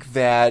think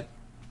I've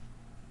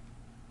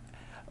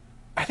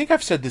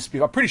said this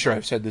before. I'm pretty sure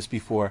I've said this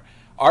before.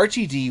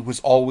 RTD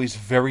was always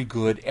very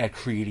good at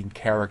creating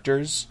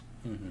characters,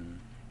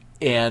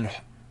 and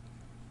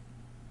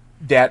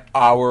that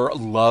our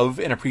love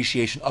and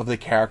appreciation of the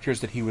characters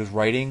that he was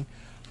writing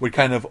would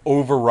kind of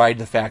override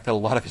the fact that a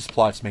lot of his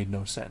plots made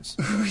no sense.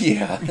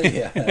 Yeah.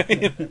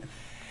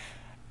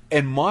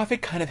 And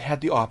Moffat kind of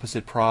had the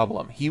opposite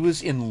problem. He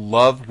was in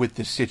love with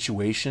the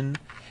situation.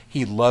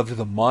 He loved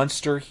the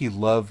monster. He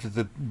loved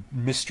the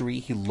mystery.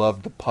 He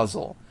loved the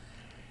puzzle.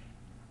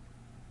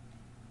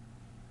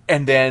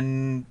 And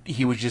then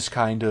he would just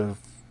kind of,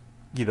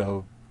 you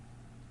know,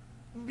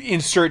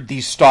 insert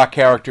these stock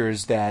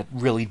characters that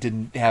really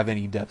didn't have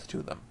any depth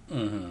to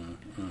them.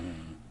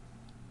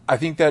 I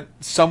think that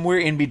somewhere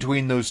in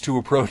between those two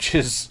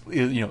approaches,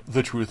 you know,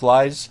 the truth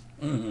lies.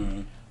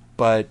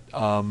 But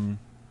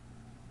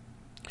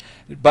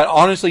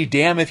honestly,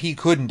 damn if he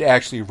couldn't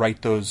actually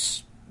write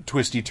those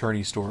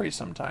twisty-turny stories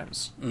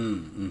sometimes.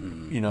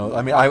 You know,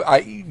 I mean, I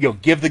you know,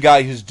 give the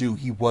guy his due.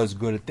 He was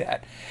good at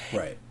that.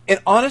 Right. And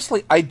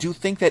honestly, I do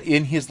think that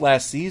in his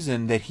last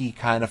season that he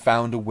kind of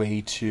found a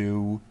way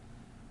to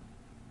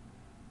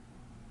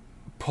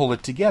pull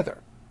it together.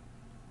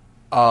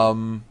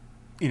 You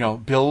know,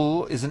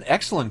 Bill is an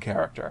excellent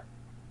character.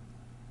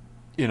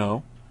 You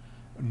know,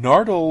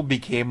 Nardole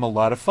became a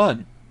lot of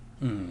fun.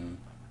 You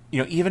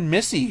know, even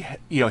Missy,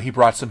 you know, he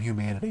brought some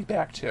humanity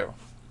back to.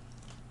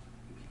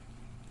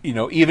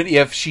 even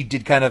if she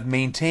did kind of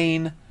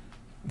maintain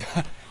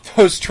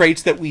those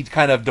traits that we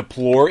kind of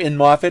deplore in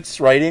Moffat's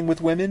writing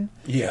with women.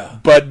 Yeah.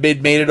 But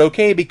it made it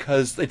okay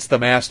because it's the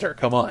master.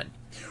 Come on.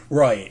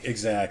 Right,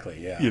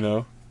 exactly, yeah.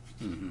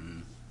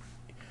 Mm-hmm.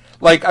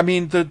 Like, I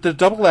mean, the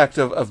double act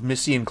of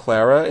Missy and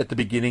Clara at the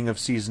beginning of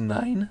season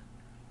 9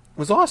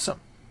 was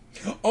awesome.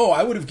 Oh,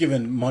 I would have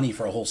given money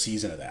for a whole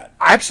season of that.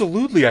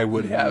 Absolutely, I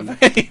would have.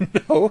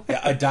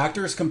 Yeah, a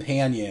doctor's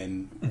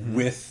companion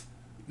with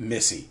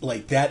Missy.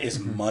 Like, that is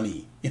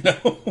money,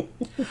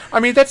 I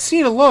mean, that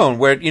scene alone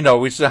where,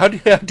 how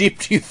deep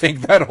do you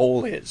think that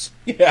hole is?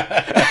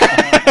 Yeah.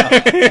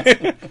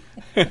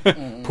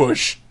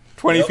 Push.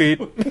 20 feet.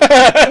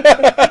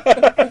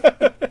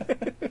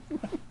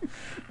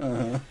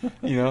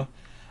 Yeah,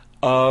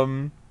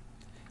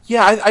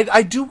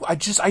 I do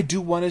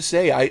want to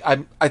say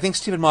I think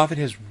Stephen Moffat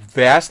has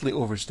vastly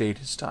overstayed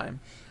his time.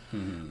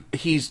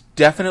 He's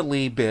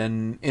definitely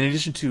been, in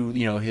addition to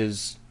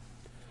his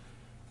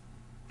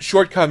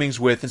shortcomings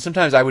with, and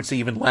sometimes I would say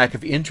even lack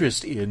of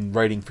interest in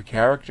writing for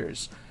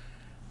characters,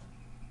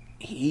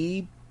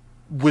 he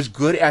was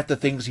good at the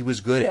things he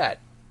was good at.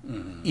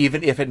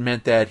 Even if it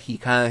meant that he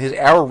his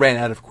arrow ran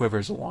out of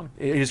quivers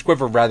his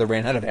quiver rather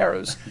ran out of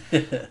arrows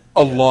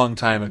a long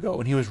time ago,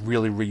 and he was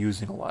really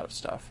reusing a lot of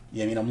stuff.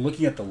 Yeah, I mean, I'm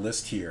looking at the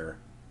list here.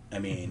 I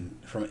mean,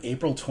 from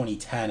April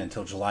 2010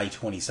 until July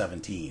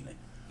 2017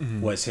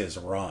 was his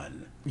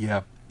run.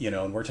 Yeah.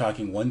 And we're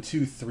talking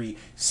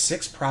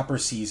 6 proper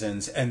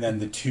seasons, and then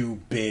the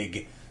 2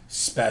 big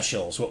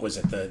specials. What was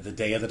it? The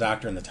Day of the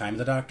Doctor and the Time of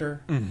the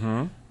Doctor?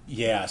 Mm-hmm.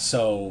 Yeah,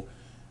 so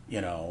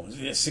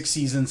 6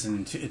 seasons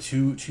and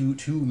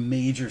two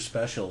major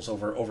specials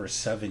over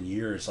 7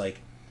 years.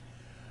 Like,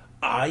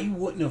 I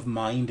wouldn't have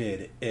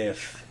minded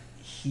if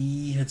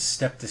he had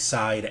stepped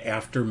aside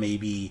after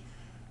maybe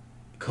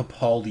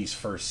Capaldi's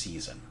first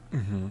season.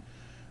 Mm-hmm.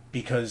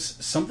 Because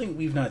something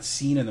we've not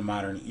seen in the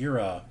modern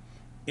era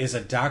is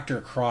a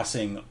doctor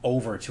crossing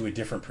over to a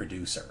different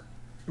producer.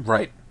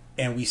 Right.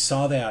 And we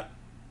saw that,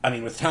 I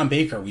mean, with Tom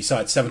Baker, we saw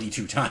it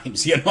 72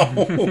 times, and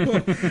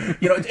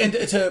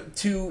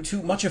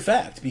to much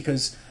effect,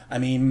 because, I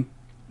mean,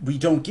 we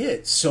don't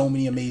get so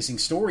many amazing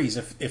stories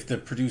if the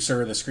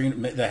producer,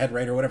 the head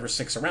writer, whatever,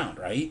 sticks around,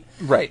 right?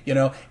 Right.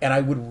 And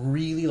I would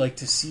really like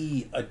to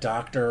see a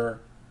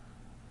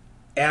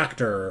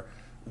actor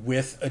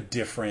with a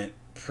different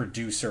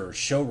producer,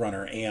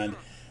 showrunner, and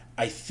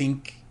I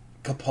think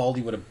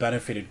Capaldi would have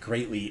benefited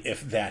greatly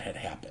if that had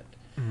happened.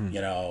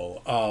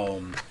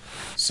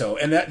 So,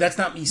 and that's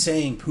not me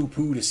saying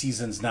poo-poo to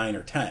seasons 9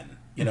 or 10.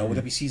 Would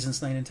that be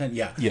seasons 9 and 10?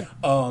 Yeah. Yeah.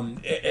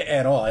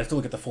 At all. I have to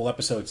look at the full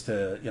episodes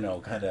to,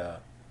 kind of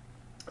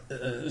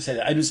say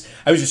that. I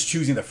was just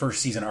choosing the first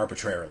season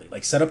arbitrarily.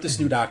 Like, set up this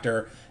new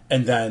doctor,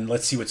 and then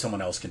let's see what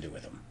someone else can do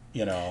with him.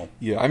 Yeah.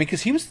 I mean,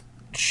 because he was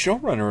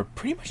showrunner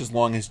pretty much as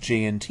long as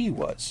JNT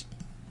was.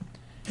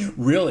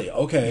 Really?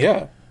 Okay.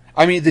 Yeah.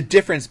 I mean, the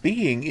difference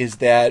being is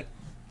that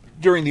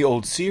during the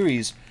old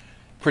series,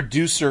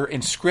 producer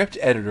and script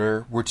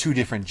editor were 2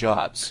 different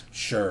jobs.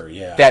 Sure,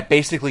 yeah. That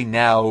basically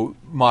now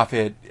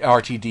Moffat,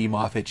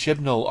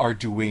 Chibnall are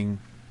doing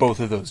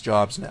both of those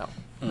jobs now.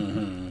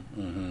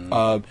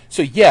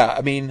 So yeah,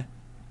 I mean,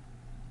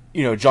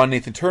 John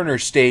Nathan Turner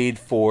stayed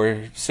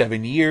for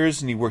 7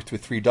 years and he worked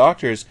with 3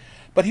 doctors,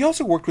 but he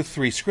also worked with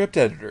 3 script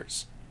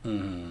editors.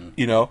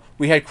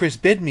 We had Chris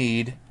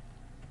Bidmead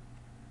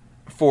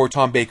for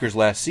Tom Baker's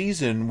last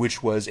season,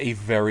 which was a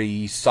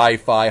very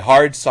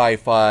hard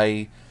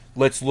sci-fi,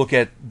 let's look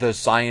at the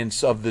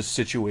science of this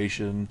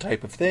situation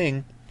type of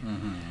thing.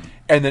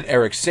 And then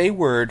Eric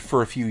Sayward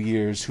for a few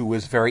years, who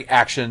was very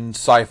action,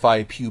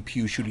 sci-fi,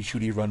 pew-pew,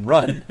 shooty-shooty,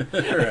 run-run.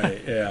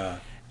 Right, yeah.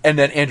 And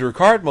then Andrew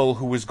Cardinal,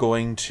 who was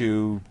going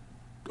to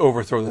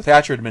overthrow the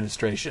Thatcher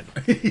administration.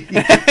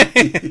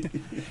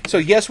 So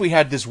yes, we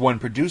had this one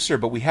producer,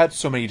 but we had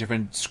so many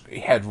different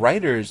head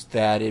writers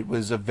that it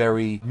was a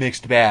very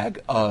mixed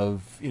bag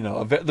of,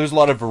 there's a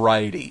lot of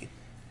variety.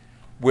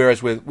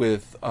 Whereas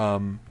with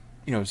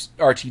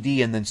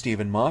RTD and then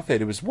Stephen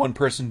Moffat, it was one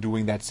person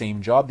doing that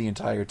same job the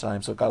entire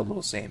time, so it got a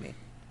little samey.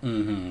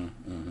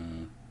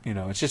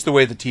 It's just the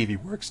way the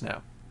TV works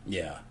now.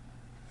 Yeah.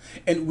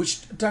 And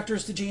which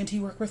doctors did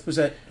JNT work with? Was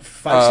that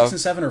 5, 6,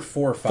 and 7, or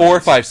 4, 5? 4,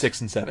 5,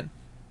 6, and 7.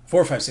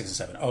 4, 5, 6, and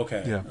 7.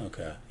 Okay. Yeah.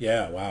 Okay.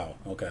 Yeah. Wow.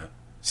 Okay.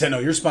 So no,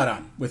 you're spot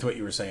on with what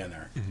you were saying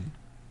there.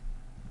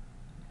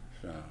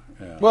 So,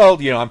 yeah. Well,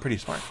 I'm pretty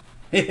smart.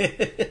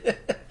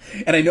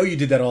 And I know you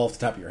did that all off the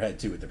top of your head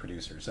too, with the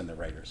producers and the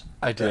writers.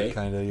 I did, right?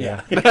 Kind of.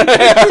 Yeah.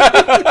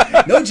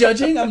 No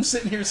judging. I'm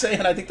sitting here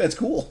saying I think that's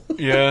cool.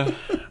 Yeah.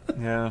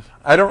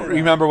 I don't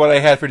remember what I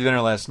had for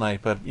dinner last night,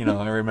 but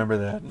I remember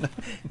that.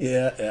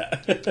 Yeah.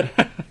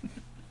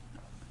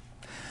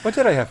 What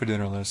did I have for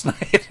dinner last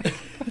night?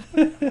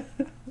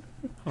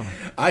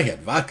 I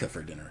had vodka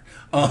for dinner.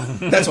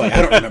 That's why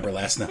I don't remember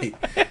last night.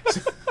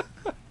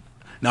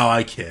 No,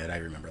 I kid. I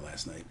remember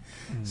last night.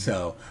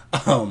 So,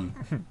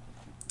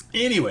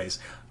 anyways,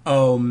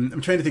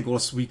 I'm trying to think what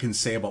else we can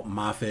say about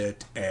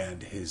Moffat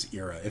and his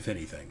era, if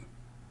anything.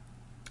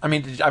 I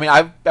mean,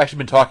 I've actually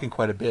been talking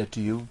quite a bit.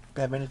 Do you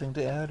have anything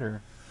to add,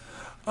 or?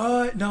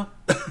 No,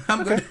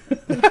 I'm good.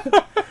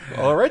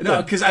 All right, No,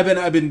 then. because I've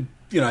been,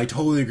 I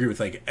totally agree with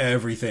like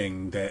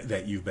everything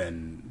that you've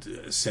been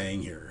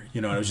saying here.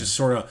 And I was just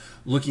sort of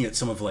looking at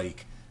some of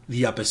like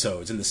the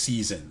episodes and the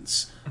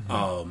seasons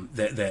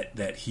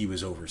that he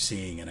was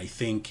overseeing, and I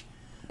think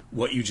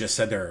what you just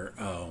said there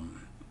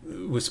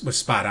was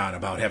spot on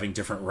about having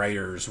different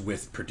writers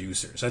with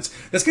producers. That's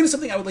kind of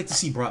something I would like to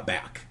see brought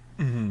back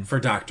for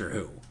Doctor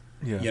Who.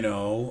 Yeah.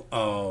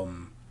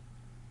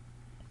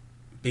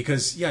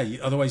 Because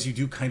otherwise you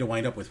do kind of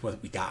wind up with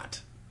what we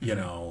got,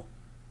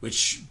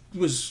 which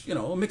was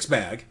a mixed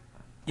bag,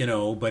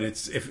 But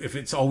it's if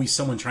it's always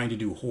someone trying to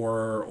do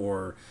horror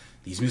or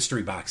these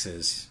mystery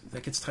boxes,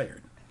 that gets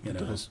tired, It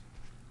does.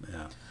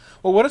 Yeah.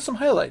 Well, what are some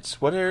highlights?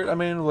 What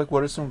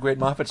are some great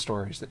Moffat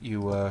stories that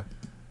you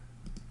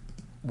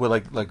would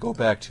like go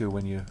back to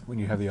when you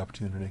have the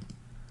opportunity?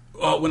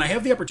 When I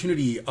have the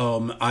opportunity,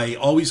 I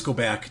always go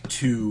back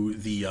to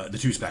the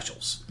two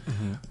specials.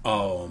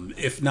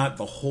 If not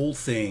the whole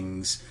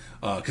things,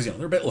 because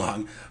they're a bit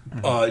long.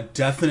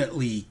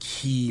 Definitely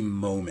key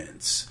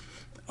moments.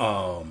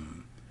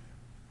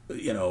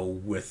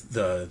 With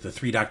the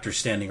three doctors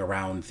standing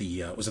around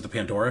the was it the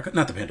Pandorica?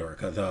 Not the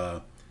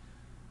Pandorica.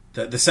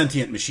 The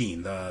sentient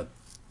machine.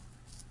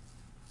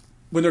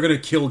 When they're going to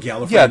kill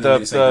Gallifrey. Yeah,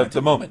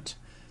 the moment.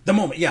 The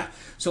moment, yeah.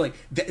 So like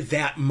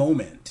that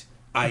moment.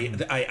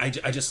 I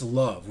just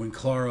love when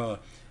Clara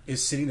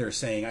is sitting there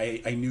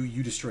saying, I knew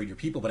you destroyed your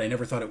people, but I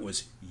never thought it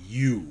was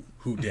you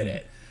who did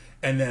it.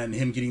 And then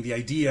him getting the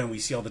idea, and we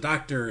see all the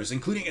doctors,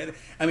 including,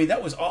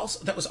 that was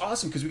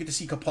awesome because we get to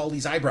see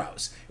Capaldi's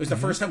eyebrows. It was the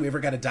first time we ever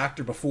got a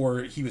doctor before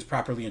he was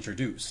properly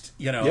introduced,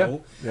 Yeah.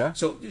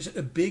 So there's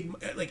a big,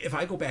 like, if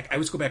I go back, I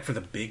always go back for the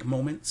big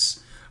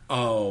moments.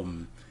 So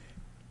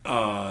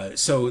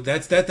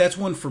that's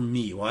one for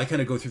me. Well, I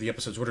kind of go through the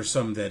episodes. What are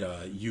some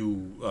that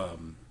you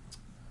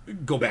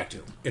go back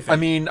to?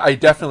 I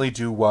definitely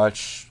do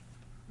watch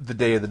The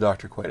Day of the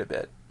Doctor quite a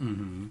bit.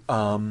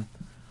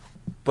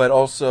 But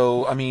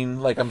also, I'm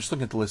just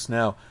looking at the list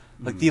now.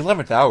 Like, The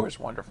 11th Hour is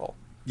wonderful.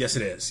 Yes,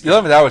 it is. The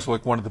 11th Hour is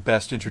like one of the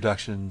best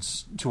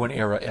introductions to an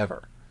era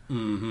ever.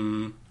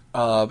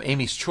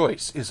 Amy's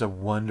Choice is a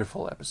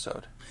wonderful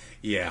episode.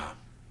 Yeah.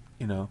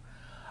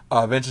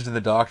 Vincent and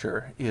the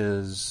Doctor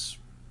is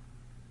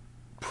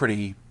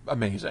pretty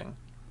amazing.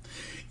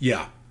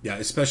 Yeah,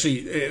 especially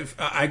if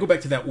I go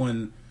back to that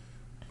one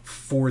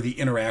for the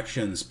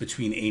interactions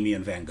between Amy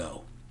and Van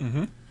Gogh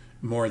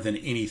more than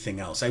anything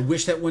else. I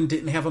wish that one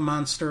didn't have a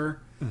monster.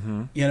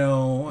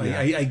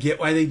 I get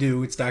why they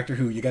do. It's Doctor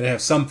Who. You got to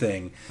have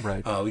something.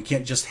 Right. We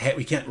can't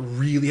we can't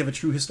really have a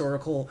true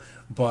historical,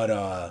 but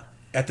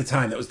at the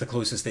time that was the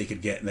closest they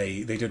could get, and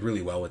they did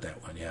really well with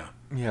that one. Yeah.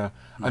 Yeah.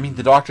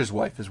 The Doctor's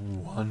wife is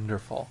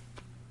wonderful.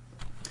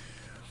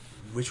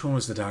 Which one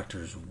was the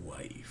Doctor's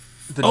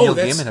wife? The Neil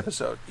Gaiman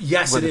episode.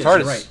 Yes, it is. TARDIS.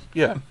 You're right.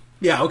 Yeah.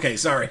 Yeah. Okay.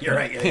 Sorry. You're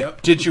right. Yeah,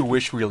 yep. Did you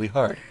wish really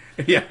hard?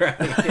 Yeah. Right.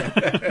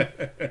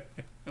 Yeah.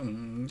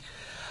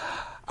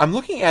 I'm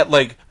looking at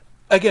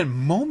again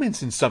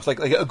moments and stuff like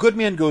A Good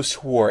Man Goes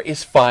to War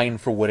is fine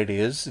for what it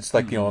is. It's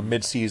like a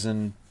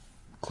mid-season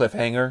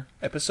cliffhanger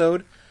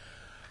episode.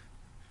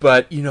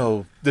 But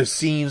the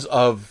scenes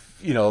of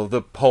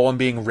the poem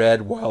being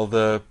read while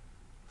the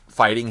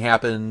fighting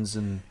happens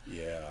and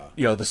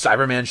the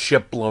Cyberman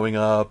ship blowing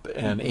up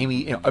and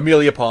Amy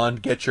Amelia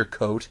Pond, get your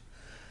coat.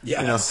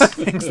 Yes.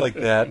 Things like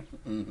that.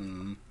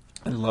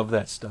 I love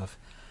that stuff.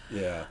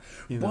 Yeah.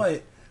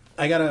 But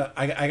I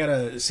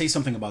gotta say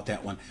something about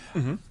that one.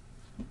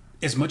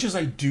 As much as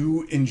I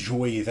do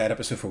enjoy that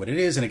episode for what it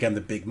is, and again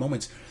the big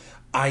moments,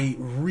 I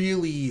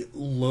really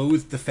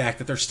loathe the fact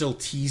that they're still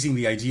teasing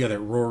the idea that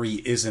Rory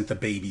isn't the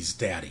baby's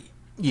daddy.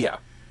 Yeah.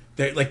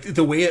 Like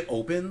the way it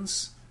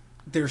opens,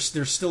 they're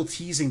still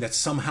teasing that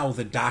somehow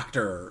the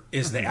Doctor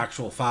is the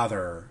actual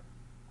father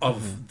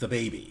of the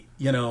baby,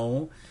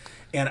 And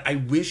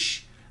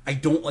I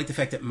don't like the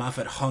fact that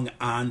Moffat hung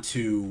on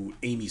to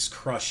Amy's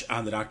crush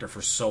on the Doctor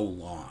for so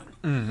long.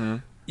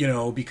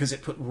 Because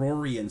it put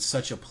Rory in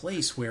such a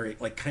place where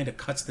it kind of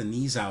cuts the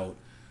knees out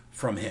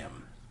from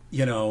him,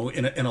 in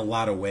a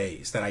lot of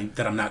ways that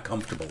I'm not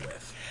comfortable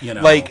with.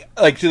 Like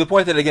to the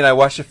point that again I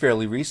watched it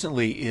fairly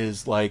recently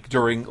is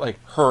during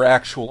her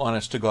actual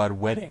honest to God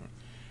wedding.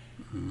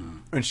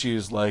 And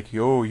she's like,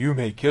 "Yo, you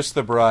may kiss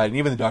the bride," and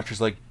even the Doctor's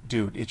like,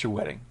 "Dude, it's your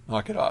wedding.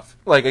 Knock it off."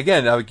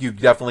 Again, you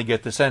definitely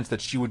get the sense that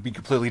she would be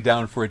completely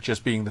down for it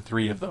just being the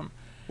three of them.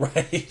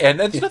 Right. And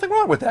there's nothing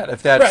wrong with that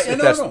if that's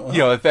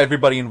if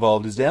everybody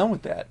involved is down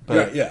with that.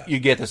 But you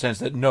get the sense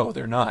that no,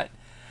 they're not.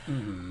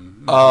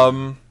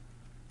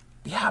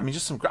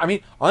 Just some.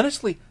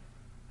 Honestly,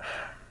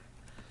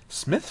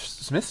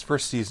 Smith's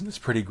first season is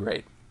pretty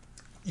great.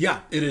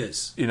 Yeah, it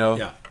is.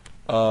 Yeah.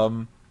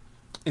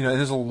 And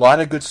there's a lot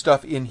of good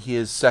stuff in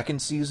his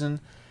second season.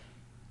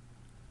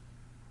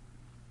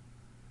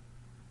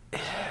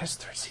 His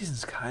third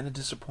season's kind of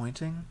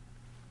disappointing.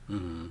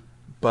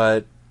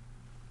 But,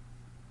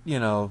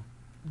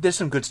 there's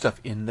some good stuff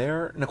in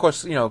there. And of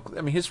course,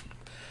 his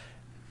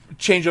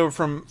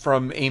changeover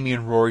from Amy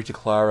and Rory to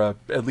Clara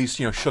at least,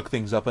 shook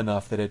things up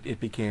enough that it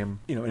became,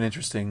 an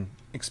interesting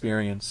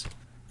experience.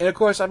 And of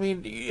course, I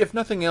mean, if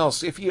nothing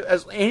else,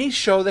 as any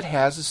show that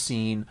has a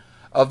scene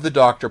of the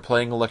Doctor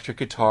playing electric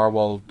guitar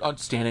while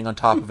standing on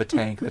top of a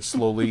tank that's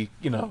slowly,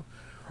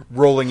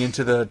 rolling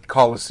into the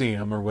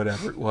Coliseum or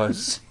whatever it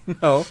was,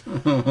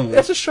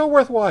 that's a show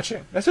worth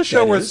watching. That's a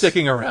show worth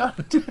sticking around.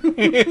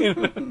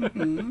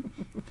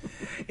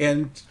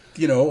 And,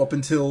 up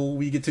until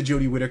we get to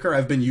Jodie Whittaker,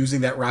 I've been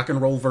using that rock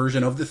and roll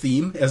version of the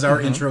theme as our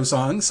intro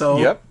song. So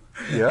Yep.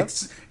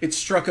 It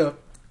struck a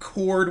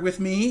chord with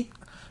me.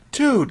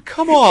 Dude,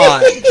 come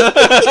on.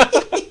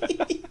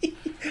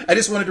 I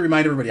just wanted to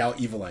remind everybody how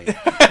evil I am.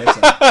 That's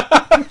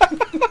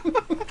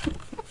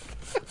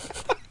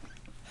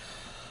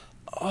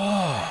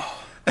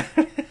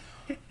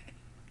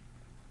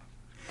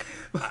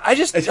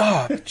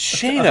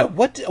Shayna,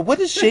 what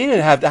does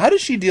Shayna have how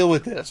does she deal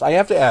with this? I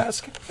have to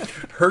ask.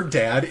 Her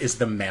dad is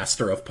the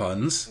master of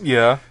puns.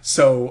 Yeah.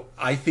 So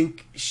I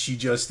think she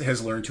just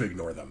has learned to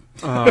ignore them.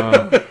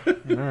 All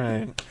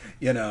right.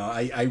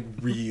 I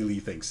really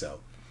think so.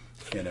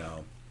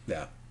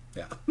 Yeah.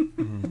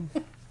 Mm-hmm.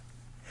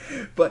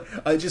 But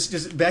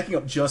just backing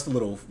up just a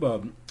little,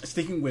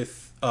 sticking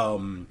with,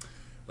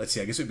 let's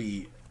see, I guess it would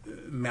be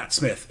Matt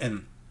Smith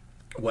and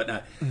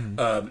whatnot.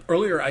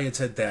 Earlier I had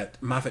said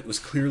that Moffat was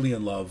clearly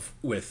in love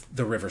with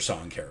the River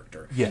Song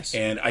character. Yes.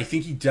 And I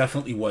think he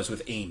definitely was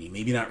with Amy.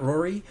 Maybe not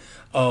Rory,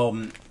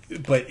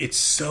 but it's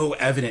so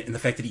evident in the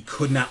fact that he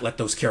could not let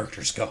those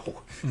characters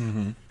go.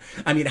 Mm-hmm.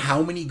 I mean,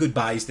 how many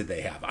goodbyes did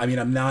they have? I mean,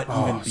 I'm not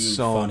even being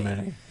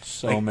funny.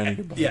 So many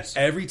goodbyes. Yeah,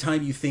 every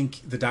time you think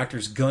the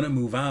Doctor's gonna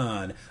move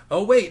on,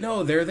 oh wait,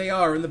 no, there they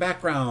are in the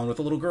background with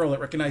a little girl that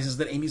recognizes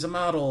that Amy's a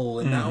model,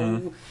 and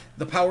now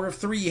the Power of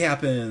Three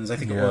happens, I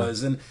think it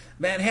was, and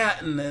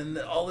Manhattan, and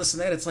all this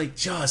and that. It's like,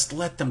 just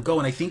let them go.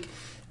 And I think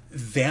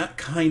that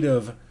kind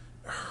of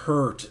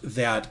hurt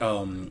that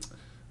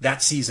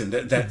that season,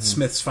 that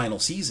Smith's final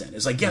season.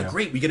 Is like, yeah,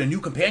 great, we get a new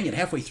companion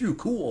halfway through,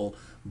 cool,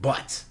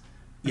 but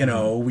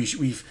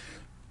we've.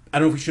 I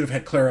don't know if we should have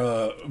had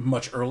Clara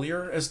much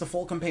earlier as the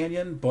full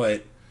companion,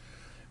 but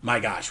my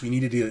gosh, we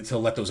needed to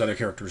let those other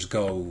characters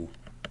go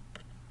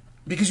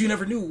because you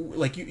never knew.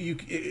 Like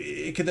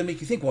it could then make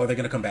you think, well, are they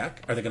going to come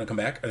back? Are they going to come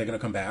back? Are they going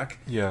to come back?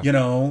 Yeah.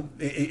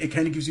 It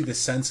kind of gives you this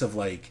sense of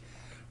like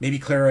maybe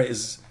Clara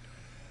is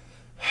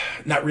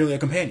not really a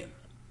companion.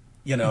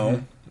 I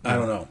don't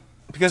know.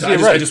 Because you're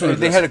right.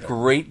 They had a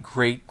great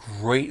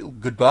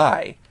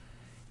goodbye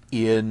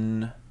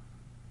in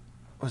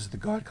was it the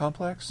God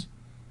Complex?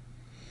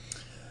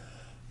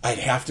 I'd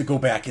have to go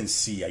back and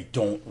see. I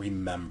don't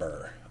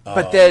remember.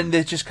 But then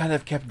they just kind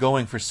of kept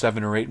going for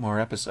 7 or 8 more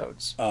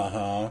episodes.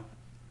 Yeah,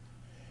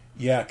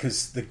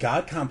 because the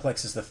God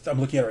Complex is I'm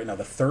looking at it right now,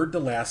 the third to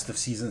last of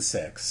season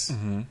 6.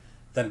 Mm-hmm.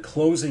 Then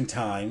Closing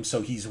Time,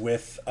 so he's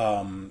with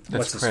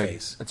what's his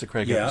face? That's a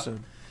Craig episode.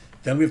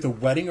 Then we have the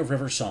Wedding of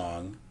River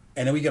Song,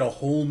 and then we get a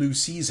whole new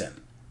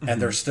season, and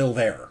they're still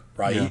there,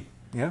 right?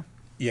 Yeah.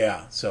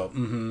 Yeah. So,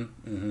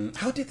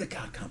 how did the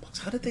God Complex?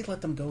 How did they let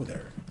them go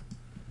there?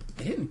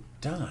 They didn't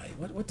die.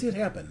 What did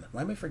happen?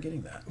 Why am I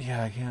forgetting that?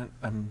 Yeah, I can't.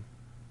 I don't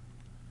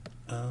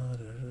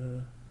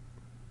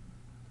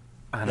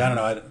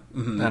know. I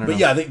don't know. But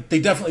yeah, they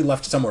definitely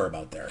left somewhere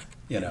about there.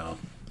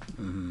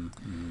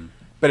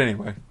 But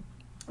anyway,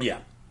 yeah.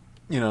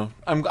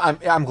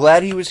 I'm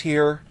glad he was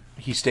here.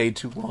 He stayed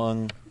too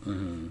long.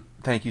 Mm-hmm.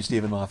 Thank you,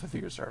 Stephen Moffat, for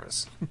your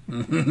service.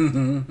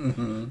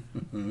 Good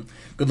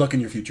luck in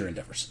your future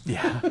endeavors.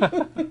 Yeah.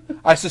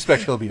 I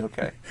suspect he'll be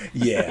okay.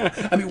 Yeah.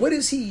 I mean, what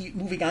is he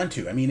moving on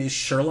to? I mean, is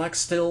Sherlock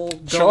still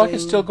going? Sherlock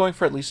is still going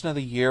for at least another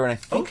year, and I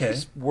think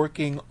he's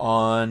working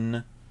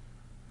on...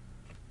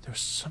 There's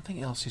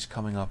something else he's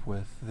coming up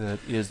with that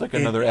is like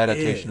another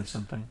adaptation of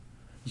something.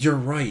 You're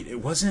right.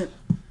 It wasn't...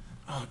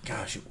 Oh,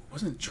 gosh. It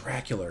wasn't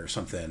Dracula or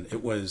something.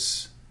 It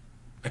was...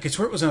 I could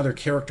swear it was another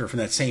character from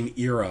that same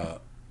era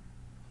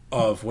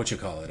of,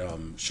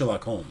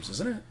 Sherlock Holmes,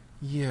 isn't it?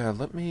 Yeah,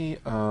 let me...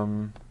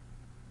 I'm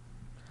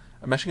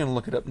actually going to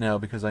look it up now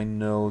because I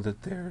know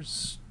that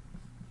there's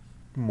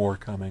more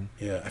coming.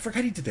 Yeah, I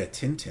forgot he did that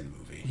Tintin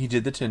movie. He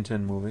did the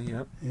Tintin movie,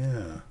 yep.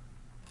 Yeah.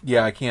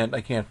 Yeah, I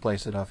can't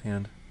place it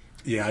offhand.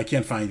 Yeah, I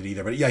can't find it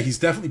either. But yeah, he's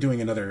definitely doing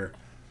another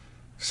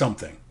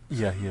something.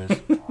 Yeah, he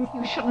is.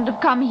 You shouldn't have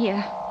come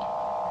here.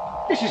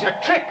 This is a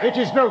trick. It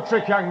is no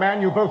trick, young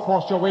man. You both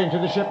forced your way into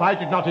the ship. I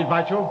did not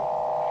invite you.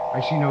 I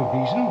see no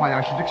reason why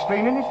I should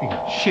explain anything.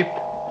 Ship.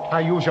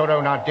 I use your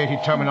own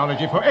outdated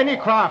terminology for any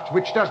craft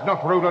which does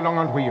not roll along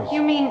on wheels.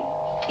 You mean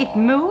it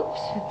moves?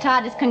 The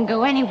TARDIS can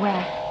go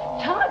anywhere.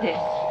 TARDIS?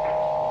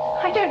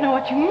 I don't know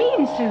what you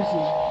mean,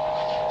 Susan.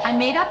 I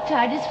made up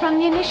TARDIS from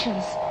the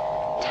initials.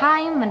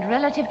 Time and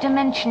relative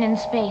dimension in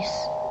space.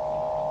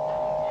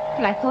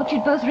 Well, I thought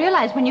you'd both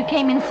realize when you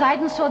came inside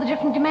and saw the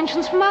different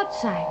dimensions from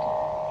outside.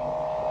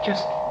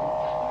 Just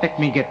let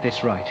me get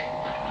this right.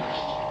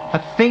 A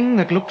thing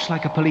that looks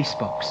like a police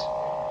box,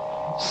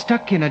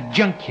 stuck in a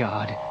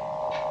junkyard,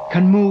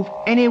 can move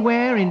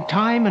anywhere in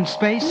time and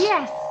space?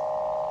 Yes.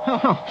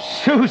 Oh,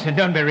 Susan,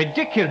 don't be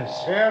ridiculous.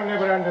 They'll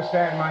never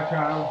understand, my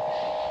child.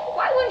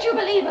 Why won't you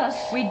believe us?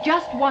 We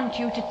just want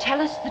you to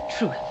tell us the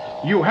truth.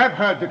 You have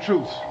heard the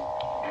truth.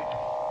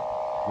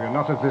 We are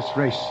not of this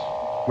race.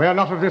 We are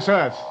not of this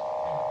earth.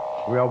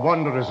 We are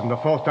wanderers in the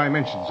fourth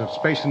dimensions of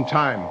space and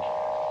time,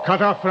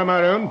 cut off from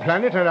our own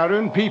planet and our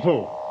own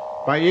people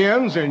by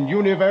eons and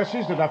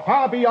universes that are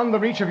far beyond the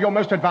reach of your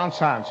most advanced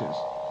sciences.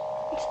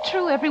 It's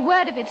true, every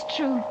word of it's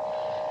true.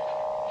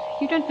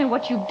 You don't know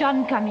what you've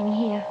done coming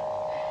here.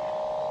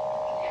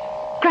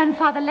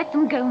 Grandfather, let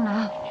them go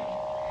now.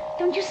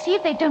 Don't you see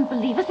if they don't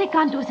believe us, they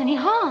can't do us any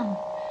harm.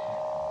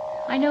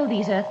 I know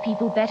these Earth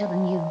people better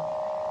than you.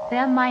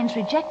 Their minds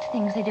reject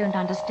things they don't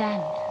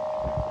understand.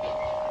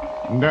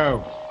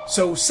 No.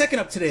 So, second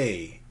up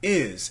today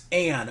is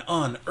An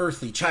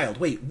Unearthly Child.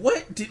 Wait,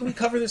 what? Didn't we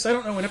cover this? I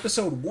don't know, in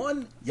episode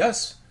 1?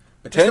 Yes.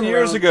 But 10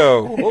 years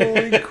ago.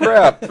 Holy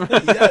crap.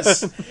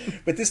 Yes.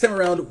 But this time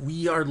around,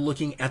 we are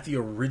looking at the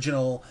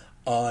original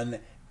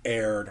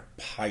unaired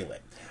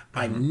pilot.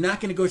 I'm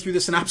not going to go through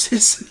the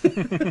synopsis.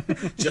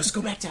 Just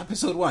go back to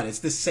episode 1. It's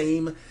the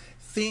same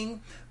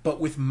thing, but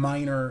with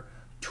minor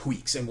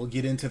tweaks, and we'll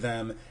get into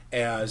them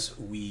as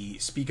we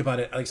speak about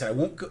it. Like I said,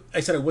 I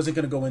said I wasn't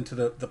going to go into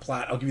the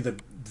plot. I'll give you the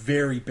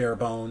very bare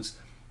bones.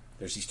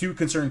 There's these two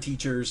concerned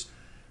teachers.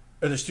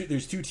 Or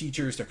there's two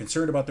teachers. They're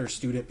concerned about their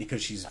student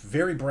because she's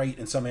very bright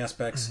in some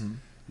aspects,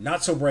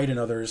 not so bright in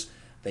others.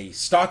 They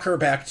stalk her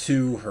back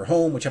to her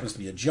home, which happens to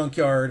be a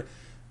junkyard.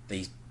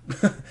 They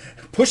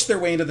push their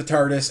way into the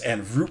TARDIS,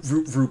 and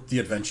vroop, the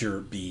adventure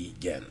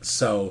begins.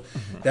 So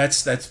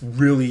that's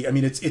really, I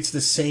mean, it's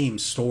the same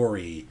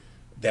story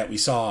that we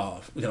saw,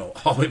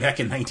 all the way back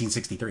in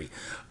 1963.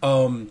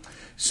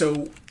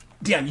 So,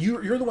 Dan,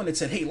 you're the one that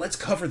said, hey, let's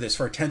cover this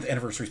for our 10th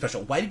anniversary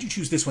special. Why did you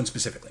choose this one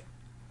specifically?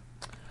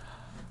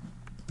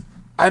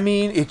 I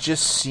mean, it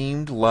just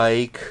seemed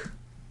like,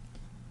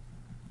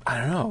 I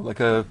don't know,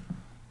 like a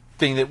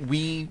thing that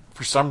we,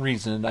 for some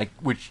reason,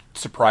 which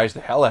surprised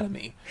the hell out of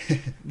me,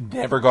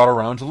 never got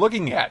around to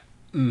looking at.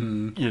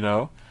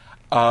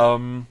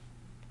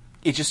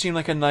 It just seemed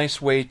like a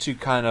nice way to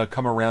kind of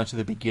come around to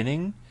the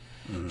beginning,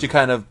 to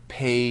kind of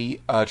pay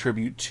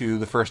tribute to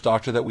the first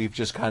Doctor that we've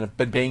just kind of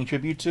been paying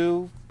tribute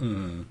to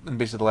in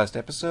basically the last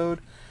episode.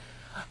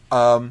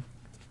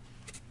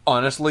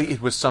 Honestly,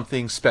 it was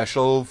something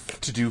special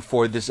to do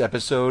for this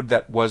episode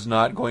that was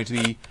not going to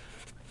be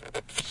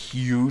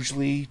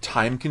hugely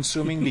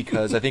time-consuming,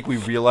 because I think we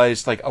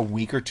realized like a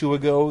week or two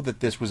ago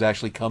that this was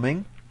actually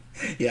coming.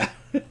 Yeah.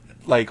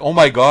 Like, oh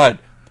my god,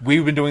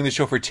 we've been doing this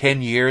show for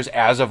 10 years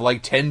as of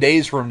like 10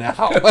 days from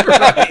now.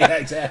 Right, yeah,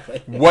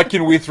 exactly. What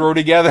can we throw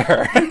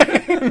together?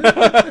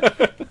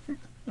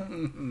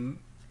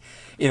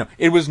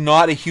 It was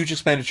not a huge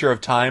expenditure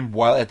of time,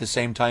 while at the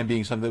same time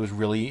being something that was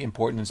really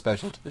important and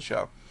special to the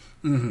show.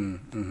 Yeah,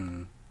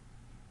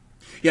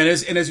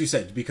 and as you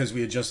said, because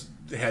we had just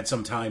had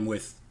some time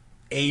with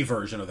a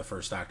version of the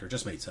first Doctor, it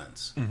just made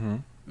sense.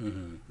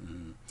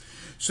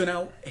 So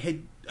now,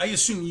 I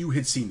assume you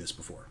had seen this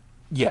before?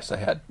 Yes, I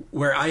had.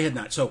 Where I had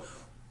not. So,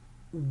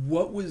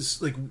 what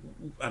was, like,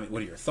 I mean,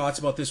 what are your thoughts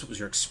about this? What was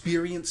your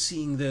experience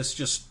seeing this?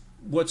 Just,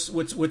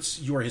 what's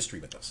your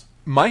history with this?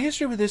 My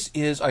history with this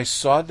is I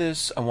saw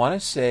this, I want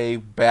to say,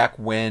 back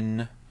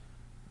when,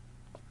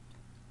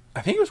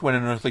 I think it was when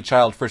An Unearthly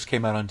Child first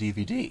came out on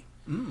DVD.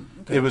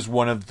 Okay. It was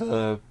one of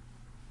the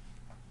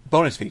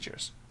bonus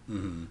features.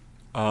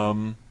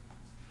 And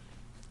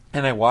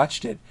I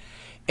watched it.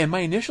 And my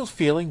initial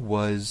feeling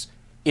was,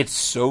 it's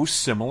so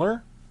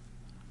similar,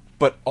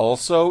 but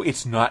also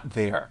it's not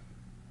there.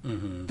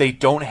 They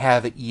don't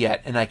have it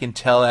yet, and I can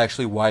tell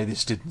actually why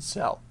this didn't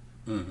sell.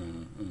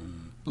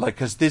 Like,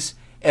 because this,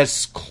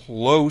 as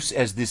close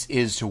as this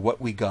is to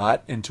what we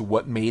got and to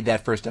what made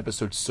that first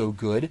episode so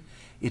good,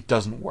 it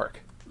doesn't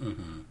work.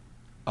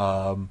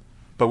 But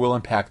we'll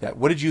unpack that.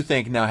 What did you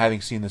think now,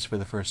 having seen this for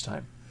the first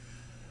time?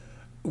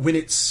 When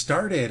it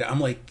started, I'm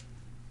like,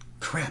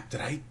 crap,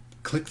 did I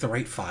click the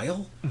right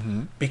file?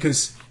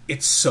 Because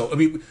it's so, I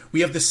mean,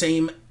 we have the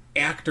same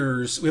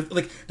actors. We have,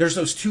 like, there's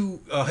those two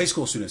high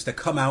school students that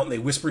come out and they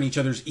whisper in each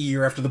other's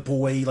ear after the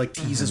boy, like,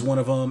 teases one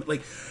of them.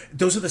 Like,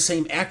 those are the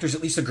same actors,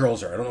 at least the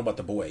girls are. I don't know about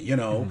the boy,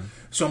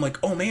 So I'm like,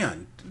 oh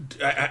man,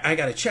 I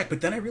gotta check.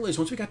 But then I realized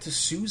once we got to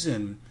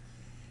Susan,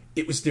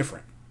 it was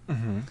different.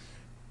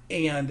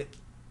 And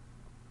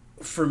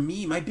for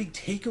me, my big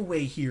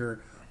takeaway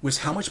here was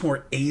how much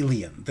more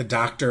alien the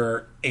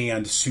Doctor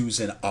and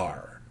Susan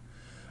are.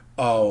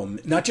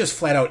 Not just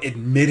flat out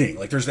admitting,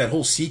 like, there's that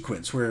whole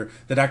sequence where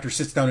the Doctor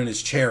sits down in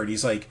his chair and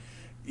he's like,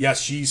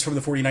 yes, she's from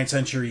the 49th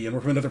century and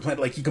we're from another planet.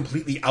 Like, he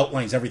completely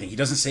outlines everything. He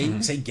doesn't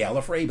say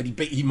Gallifrey,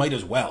 but he might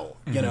as well,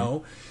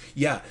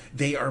 Yeah,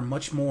 they are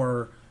much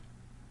more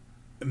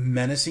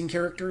menacing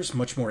characters,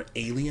 much more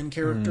alien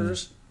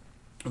characters,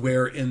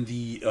 where in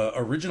the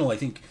original, I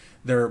think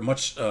they're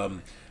much...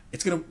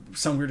 it's going to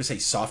sound weird to say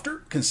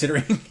softer,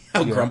 considering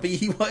how grumpy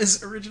he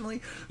was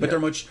originally, but they're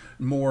much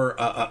more,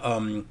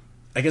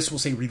 I guess we'll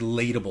say,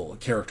 relatable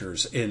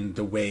characters in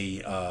the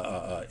way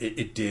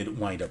it did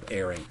wind up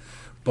airing.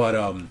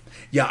 But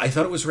yeah, I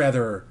thought it was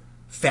rather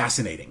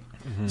fascinating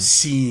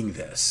seeing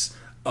this.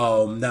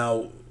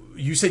 Now,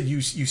 you said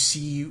you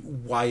see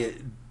why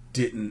it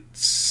didn't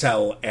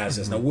sell as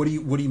is. Now, what do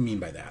you mean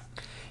by that?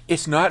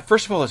 It's not.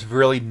 First of all, it's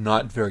really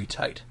not very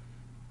tight.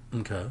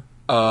 Okay.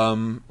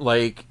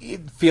 Like,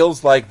 it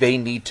feels like they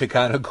need to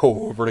kind of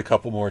go over it a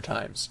couple more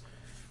times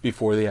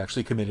before they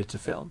actually commit it to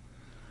film.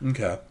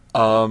 Okay.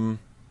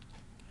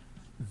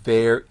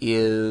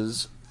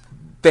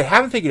 They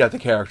haven't figured out the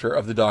character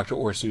of the Doctor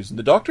or Susan.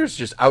 The Doctor is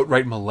just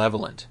outright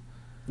malevolent.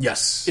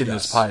 Yes. In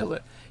this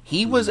pilot.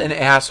 He was an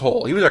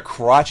asshole. He was a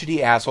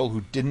crotchety asshole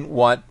who didn't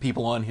want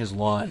people on his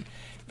lawn.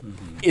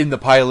 In the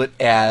pilot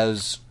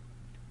as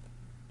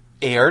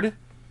aired.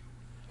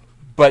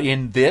 But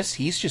in this,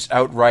 he's just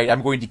outright,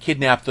 I'm going to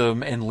kidnap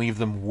them and leave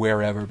them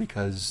wherever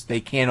because they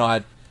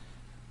cannot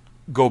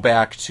go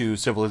back to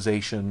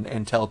civilization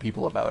and tell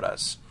people about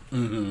us.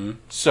 Mm-hmm.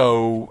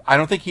 So I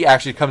don't think he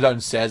actually comes out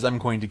and says, I'm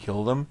going to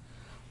kill them,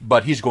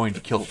 but he's going to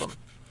kill them.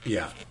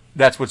 Yeah.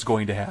 That's what's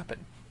going to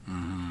happen.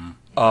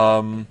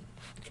 Mm-hmm.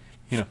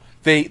 You know,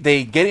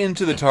 they get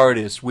into the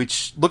TARDIS,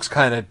 which looks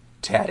kind of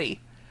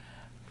tatty.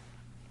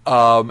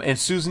 And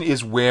Susan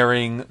is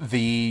wearing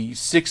the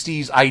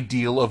 60s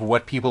ideal of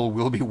what people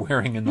will be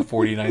wearing in the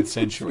 49th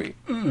century.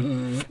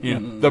 Mm-hmm. You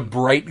know, the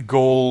bright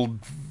gold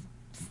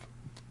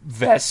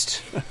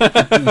vest.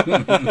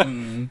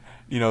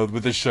 You know,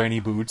 with the shiny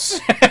boots.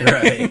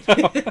 Right.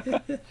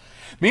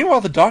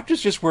 Meanwhile, the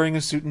Doctor's just wearing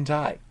a suit and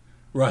tie.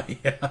 Right,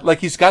 yeah. Like,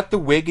 he's got the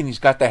wig and he's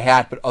got the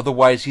hat, but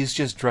otherwise he's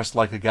just dressed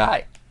like a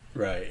guy.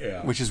 Right,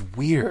 yeah. Which is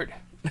weird.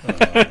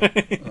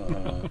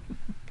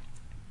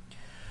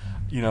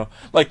 You know,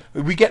 like,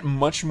 we get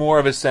much more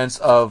of a sense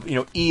of, you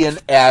know, Ian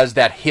as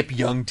that hip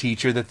young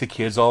teacher that the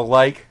kids all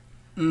like.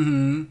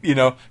 Mm-hmm. You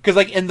know, because,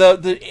 like, in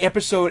the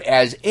episode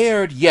as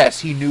aired,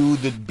 yes, he knew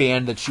the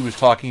band that she was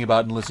talking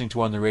about and listening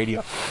to on the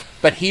radio.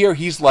 But here,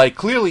 he's, like,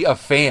 clearly a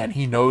fan.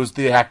 He knows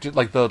the actor,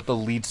 like, the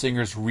lead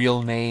singer's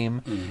real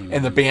name,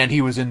 and the band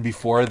he was in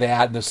before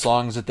that, and the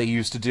songs that they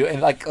used to do.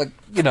 And, like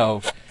you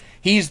know,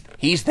 he's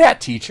that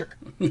teacher.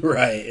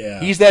 Right, yeah.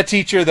 He's that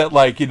teacher that,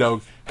 like, you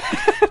know,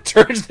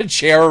 turns the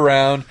chair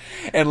around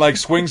and, like,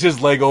 swings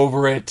his leg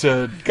over it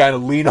to kind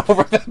of lean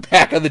over the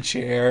back of the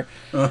chair,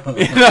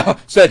 you know,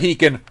 so that he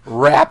can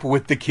rap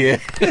with the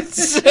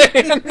kids.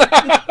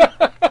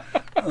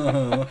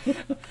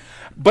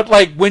 But,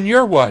 like, when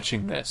you're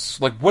watching this,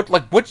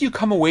 what do you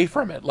come away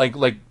from it? Like,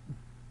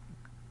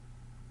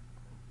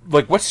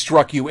 what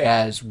struck you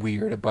as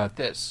weird about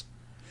this?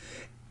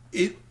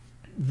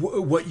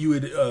 What you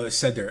had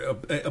said there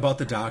about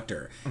the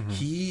Doctor,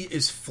 he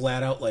is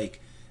flat out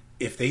like,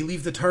 if they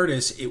leave the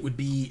TARDIS, it would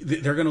be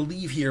they're going to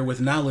leave here with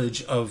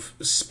knowledge of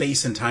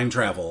space and time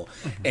travel,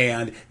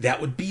 and that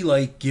would be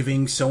like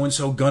giving so and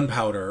so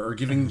gunpowder or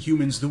giving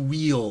humans the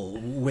wheel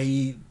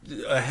way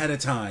ahead of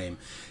time,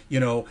 you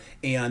know,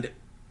 and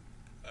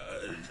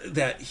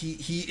that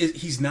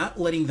he's not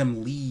letting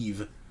them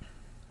leave.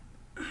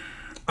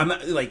 I'm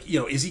not like, you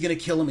know, is he going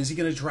to kill him? Is he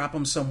going to drop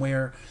him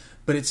somewhere?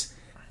 But it's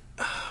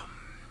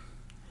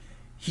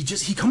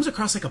he comes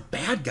across like a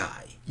bad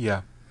guy.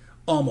 Yeah.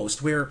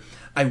 Almost, where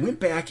I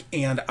went back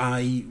and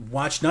I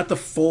watched not the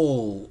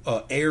full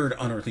aired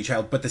Unearthly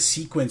Child, but the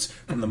sequence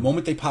from the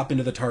moment they pop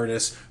into the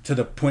TARDIS to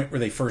the point where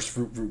they first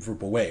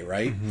vroop away,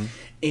 right?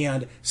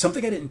 And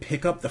something I didn't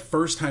pick up the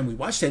first time we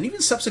watched it, and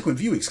even subsequent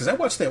viewings, because I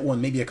watched that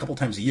one maybe a couple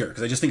times a year,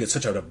 because I just think it's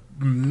such an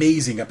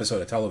amazing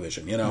episode of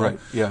television, you know? Right,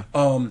 yeah.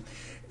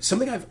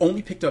 Something I've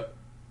only picked up,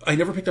 I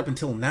never picked up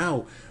until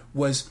now,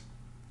 was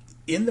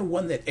in the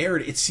one that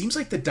aired, it seems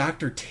like the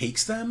Doctor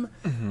takes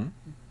them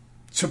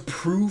to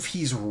prove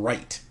he's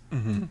right.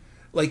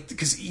 Like,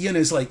 because Ian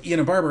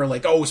and Barbara are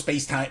like, oh,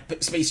 space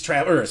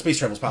travel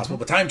is possible,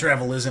 but time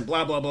travel isn't,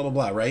 blah, blah, blah, blah,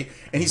 blah, right?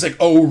 And he's like,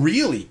 oh,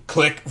 really?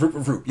 Click, vroop,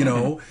 vroop, vroop, you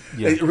know?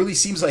 Yeah. It really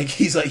seems like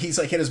he's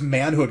had his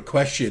manhood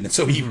questioned, and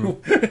so he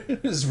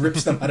just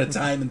rips them out of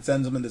time and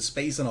sends them into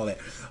space and all that.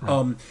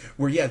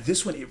 Where, yeah,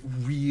 this one, it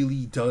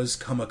really does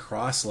come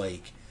across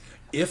like,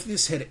 if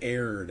this had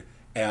aired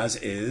as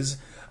is,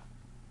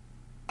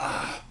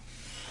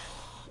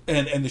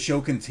 and the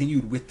show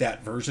continued with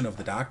that version of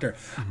the Doctor,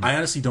 I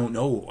honestly don't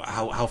know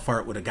how far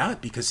it would have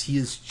got, because he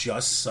is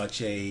just such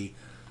a...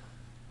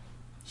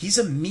 He's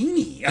a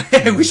meanie.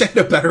 I wish I had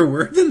a better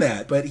word than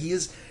that, but he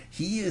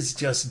is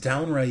just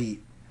downright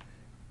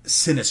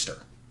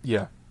sinister.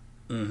 Yeah.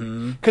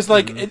 Because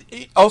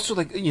it also,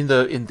 like, in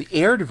the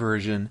aired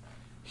version,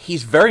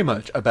 he's very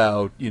much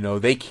about, you know,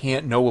 they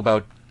can't know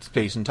about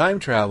space and time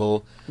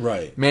travel.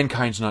 Right.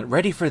 Mankind's not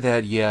ready for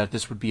that yet.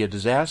 This would be a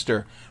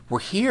disaster. We're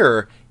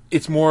here...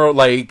 It's more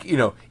like, you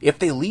know, if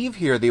they leave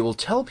here, they will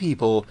tell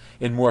people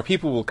and more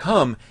people will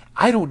come.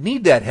 I don't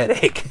need that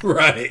headache.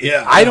 Right,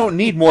 yeah. I don't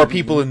need more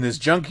people in this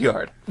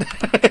junkyard.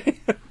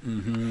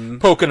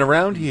 Poking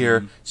around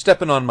here,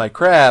 stepping on my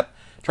crap,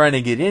 trying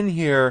to get in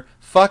here.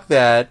 Fuck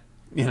that.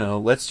 You know,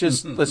 let's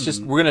just,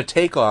 we're going to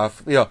take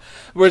off. You know,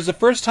 whereas the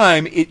first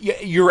time,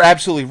 you're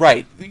absolutely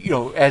right. You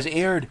know, as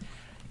aired,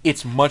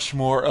 it's much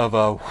more of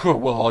a,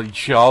 well,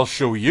 I'll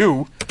show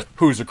you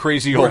who's a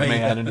crazy old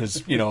man and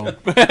is,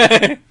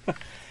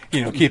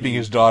 keeping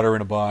his daughter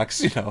in a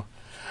box,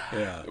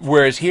 Yeah.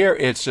 Whereas here,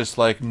 it's just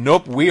like,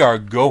 nope, we are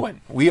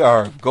going. We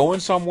are going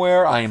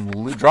somewhere. I am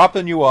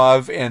dropping you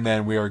off, and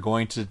then we are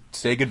going to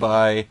say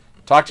goodbye.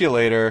 Talk to you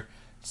later.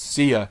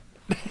 See ya.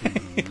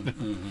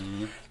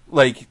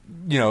 Like,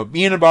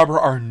 Ian and Barbara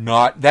are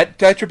not... That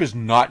trip is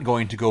not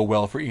going to go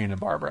well for Ian and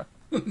Barbara.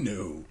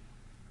 No.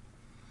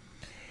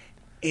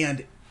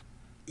 And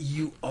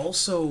you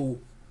also...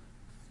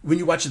 When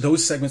you watch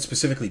those segments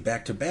specifically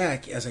back to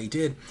back, as I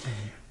did...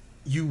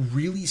 You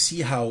really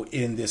see how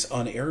in this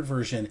unaired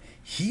version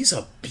he's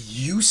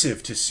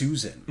abusive to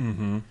Susan.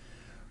 Mm-hmm.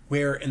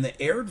 Where in the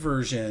aired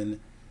version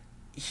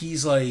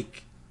he's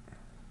like,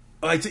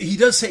 he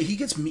does say he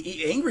gets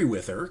angry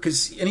with her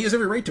and he has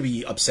every right to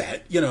be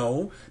upset,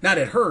 not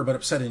at her but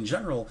upset in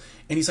general.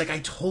 And he's like, I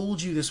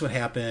told you this would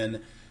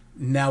happen.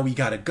 Now we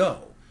gotta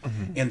go.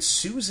 Mm-hmm. And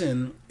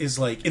Susan is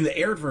like, in the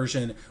aired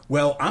version,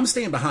 well, I'm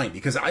staying behind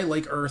because I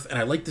like Earth and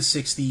I like the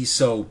 60s,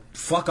 so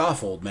fuck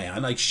off, old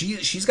man. Like,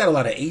 she's got a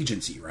lot of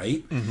agency,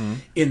 right? Mm-hmm.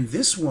 In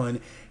this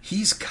one,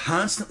 he's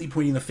constantly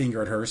pointing the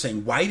finger at her,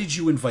 saying, why did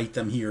you invite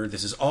them here?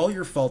 This is all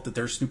your fault that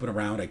they're snooping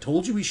around. I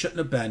told you we shouldn't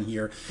have been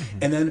here. Mm-hmm.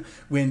 And then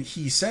when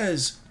he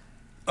says,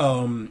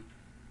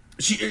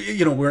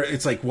 she, where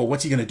it's like, well,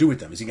 what's he going to do with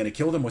them? Is he going to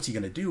kill them? What's he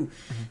going to do?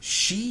 Mm-hmm.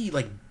 She,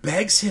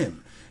 begs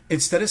him.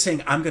 Instead of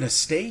saying, I'm going to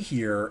stay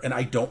here and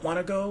I don't want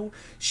to go,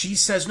 she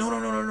says, no,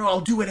 I'll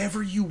do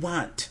whatever you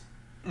want.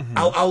 Mm-hmm.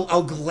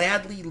 I'll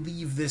gladly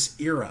leave this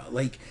era.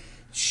 Like,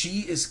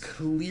 she is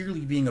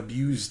clearly being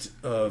abused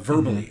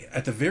verbally,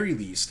 at the very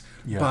least,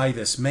 by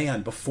this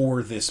man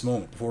before this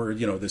moment, before,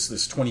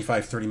 this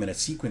 25, 30-minute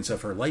sequence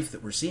of her life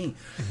that we're seeing.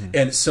 Mm-hmm.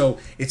 And so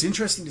it's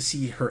interesting to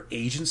see her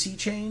agency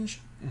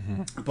change,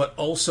 but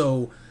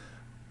also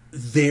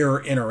their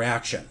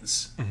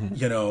interactions,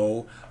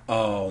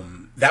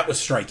 that was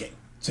striking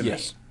to me.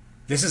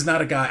 This is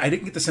not a guy... I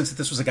didn't get the sense that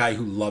this was a guy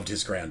who loved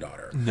his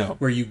granddaughter. No.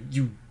 Where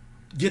you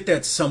get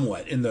that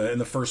somewhat in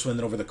the first one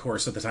and over the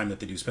course of the time that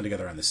they do spend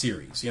together on the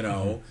series,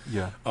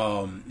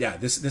 Mm-hmm. Yeah.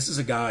 This is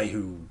a guy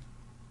who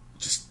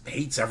just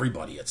hates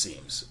everybody, it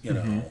seems,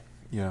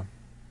 Yeah.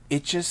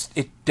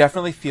 It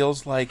definitely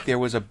feels like there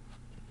was a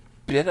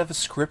bit of a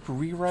script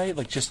rewrite,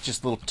 like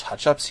just little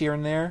touch-ups here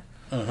and there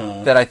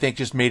that I think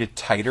just made it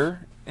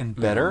tighter and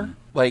better.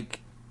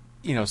 Like...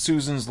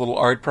 Susan's little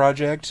art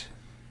project.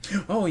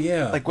 Oh,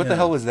 yeah. Like, what the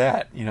hell was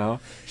that?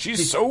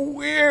 She's so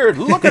weird.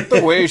 Look at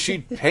the way she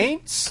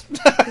paints.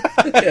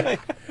 Yeah.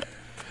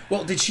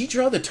 Well, did she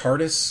draw the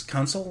TARDIS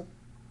console?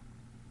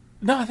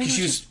 No, I think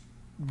she was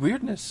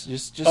weirdness.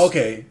 Just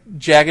okay.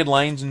 Jagged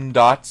lines and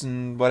dots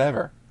and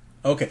whatever.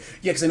 Okay.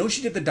 Yeah, because I know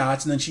she did the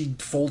dots and then she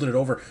folded it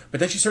over.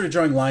 But then she started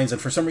drawing lines, and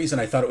for some reason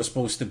I thought it was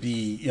supposed to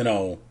be,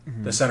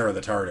 the center of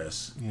the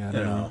TARDIS. Yeah, I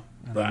don't know.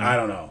 I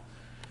don't know.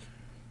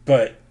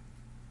 But...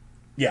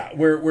 Yeah,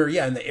 where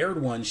in the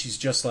aired one, she's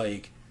just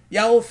like,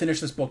 yeah, I'll finish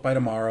this book by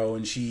tomorrow,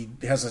 and she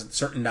has a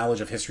certain knowledge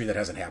of history that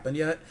hasn't happened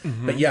yet.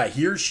 Mm-hmm. But yeah,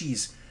 here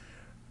she's,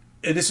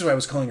 and this is why I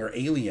was calling her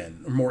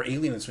alien, or more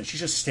alien than this one.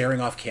 She's just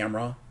staring off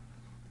camera.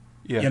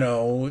 Yeah. And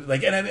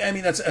I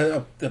mean, that's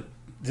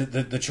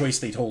the choice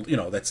they told,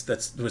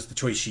 that was the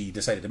choice she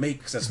decided to make,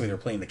 because that's the way they're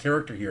playing the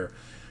character here.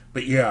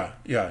 But yeah,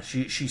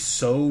 she's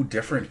so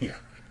different here.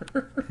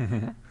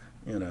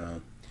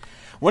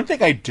 One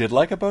thing I did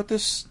like about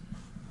this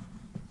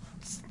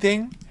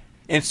thing,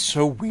 and it's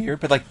so weird,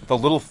 but like the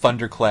little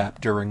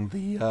thunderclap during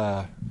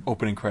the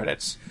opening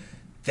credits.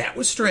 That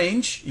was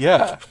strange.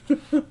 Yeah.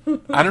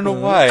 I don't know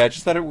why. I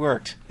just thought it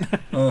worked.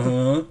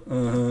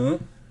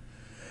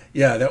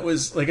 Yeah, that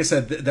was, like I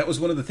said, that was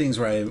one of the things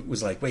where I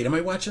was like, wait, am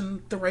I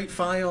watching the right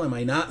file? Am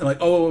I not? I'm like,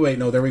 oh, wait,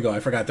 no, there we go. I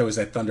forgot there was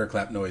that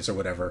thunderclap noise or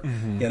whatever.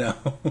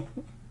 Mm-hmm.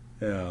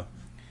 Yeah.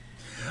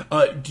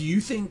 Do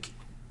you think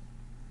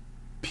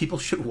people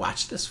should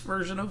watch this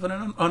version of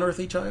An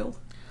Unearthly Child?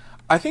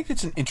 I think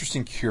it's an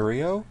interesting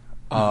curio.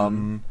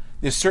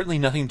 There's certainly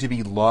nothing to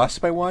be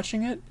lost by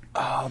watching it.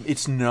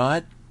 It's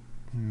not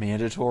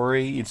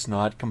mandatory. It's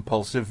not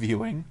compulsive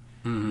viewing.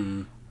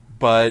 Mm-hmm.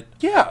 But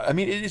yeah, I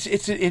mean,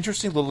 it's an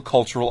interesting little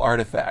cultural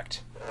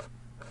artifact.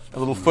 A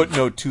little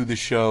footnote to the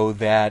show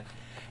that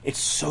it's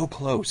so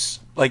close.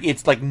 Like,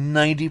 it's like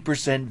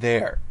 90%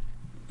 there.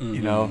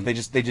 Mm-hmm.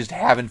 They just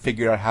haven't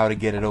figured out how to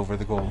get it over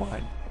the goal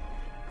line.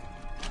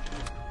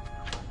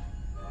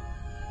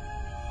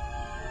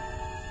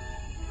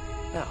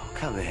 Now,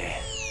 come here.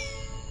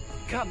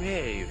 Come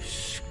here, you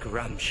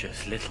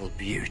scrumptious little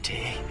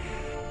beauty.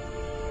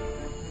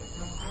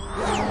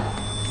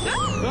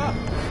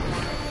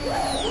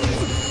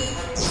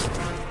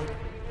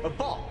 A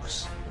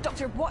box?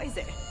 Doctor, what is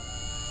it?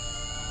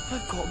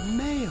 I've got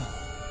mail.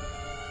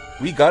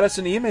 We got us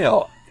an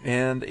email,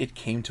 and it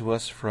came to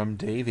us from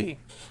Davey.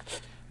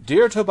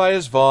 Dear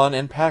Tobias Vaughn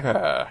and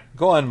Packer.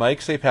 Go on,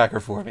 Mike, say Packer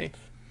for me.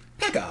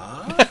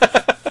 Packer!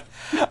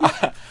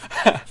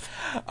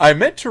 I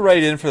meant to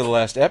write in for the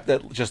last ep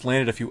that just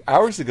landed a few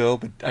hours ago,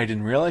 but I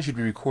didn't realize you'd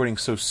be recording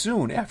so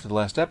soon after the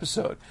last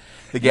episode.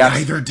 The gaps,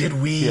 Neither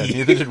did we. Yeah,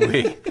 neither did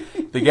we.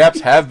 The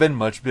gaps have been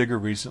much bigger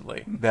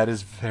recently. That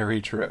is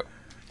very true.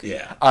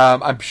 Yeah.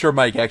 I'm sure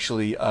Mike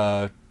actually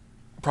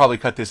probably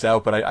cut this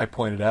out, but I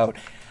pointed out.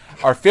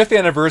 Our 5th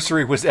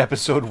anniversary was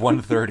episode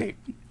 130.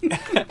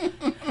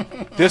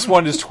 This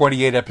one is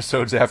 28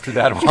 episodes after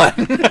that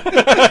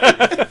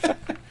one.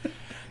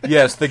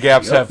 Yes, the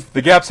gaps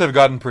have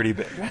gotten pretty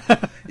big.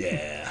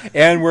 Yeah.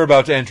 And we're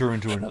about to enter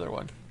into another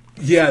one.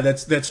 Yeah,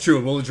 that's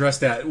true. We'll address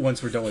that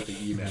once we're done with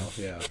the email.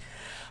 Yeah.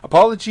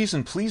 Apologies,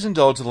 and please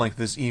indulge the length of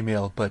this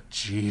email, but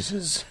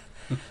Jesus.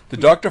 The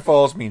Dr.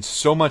 Falls means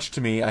so much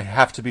to me, I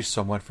have to be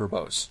somewhat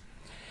verbose.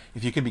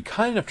 If you can be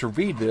kind enough to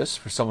read this,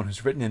 for someone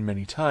who's written in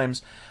many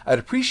times, I'd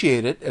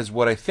appreciate it, as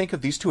what I think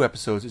of these 2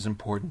 episodes is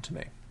important to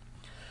me.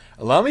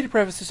 Allow me to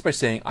preface this by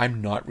saying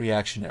I'm not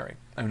reactionary.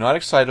 I'm not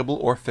excitable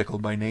or fickle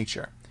by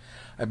nature.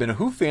 I've been a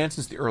Who fan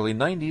since the early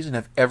 90s and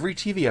have every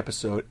TV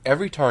episode,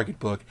 every Target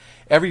book,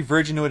 every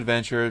Virgin New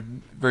Adventure,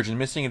 Virgin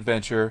Missing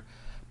Adventure,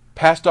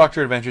 Past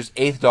Doctor Adventures,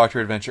 8th Doctor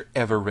Adventure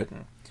ever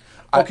written.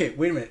 Okay,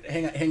 wait a minute.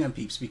 Hang on,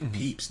 peeps.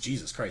 Peeps,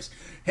 Jesus Christ.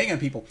 Hang on,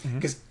 people,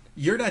 because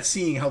you're not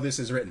seeing how this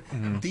is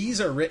written.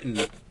 These are written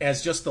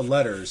as just the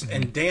letters,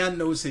 and Dan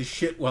knows his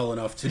shit well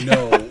enough to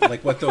know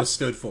like what those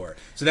stood for.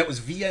 So that was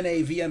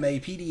VNA,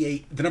 VMA,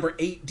 PD8, the number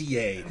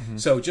 8DA.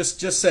 So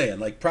just saying,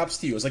 like, props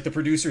to you. It was like the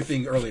producer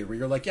thing earlier, where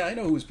you're like, yeah, I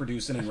know who was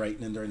producing and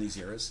writing in during these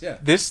eras. Yeah,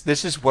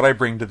 This is what I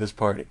bring to this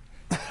party.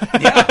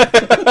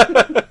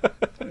 Yeah.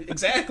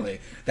 Exactly.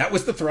 That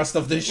was the thrust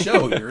of this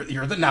show.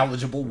 You're the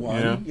knowledgeable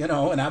one, Yeah.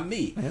 And I'm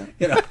me.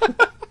 Yeah.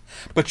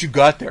 But you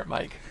got there,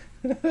 Mike.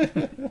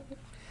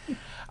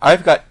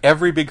 I've got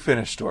every Big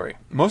Finish story.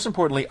 Most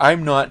importantly,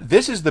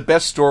 this is the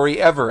best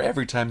story ever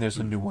every time there's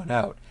a new one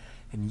out.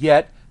 And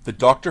yet, The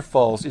Dr.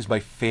 Falls is my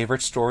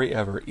favorite story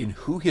ever in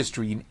Who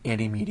history in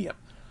any medium.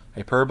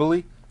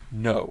 Hyperbole?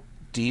 No.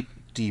 Deep,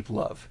 deep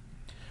love.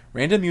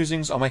 Random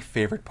musings on my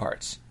favorite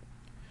parts.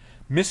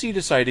 Missy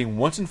deciding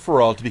once and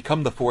for all to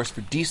become the force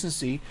for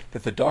decency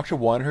that the Doctor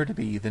wanted her to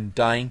be, then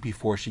dying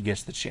before she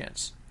gets the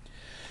chance.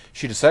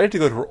 She decided to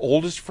go to her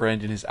oldest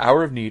friend in his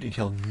hour of need, and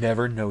he'll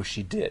never know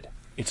she did.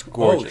 It's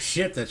gorgeous. Oh,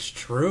 shit, that's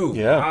true.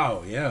 Yeah.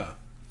 Wow, yeah.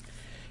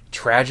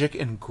 Tragic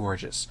and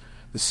gorgeous.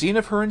 The scene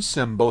of her and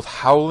Sim both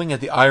howling at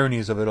the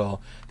ironies of it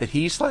all, that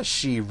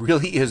he/she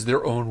really is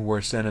their own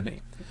worst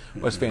enemy,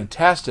 was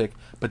fantastic,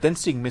 but then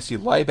seeing Missy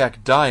lie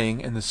back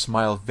dying and the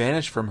smile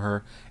vanish from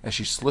her as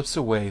she slips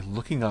away,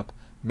 looking up,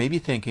 maybe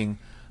thinking,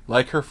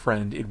 like her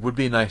friend, it would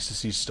be nice to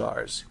see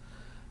stars.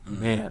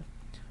 Man.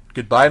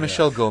 Goodbye,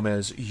 Michelle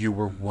Gomez. You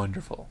were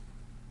wonderful.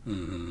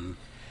 And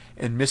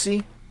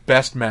Missy,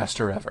 best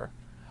master ever.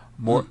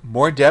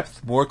 More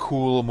depth, more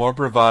cool, more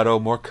bravado,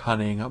 more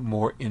cunning,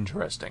 more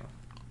interesting.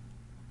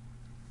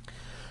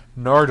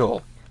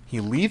 Nardole. He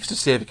leaves to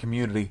save a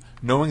community,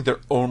 knowing they're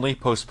only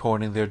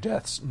postponing their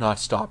deaths, not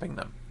stopping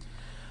them.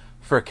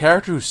 For a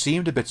character who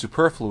seemed a bit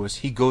superfluous,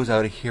 he goes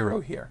out a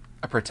hero here,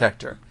 a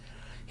protector.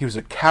 He was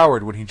a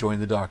coward when he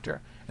joined the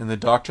Doctor, and the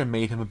Doctor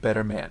made him a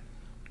better man.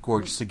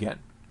 Gorgeous again.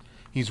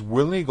 He's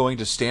willingly going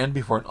to stand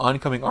before an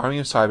oncoming army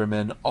of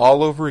Cybermen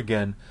all over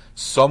again,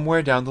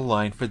 somewhere down the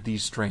line for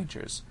these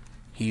strangers.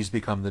 He's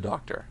become the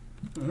Doctor.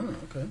 Oh,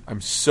 okay.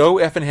 I'm so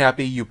effing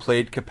happy you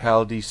played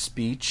Capaldi's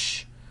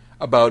speech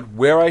about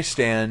where I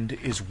stand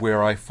is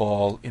where I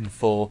fall in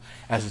full,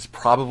 as it's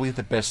probably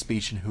the best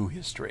speech in Who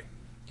history.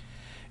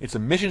 It's a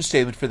mission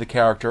statement for the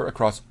character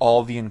across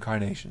all the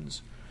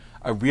incarnations.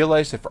 I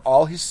realize that for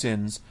all his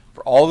sins,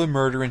 for all the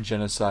murder and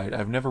genocide,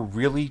 I've never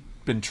really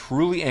been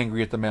truly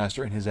angry at the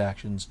Master and his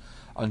actions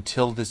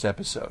until this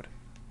episode.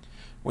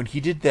 When he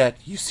did that,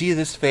 you see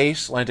this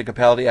face, line to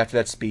Capaldi after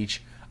that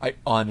speech, I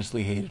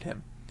honestly hated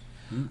him.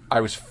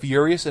 I was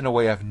furious in a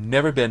way I've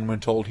never been when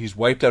told he's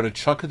wiped out a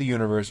chunk of the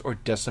universe or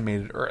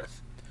decimated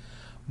Earth.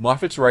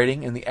 Moffat's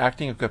writing and the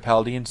acting of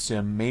Capaldi and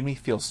Sim made me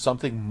feel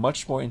something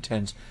much more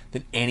intense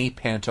than any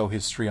panto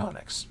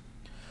histrionics.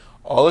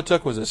 All it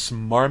took was a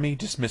smarmy,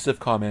 dismissive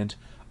comment,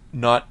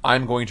 not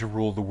 "I'm going to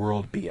rule the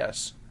world"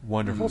 BS.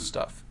 Wonderful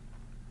stuff.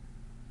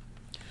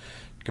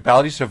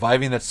 Capaldi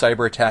surviving that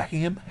cyber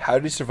attacking him, how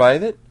did he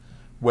survive it?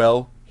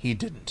 Well, he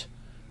didn't.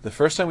 The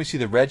first time we see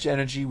the Reg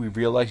energy, we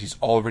realize he's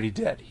already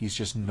dead. He's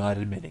just not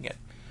admitting it.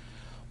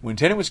 When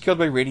Tennant was killed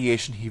by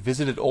radiation, he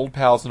visited old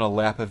pals in a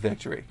lap of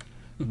victory.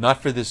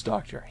 Not for this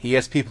Doctor. He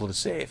has people to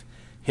save.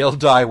 He'll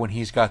die when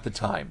he's got the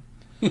time.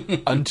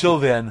 Until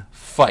then,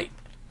 fight.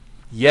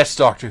 Yes,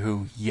 Doctor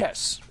Who,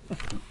 yes.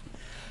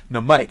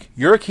 Now, Mike,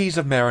 you're a Keys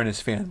of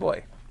Marinus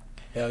fanboy.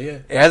 Hell yeah.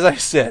 As I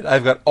said,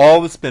 I've got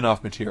all the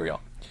spin-off material.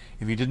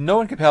 If you didn't know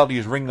when Capaldi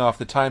is ringing off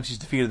the times he's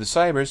defeated the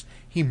Cybers,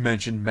 he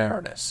mentioned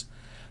Marinus.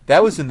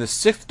 That was in the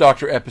Sixth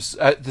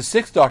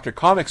Doctor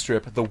comic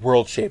strip, The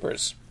World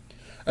Shapers.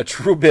 A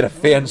true bit of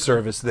fan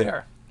service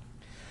there.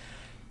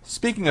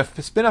 Speaking of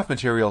spin-off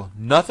material,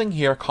 nothing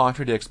here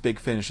contradicts Big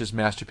Finish's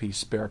masterpiece,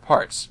 Spare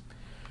Parts.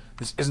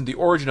 This isn't the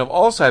origin of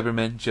all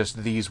Cybermen, just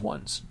these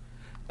ones.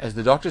 As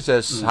the Doctor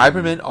says,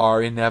 Cybermen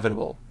are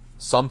inevitable.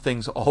 Some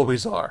things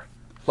always are.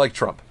 Like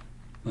Trump.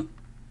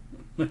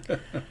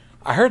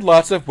 I heard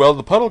lots of, well,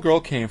 the puddle girl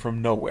came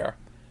from nowhere.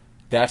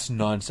 That's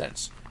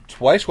nonsense.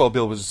 Twice while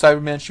Bill was a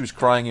Cyberman, she was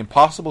crying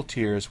impossible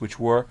tears, which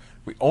were,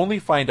 we only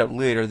find out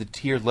later, the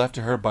tear left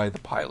to her by the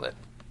pilot.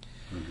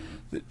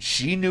 That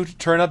she knew to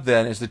turn up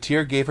then as the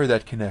tear gave her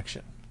that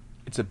connection.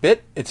 It's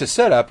a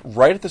setup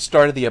right at the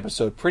start of the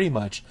episode, pretty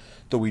much,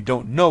 though we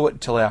don't know it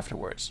until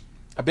afterwards.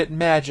 A bit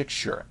magic,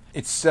 sure.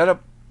 It's set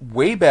up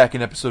way back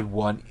in episode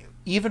 1,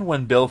 even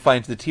when Bill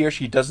finds the tear,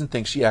 she doesn't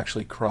think she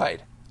actually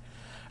cried.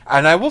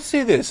 And I will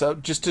say this,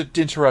 just to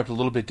interrupt a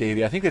little bit,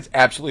 Davey, I think that's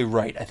absolutely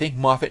right. I think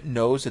Moffat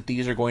knows that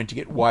these are going to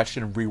get watched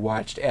and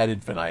rewatched ad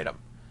infinitum.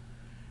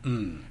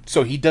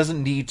 So he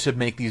doesn't need to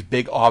make these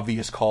big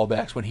obvious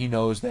callbacks when he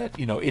knows that,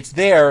 it's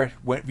there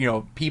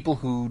when, people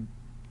who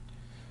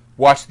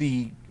watch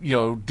the,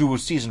 do a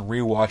season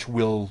rewatch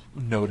will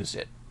notice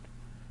it.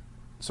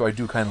 So I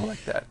do kind of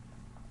like that.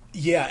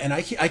 Yeah, and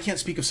I can't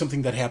speak of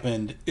something that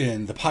happened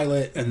in the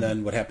pilot and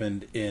then what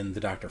happened in The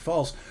Doctor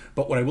Falls,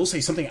 but what I will say,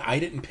 something I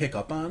didn't pick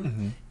up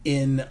on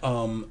in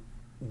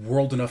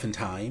World Enough in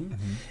Time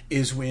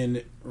is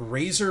when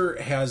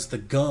Razor has the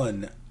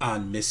gun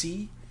on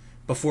Missy,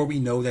 before we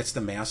know that's the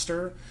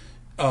Master,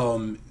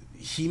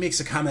 he makes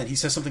a comment, he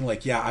says something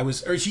like,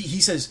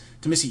 he says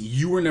to Missy,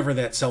 you were never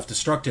that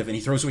self-destructive, and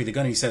he throws away the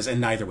gun and he says, and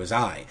neither was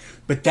I.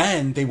 But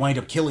then they wind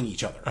up killing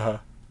each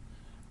other.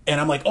 And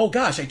I'm like, oh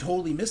gosh, I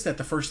totally missed that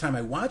the first time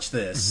I watched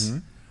this,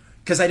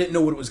 because I didn't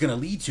know what it was going to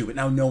lead to. But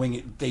now knowing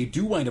it, they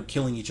do wind up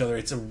killing each other,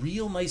 it's a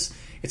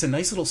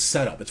nice little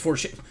setup. It's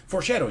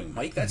foreshadowing,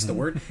 Mike, that's the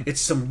word. It's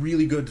some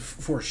really good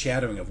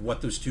foreshadowing of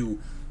what those two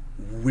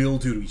will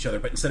do to each other.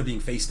 But instead of being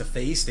face to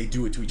face, they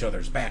do it to each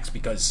other's backs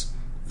because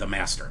the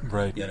Master.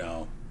 Right.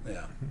 Yeah.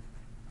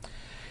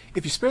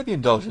 If you spare the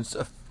indulgence,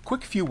 a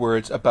quick few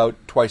words about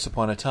Twice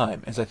Upon a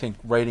Time, as I think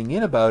writing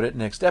in about it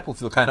next step will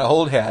feel kind of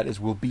old hat, as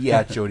we'll be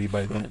at Jodie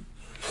by then.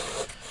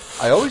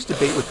 I always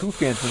debate with Who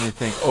fans when they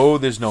think, oh,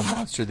 there's no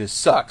monster, this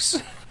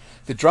sucks.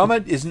 The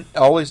drama isn't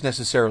always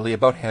necessarily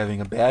about having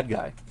a bad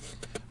guy.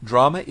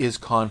 Drama is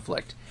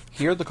conflict.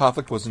 Here the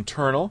conflict was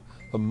internal.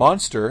 The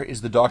monster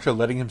is the Doctor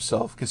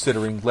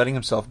considering letting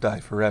himself die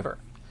forever.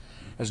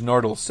 As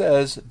Nordell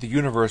says, the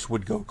universe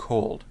would go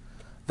cold.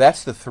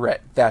 That's the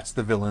threat. That's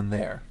the villain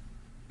there.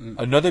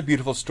 Another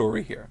beautiful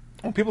story here.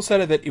 When people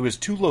said that it was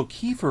too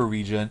low-key for a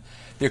region,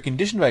 they're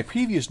conditioned by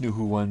previous New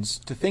Who ones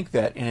to think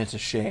that, and it's a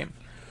shame.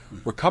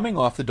 We're coming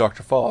off The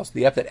Doctor Falls,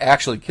 the ep that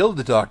actually killed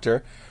the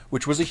Doctor,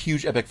 which was a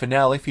huge epic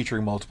finale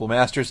featuring multiple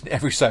Masters and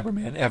every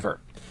Cyberman ever.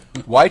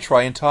 Why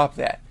try and top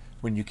that?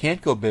 When you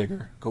can't go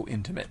bigger, go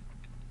intimate.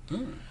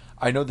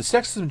 I know the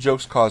sexism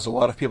jokes caused a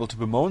lot of people to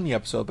bemoan the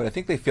episode, but I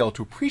think they failed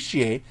to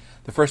appreciate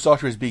the First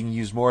Doctor is being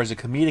used more as a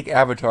comedic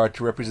avatar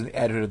to represent the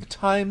attitude of the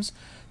times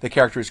the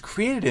character is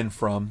created in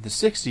from, the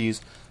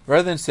 60s,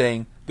 rather than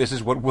saying, this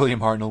is what William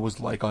Hartnell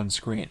was like on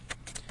screen.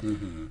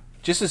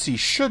 Just as he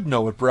should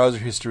know what browser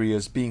history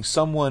is, being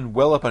someone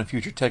well up on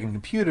future tech and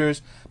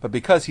computers, but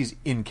because he's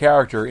in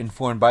character,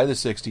 informed by the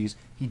 60s,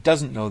 he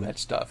doesn't know that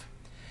stuff.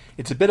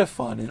 It's a bit of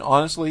fun, and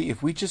honestly,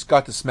 if we just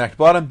got the smacked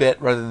bottom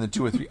bit rather than the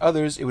 2 or 3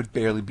 others, it would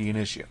barely be an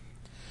issue.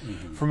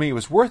 For me, it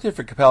was worth it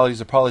for Capaldi's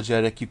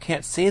apologetic, you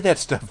can't say that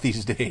stuff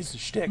these days,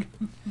 shtick.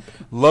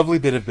 Lovely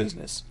bit of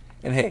business.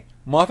 And hey,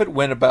 Moffat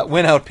went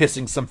out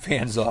pissing some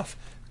fans off.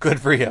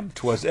 Good for him.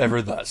 'Twas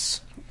ever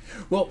thus.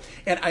 Well,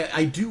 and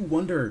I do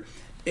wonder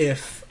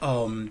if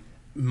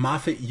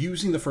Moffat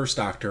using the First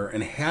Doctor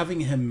and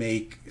having him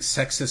make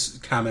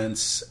sexist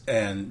comments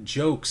and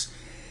jokes,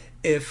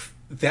 if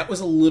that was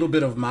a little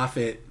bit of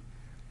Moffat,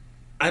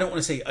 I don't want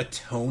to say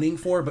atoning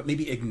for, but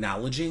maybe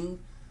acknowledging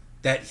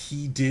that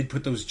he did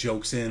put those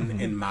jokes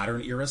in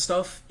modern era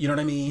stuff. You know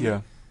what I mean?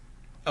 Yeah.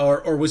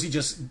 Or was he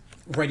just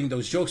writing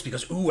those jokes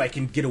because, I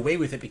can get away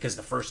with it because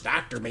the First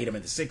Doctor made him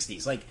in the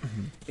 60s? Like,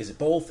 is it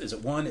both? Is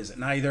it one? Is it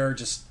neither?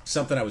 Just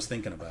something I was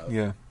thinking about.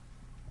 Yeah.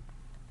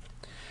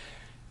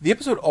 The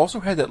episode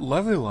also had that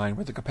lovely line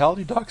where the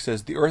Capaldi doc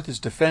says the Earth is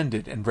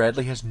defended and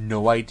Bradley has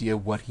no idea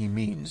what he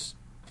means.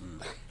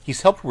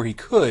 He's helped where he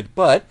could,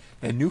 but,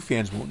 and new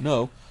fans won't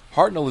know,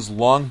 Hartnell is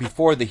long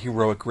before the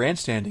heroic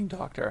grandstanding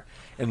Doctor,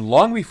 and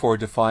long before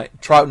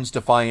Troughton's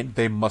defiant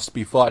they must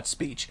be fought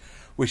speech,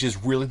 which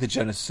is really the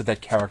genesis of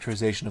that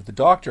characterization of the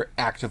Doctor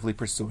actively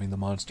pursuing the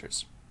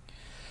monsters.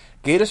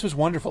 Gatiss was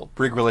wonderful,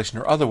 Brig relation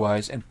or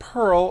otherwise, and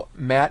Pearl,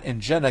 Matt,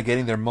 and Jenna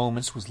getting their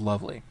moments was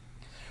lovely.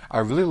 I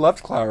really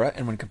loved Clara,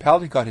 and when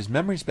Capaldi got his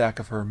memories back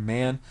of her,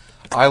 man,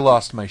 I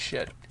lost my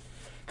shit.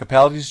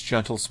 Capaldi's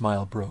gentle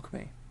smile broke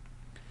me.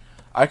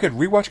 I could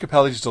rewatch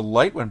Capaldi's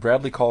delight when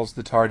Bradley calls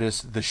the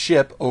TARDIS the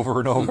ship over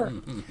and over.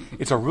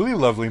 It's a really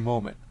lovely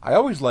moment. I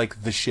always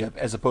like the ship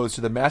as opposed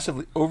to the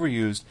massively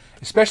overused,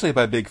 especially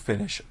by Big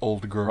Finish,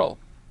 old girl.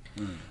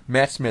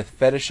 Matt Smith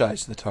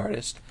fetishized the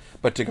TARDIS,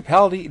 but to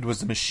Capaldi it was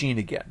the machine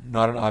again,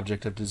 not an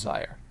object of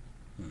desire.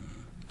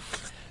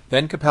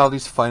 Then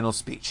Capaldi's final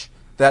speech.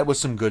 That was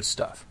some good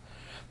stuff.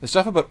 The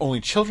stuff about only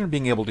children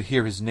being able to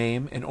hear his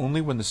name, and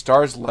only when the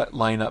stars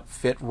line up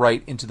fit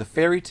right into the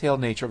fairy tale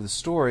nature of the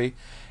story,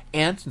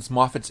 And since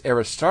Moffat's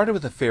era started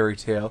with a fairy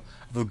tale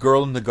of the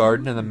girl in the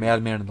garden and the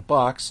madman in the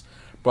box,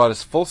 brought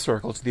us full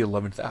circle to the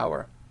 11th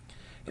hour.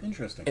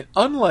 Interesting. And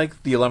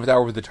unlike the 11th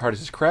hour where the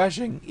TARDIS is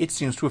crashing, it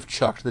seems to have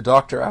chucked the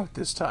Doctor out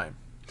this time.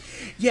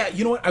 Yeah,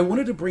 you know what? I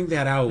wanted to bring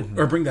that out,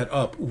 or bring that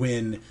up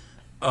when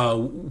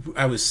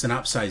I was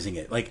synopsizing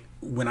it. Like,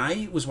 when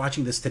I was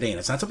watching this today, and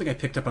it's not something I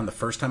picked up on the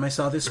first time I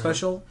saw this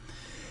special,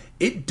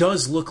 it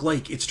does look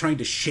like it's trying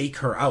to shake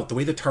her out. The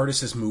way the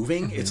TARDIS is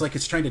moving, it's like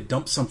it's trying to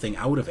dump something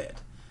out of it.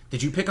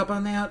 Did you pick up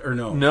on that, or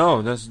no?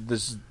 No,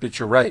 but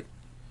you're right.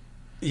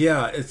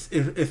 Yeah,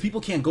 if people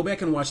can't go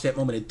back and watch that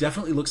moment, it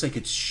definitely looks like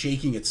it's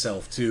shaking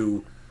itself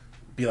to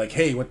be like,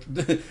 hey, what?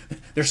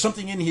 There's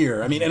something in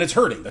here. I mean, and it's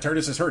hurting. The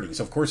TARDIS is hurting,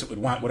 so of course it would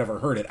want whatever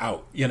hurt it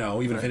out,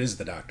 even if it is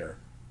the Doctor.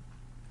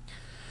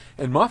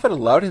 And Moffat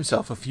allowed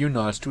himself a few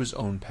nods to his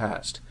own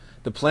past.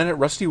 The planet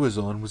Rusty was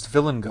on was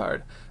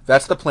Villengard.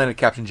 That's the planet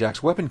Captain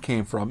Jack's weapon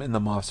came from in the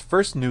Moff's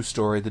first news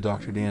story, The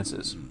Doctor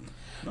Dances.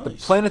 Nice. The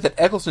planet that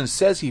Eccleston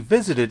says he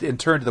visited and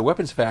turned the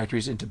weapons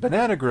factories into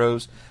banana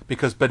groves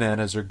because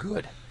bananas are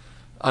good.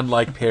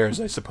 Unlike pears,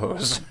 I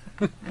suppose.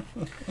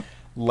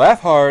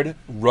 Laugh hard,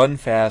 run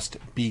fast,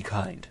 be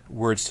kind.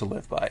 Words to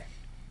live by.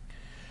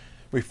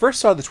 We first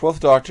saw the 12th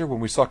Doctor when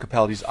we saw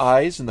Capaldi's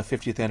eyes in the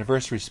 50th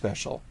anniversary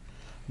special.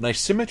 Nice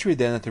symmetry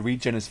then that the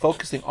regen is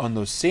focusing on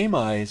those same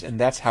eyes, and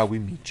that's how we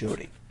meet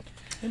Jodie.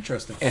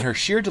 Interesting. And her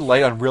sheer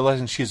delight on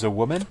realizing she's a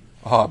woman?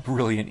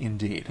 Brilliant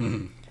indeed.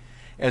 Mm-hmm.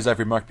 As I've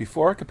remarked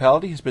before,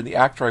 Capaldi has been the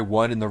actor I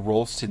want in the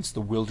role since the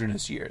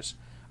Wilderness years.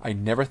 I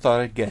never thought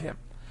I'd get him.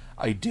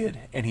 I did,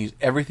 and he's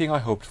everything I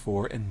hoped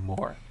for and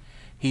more.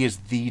 He is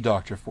the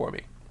Doctor for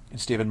me. And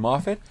Stephen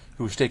Moffat,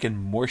 who's taken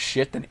more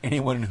shit than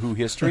anyone in Who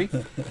history,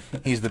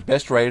 he's the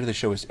best writer the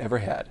show has ever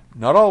had.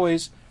 Not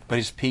always, but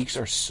his peaks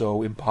are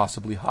so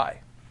impossibly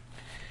high.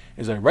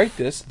 As I write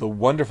this, the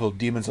wonderful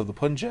Demons of the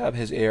Punjab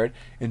has aired,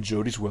 and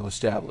Jodie's well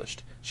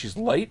established. She's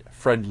light,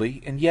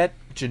 friendly, and yet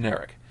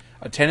generic.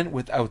 A tenant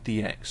without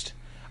the angst.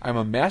 I'm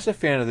a massive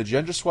fan of the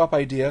gender swap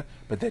idea,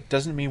 but that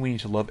doesn't mean we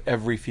need to love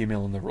every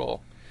female in the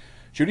role.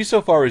 Jodie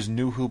so far is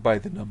new Who by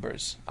the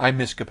numbers. I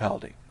miss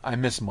Capaldi. I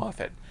miss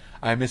Moffat.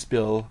 I miss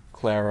Bill,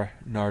 Clara,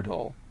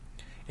 Nardole.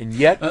 And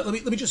yet...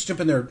 let me just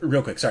jump in there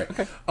real quick. Sorry.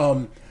 Okay.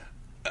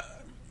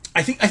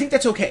 I think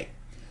that's okay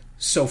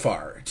so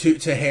far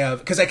to have,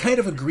 because I kind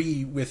of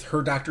agree with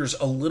her Doctor's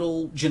a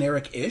little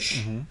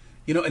generic-ish, and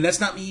that's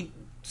not me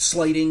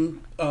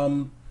slighting.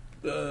 I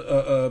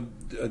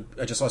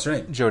just lost her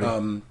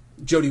name.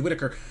 Jodie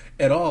Whittaker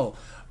at all.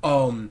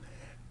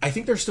 I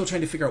think they're still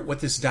trying to figure out what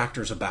this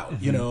Doctor's about.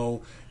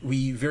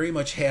 We very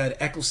much had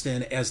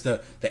Eccleston as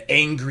the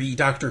angry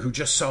Doctor who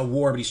just saw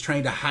war, but he's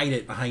trying to hide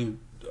it behind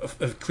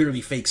a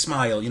clearly fake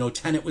smile.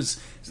 Tennant was,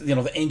 the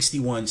angsty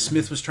one.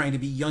 Smith was trying to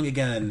be young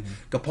again.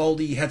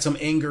 Capaldi had some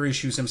anger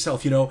issues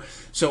himself,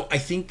 So I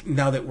think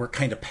now that we're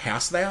kind of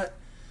past that,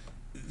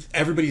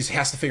 everybody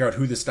has to figure out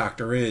who this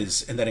Doctor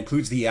is, and that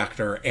includes the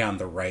actor and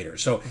the writer.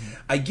 So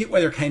I get why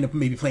they're kind of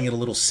maybe playing it a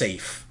little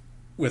safe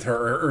with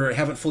her, or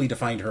haven't fully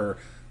defined her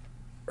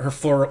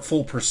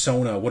full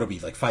persona. What'll be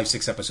like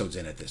 5-6 episodes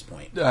in at this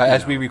point.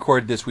 As we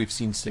record this, we've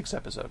seen 6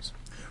 episodes.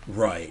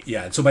 Right,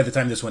 yeah. And so by the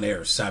time this one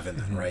airs, 7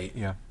 then, right?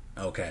 Yeah.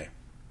 Okay.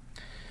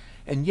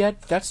 And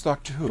yet, that's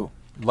Doctor Who.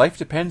 Life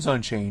depends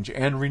on change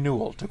and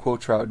renewal, to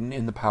quote Troughton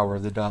in The Power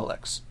of the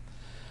Daleks.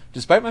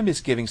 Despite my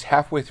misgivings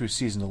halfway through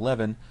Season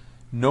 11,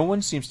 no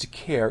one seems to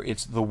care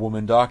it's the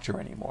woman Doctor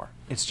anymore.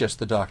 It's just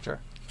the Doctor,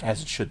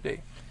 as it should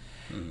be.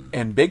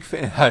 And big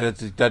fan...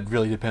 that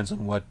really depends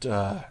on what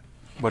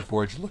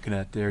board you're looking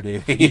at there,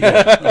 Davey.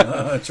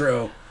 Yeah,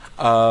 true.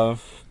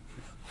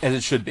 As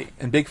it should be.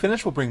 And Big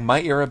Finish will bring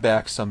my era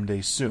back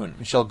someday soon.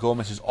 Michelle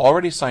Gomez has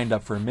already signed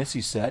up for a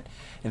Missy set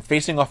and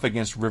facing off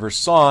against River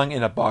Song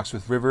in a box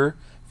with River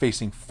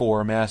facing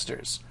 4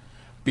 masters.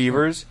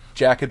 Beavers,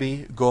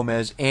 Jacoby,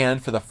 Gomez,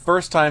 and for the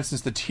first time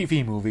since the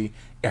TV movie,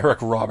 Eric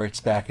Roberts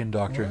back in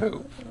Doctor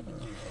Who.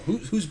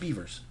 Who's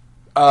Beavers?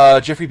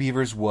 Jeffrey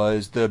Beavers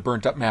was the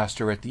burnt up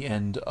master at the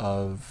end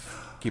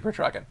of Keeper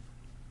Traken.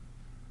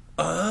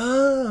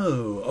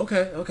 Oh,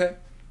 okay.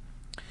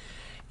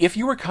 If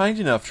you were kind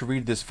enough to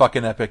read this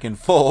fucking epic in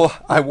full,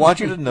 I want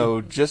you to know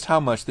just how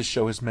much this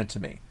show has meant to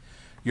me.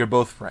 You're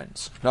both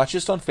friends, not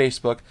just on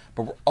Facebook,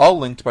 but we're all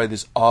linked by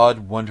this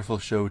odd, wonderful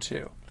show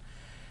too.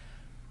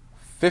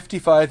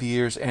 55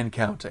 years and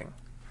counting.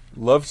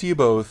 Love to you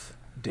both,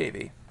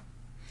 Davey.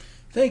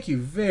 Thank you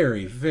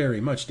very,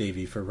 very much,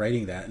 Davey, for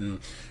writing that and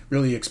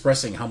really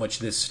expressing how much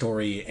this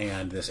story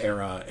and this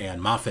era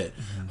and Moffat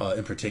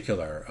in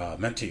particular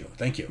meant to you.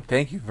 Thank you.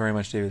 Thank you very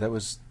much, Davey. That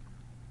was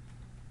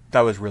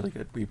really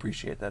good. We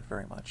appreciate that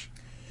very much.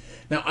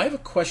 Now, I have a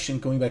question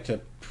going back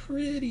to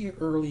pretty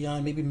early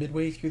on, maybe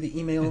midway through the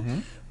email,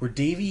 where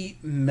Davey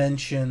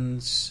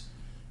mentions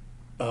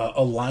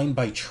a line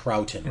by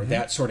Troughton, where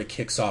that sort of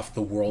kicks off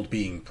the world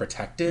being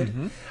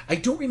protected. I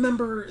don't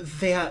remember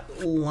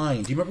that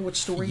line. Do you remember what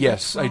story?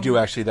 Yes, I do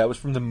actually. That was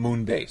from the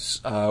Moon Base,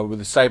 where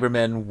the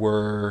Cybermen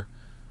were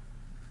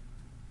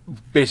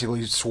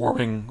basically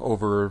swarming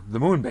over the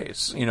moon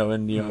base.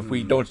 And if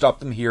we don't stop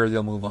them here,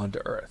 they'll move on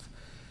to Earth.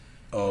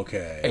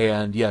 Okay.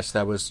 And yes,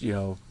 that was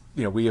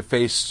we have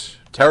faced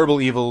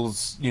terrible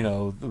evils.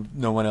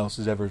 No one else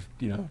has ever.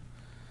 The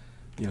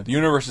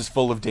universe is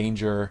full of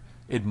danger.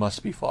 It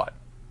must be fought.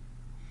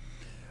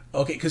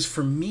 Okay, because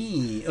for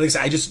me, like I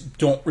said, I just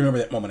don't remember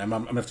that moment. I'm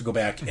gonna have to go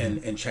back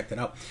and check that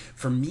out.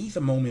 For me,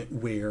 the moment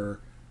where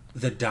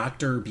the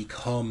Doctor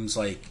becomes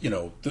like,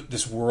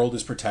 this world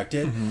is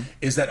protected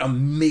is that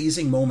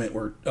amazing moment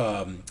where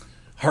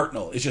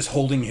Hartnell is just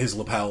holding his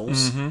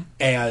lapels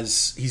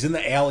as he's in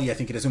the alley, I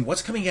think it is. And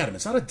what's coming at him?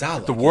 It's not a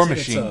Dalek. The War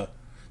Machine.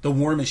 The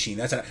War Machine.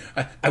 That's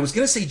I was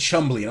gonna say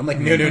Chumbly, and I'm like,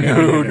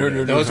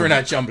 no. Those were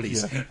not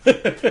Chumblies. Yeah.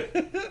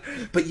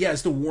 But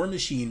yes, the War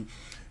Machine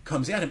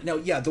comes at him. Now,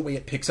 yeah, the way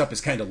it picks up is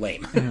kind of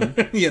lame,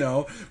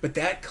 But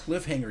that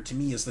cliffhanger to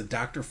me is the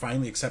Doctor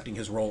finally accepting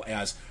his role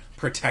as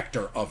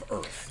protector of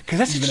Earth. Because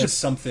that's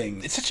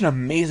it's such an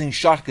amazing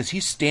shot because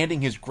he's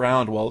standing his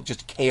ground while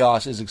just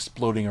chaos is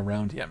exploding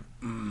around him.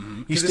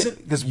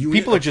 Because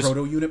people are just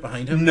proto unit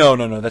behind him.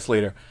 No, that's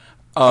later.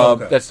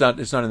 Okay. It's not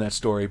in that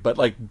story.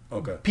 But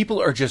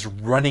people are just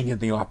running in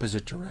the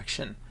opposite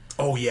direction.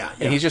 Oh yeah.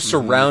 And he's just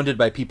surrounded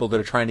by people that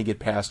are trying to get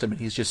past him, and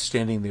he's just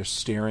standing there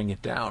staring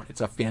it down.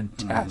 It's a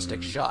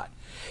fantastic shot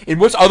in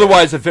what's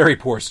otherwise a very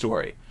poor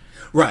story.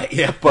 Right.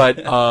 Yeah. But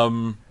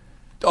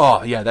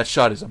that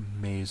shot is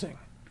amazing.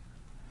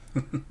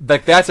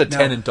 Like that's a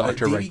Tennant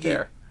Doctor right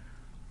there.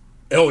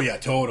 Oh yeah,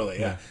 totally.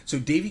 Yeah. So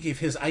Davey gave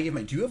his. I gave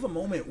mine. Do you have a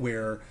moment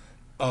where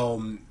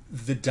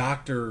the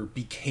Doctor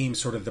became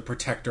sort of the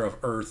protector of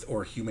Earth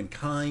or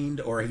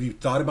humankind, or have you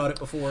thought about it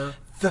before?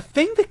 The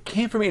thing that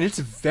came from me, and it's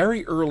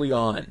very early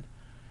on,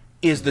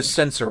 is the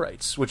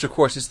Sensorites, which of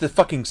course is the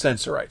fucking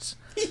Sensorites.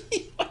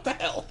 What the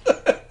hell?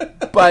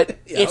 But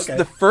it's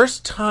the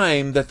first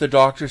time that the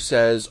Doctor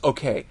says,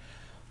 okay,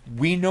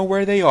 we know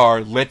where they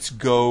are, let's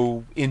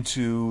go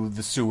into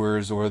the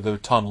sewers or the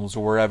tunnels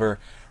or wherever.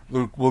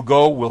 We'll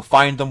go, we'll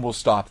find them, we'll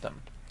stop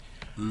them.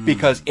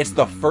 Because it's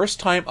the first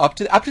time, up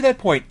to that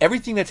point,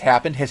 everything that's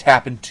happened has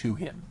happened to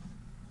him.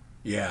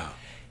 Yeah.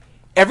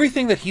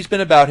 Everything that he's been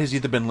about has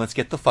either been, let's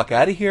get the fuck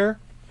out of here,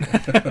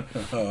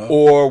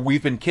 or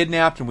we've been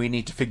kidnapped and we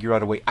need to figure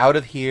out a way out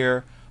of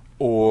here,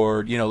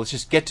 or, let's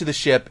just get to the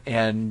ship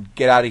and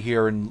get out of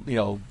here and,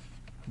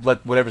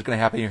 let whatever's going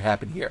to happen here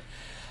happen here.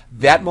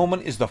 That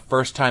moment is the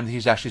first time that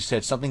he's actually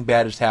said something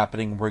bad is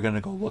happening, we're going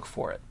to go look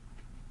for it.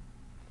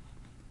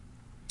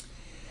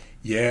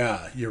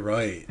 Yeah, you're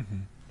right.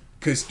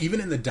 Because even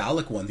in the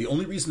Dalek one, the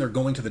only reason they're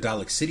going to the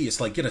Dalek City is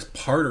to get a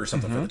part or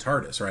something for the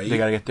TARDIS, right? They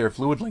got to get their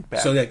fluid link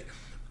back. So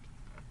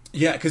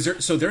because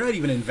they're not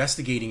even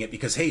investigating it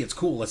because, hey, it's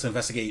cool, let's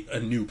investigate a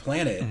new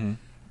planet.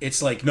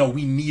 It's like, no,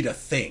 we need a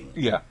thing.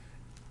 Yeah.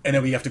 And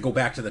then we have to go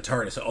back to the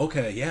TARDIS.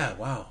 Okay, yeah,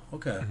 wow,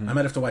 okay. I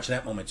might have to watch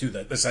that moment too,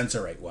 the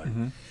Sensorite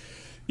one.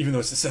 Even though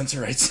it's the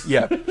Sensorites.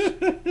 Yeah.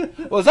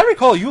 Well, as I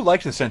recall, you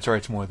liked the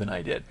Sensorites more than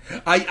I did.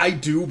 I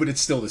do, but it's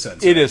still the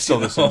Sensorites. It is still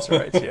the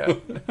Sensorites, yeah.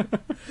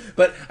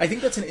 But I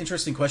think that's an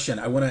interesting question.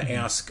 I want to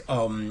ask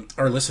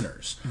our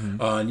listeners.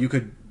 And you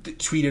could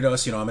tweet at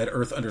us. I'm at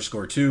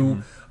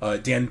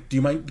Earth_2. Dan, do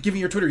you mind giving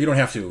your Twitter? You don't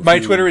have to. My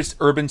Twitter is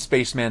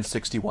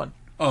UrbanSpaceman61.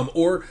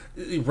 Or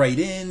write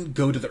in,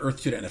 go to the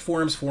Earth2.net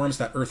forums,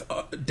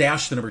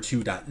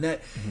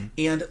 forums.earth-2.net,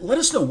 and let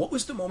us know, what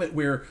was the moment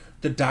where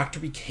the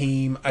Doctor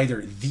became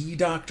either the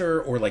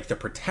Doctor or like the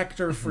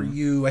protector for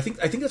you? I think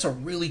that's a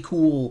really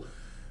cool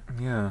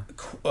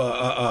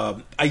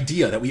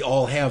idea that we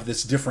all have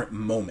this different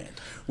moment,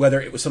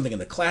 whether it was something in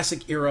the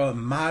classic era,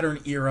 modern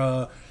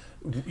era,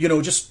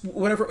 just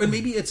whatever, and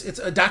maybe it's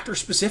a Doctor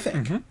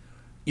specific.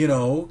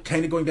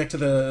 Kind of going back to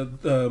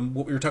the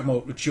what we were talking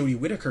about with Jodie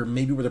Whittaker,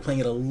 maybe where they're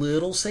playing it a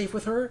little safe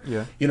with her.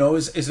 Yeah.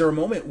 Is there a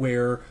moment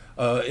where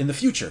in the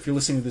future, if you're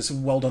listening to this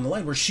well down the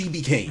line, where she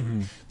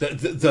became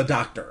the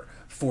Doctor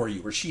for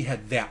you, where she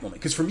had that moment?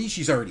 Because for me,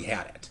 she's already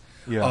had it.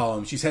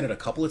 Yeah. She's had it a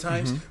couple of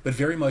times, but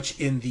very much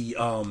in the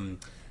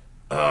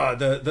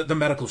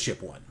medical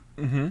ship one.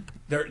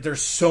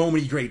 There's so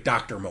many great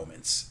Doctor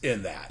moments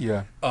in that.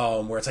 Yeah.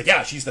 Where it's like,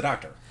 yeah, she's the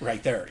Doctor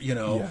right there.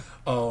 Yeah.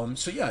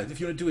 So yeah, if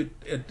you want to do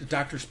it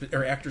Doctor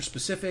or actor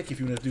specific, if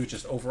you want to do it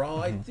just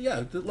overall,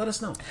 let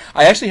us know.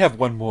 I actually have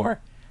one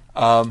more.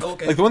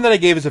 Okay. Like the one that I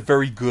gave is a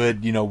very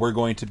good. We're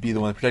going to be the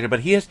one protected.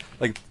 But he has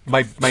like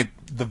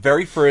the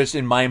very first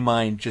in my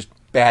mind just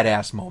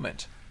badass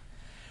moment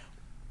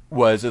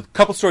was a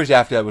couple stories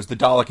after that was the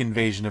Dalek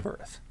invasion of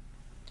Earth.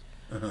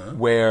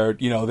 Where,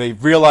 they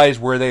realize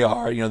where they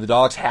are. The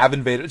Daleks have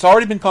invaded. It's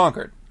already been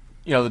conquered.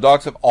 The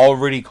Daleks have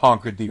already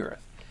conquered the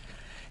Earth.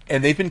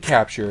 And they've been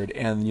captured.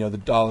 And, the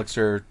Daleks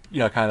are,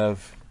 kind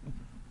of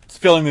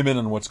filling them in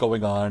on what's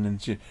going on.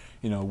 And,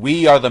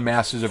 we are the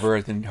masters of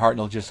Earth. And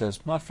Hartnell just says,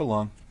 not for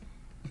long.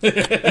 It's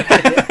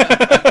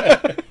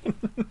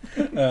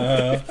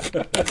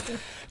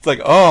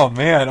like, oh,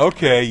 man,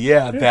 okay,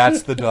 yeah,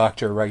 that's the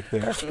Doctor right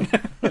there.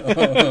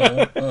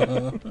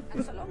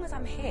 And so long as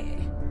I'm here...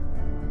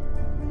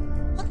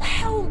 What the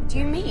hell do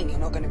you mean you're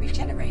not going to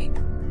regenerate?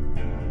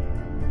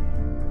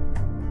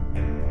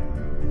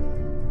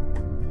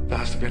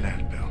 be an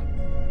end, Bill.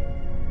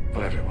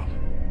 For everyone.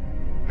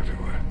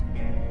 Everywhere.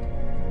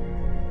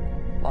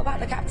 What about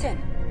the captain?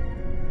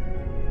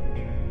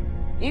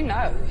 You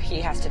know he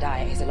has to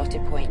die at his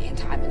allotted point in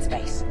time and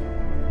space.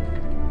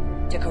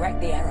 To correct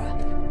the error.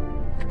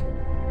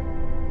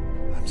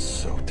 I'm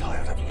so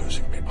tired of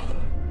losing people.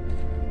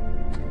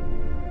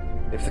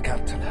 If the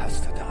captain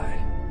has to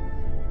die,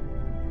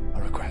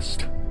 a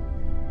request.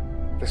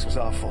 This was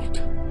our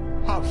fault.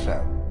 How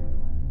so?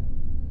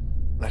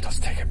 Let us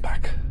take him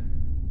back.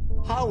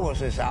 How was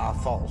this our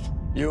fault?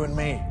 You and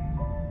me,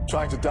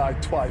 trying to die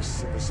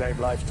twice in the same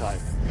lifetime.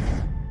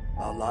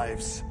 Our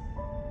lives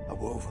are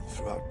woven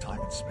throughout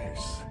time and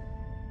space.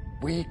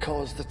 We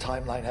caused the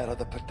timeline error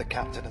that put the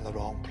captain in the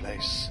wrong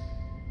place.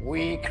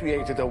 We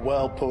created a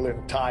whirlpool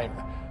in time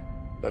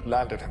that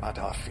landed him at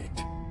our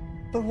feet.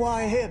 But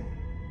why him?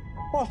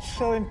 What's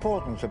so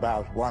important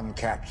about one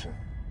captain?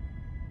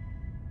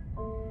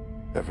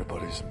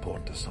 Everybody's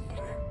important to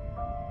somebody.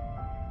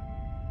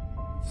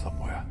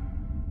 Somewhere.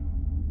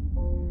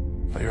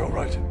 Are you all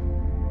right?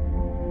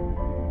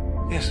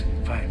 Yes,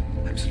 fine.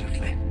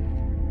 Absolutely.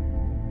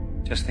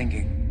 Just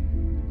thinking.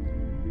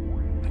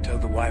 I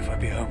told the wife I'd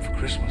be home for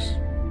Christmas.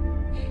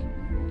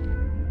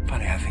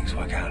 Funny how things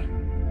work out.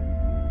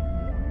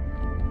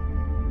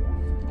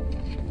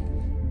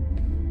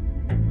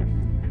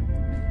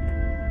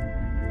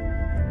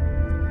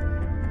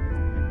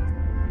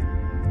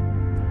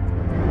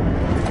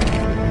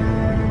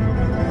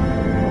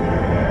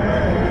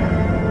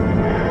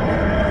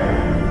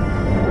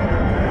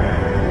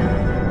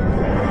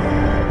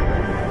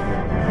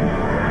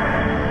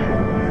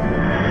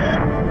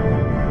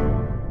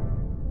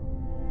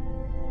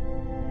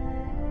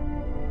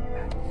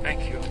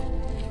 Thank you.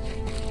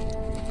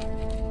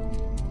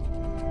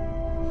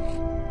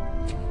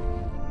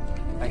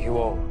 Thank you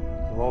all.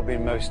 You've all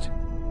been most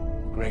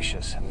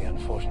gracious in the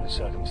unfortunate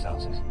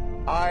circumstances.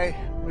 I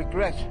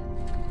regret,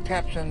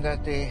 Captain,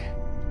 that the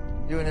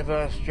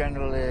universe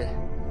generally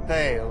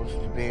fails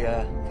to be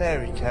a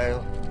fairy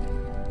tale.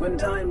 When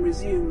time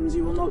resumes,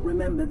 you will not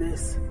remember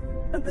this.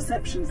 A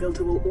perception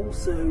filter will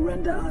also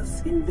render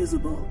us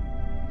invisible.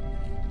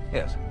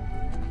 Yes.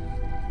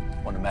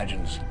 One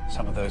imagines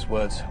some of those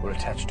words were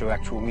attached to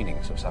actual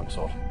meanings of some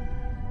sort.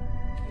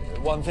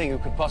 One thing you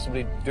could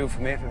possibly do for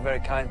me if you're very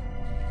kind.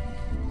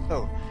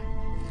 Oh,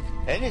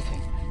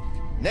 anything.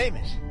 Name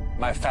it.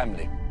 My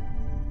family.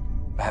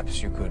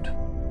 Perhaps you could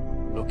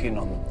look in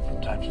on them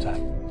from time to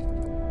time.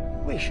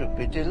 We should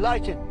be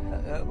delighted.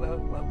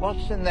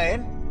 What's the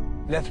name?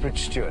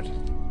 Lethbridge Stewart.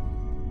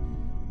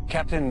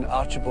 Captain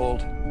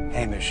Archibald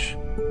Hamish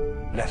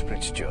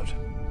Lethbridge Stewart.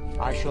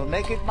 I shall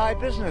make it my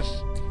business.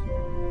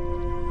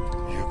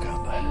 You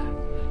can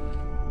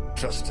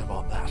trust him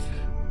on that.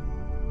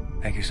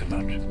 Thank you so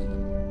much.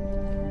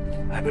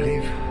 I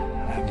believe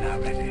I am now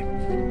ready.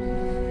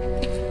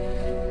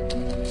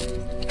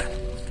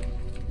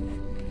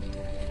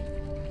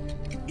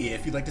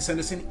 If you'd like to send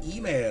us an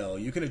email,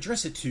 you can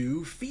address it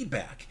to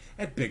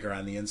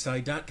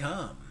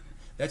feedback@biggerontheinside.com.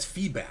 That's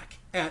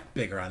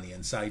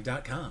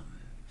feedback@biggerontheinside.com.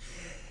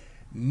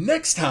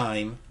 Next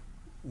time,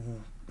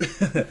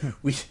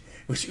 which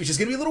is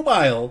going to be a little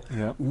while,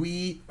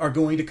 we are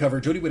going to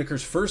cover Jodie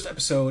Whittaker's first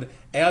episode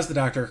as the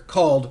Doctor,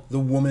 called The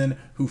Woman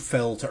Who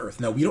Fell to Earth.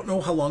 Now, we don't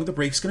know how long the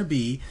break's going to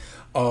be.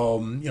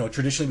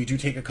 Traditionally, we do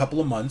take a couple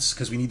of months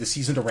because we need the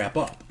season to wrap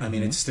up. I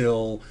mean, it's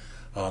still...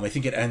 I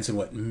think it ends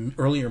in,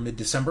 early or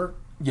mid-December?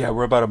 Yeah,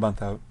 we're about a month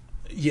out.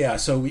 Yeah,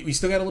 so we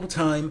still got a little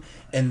time,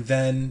 and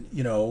then,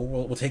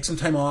 we'll take some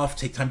time off,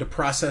 take time to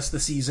process the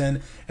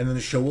season, and then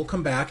the show will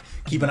come back.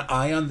 Keep an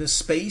eye on this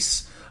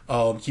space.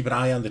 Keep an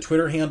eye on the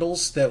Twitter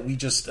handles that we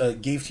just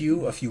gave to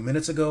you a few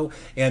minutes ago,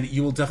 and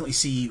you will definitely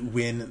see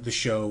when the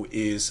show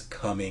is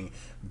coming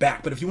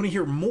back. But if you want to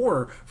hear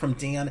more from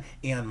Dan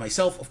and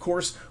myself, of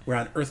course, we're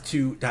on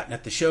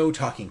Earth2.net, the show,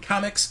 talking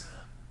comics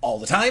all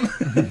the time.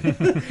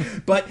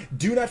 But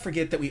do not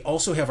forget that we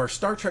also have our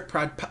Star Trek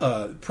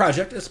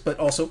project, but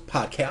also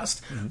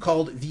podcast,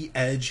 called The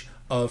Edge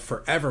of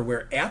Forever,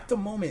 where at the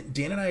moment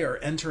Dan and I are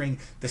entering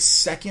the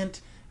second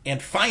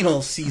and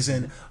final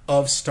season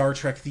of Star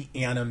Trek the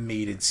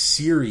Animated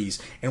Series.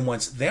 And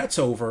once that's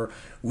over,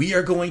 we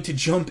are going to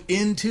jump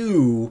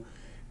into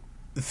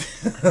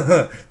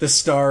the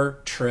Star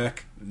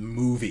Trek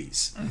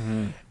movies.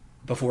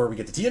 Before we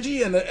get to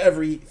TNG and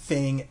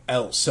everything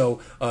else. So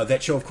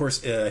that show, of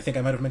course, I think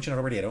I might have mentioned it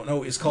already, I don't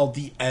know, is called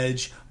The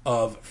Edge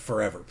of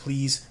Forever.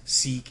 Please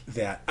seek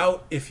that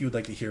out if you would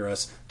like to hear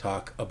us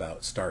talk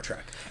about Star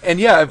Trek. And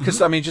yeah, because,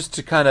 just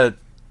to kind of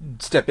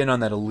step in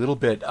on that a little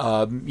bit,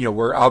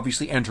 we're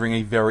obviously entering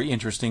a very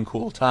interesting,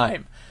 cool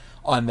time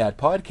on that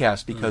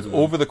podcast, because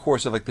over the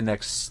course of the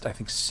next, I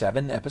think,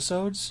 7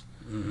 episodes...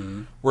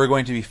 we're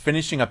going to be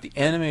finishing up the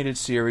animated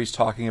series,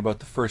 talking about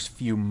the first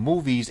few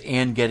movies,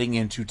 and getting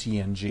into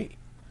TNG.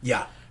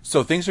 Yeah.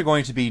 So things are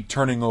going to be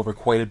turning over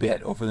quite a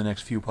bit over the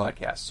next few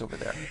podcasts over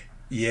there.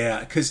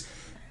 Yeah, because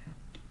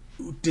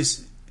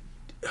does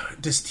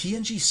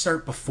TNG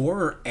start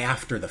before or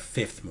after the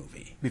 5th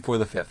movie? Before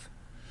the 5th.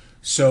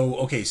 So,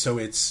 okay, so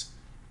it's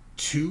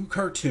 2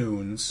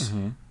 cartoons,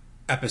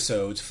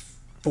 episodes,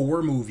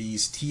 4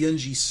 movies,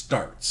 TNG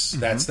starts.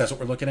 That's what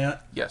we're looking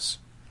at? Yes.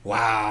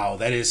 Wow,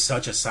 that is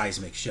such a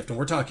seismic shift. And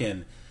we're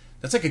talking,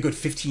 that's like a good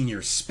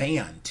 15-year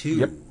span, too.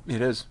 Yep,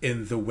 it is.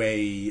 In the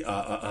way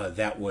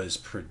that was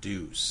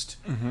produced.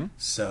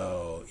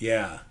 So,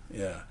 yeah.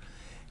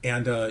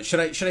 And should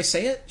I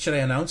say it? Should I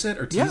announce it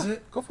or tease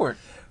it? Go for it.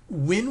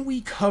 When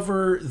we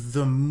cover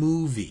the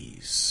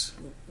movies,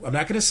 I'm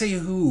not going to say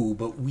who,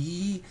 but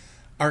we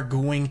are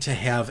going to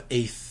have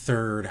a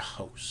third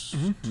host.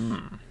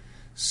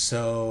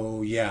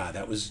 So, yeah,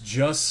 that was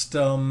just...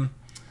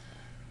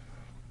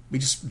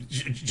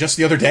 just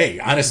the other day,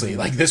 honestly,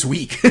 like this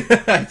week,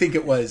 I think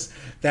it was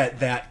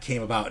that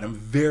came about, and I'm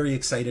very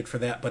excited for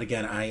that. But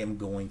again, I am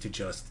going to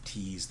just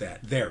tease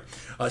that there.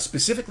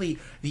 Specifically,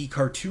 the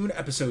cartoon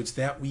episodes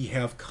that we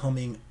have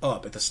coming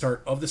up at the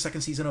start of the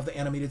 2nd season of the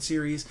animated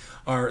series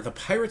are The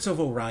Pirates of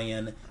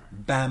Orion,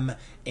 Bem,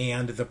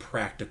 and The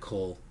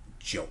Practical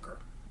Joker.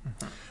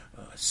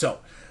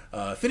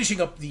 Finishing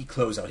up the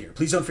closeout here.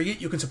 Please don't forget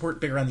you can support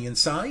Bigger on the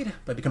Inside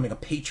by becoming a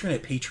patron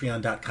at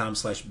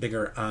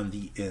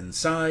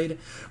patreon.com/biggerontheinside.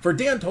 For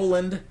Dan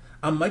Toland,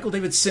 I'm Michael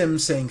David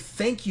Sims saying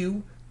thank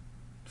you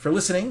for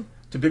listening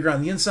to Bigger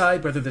on the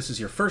Inside, whether this is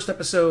your first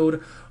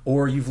episode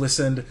or you've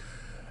listened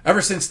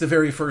ever since the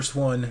very first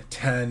one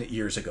 10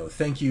 years ago.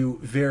 Thank you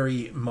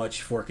very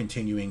much for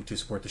continuing to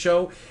support the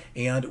show,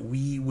 and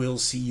we will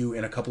see you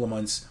in a couple of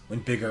months when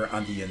Bigger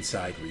on the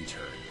Inside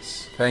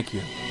returns. Thank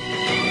you.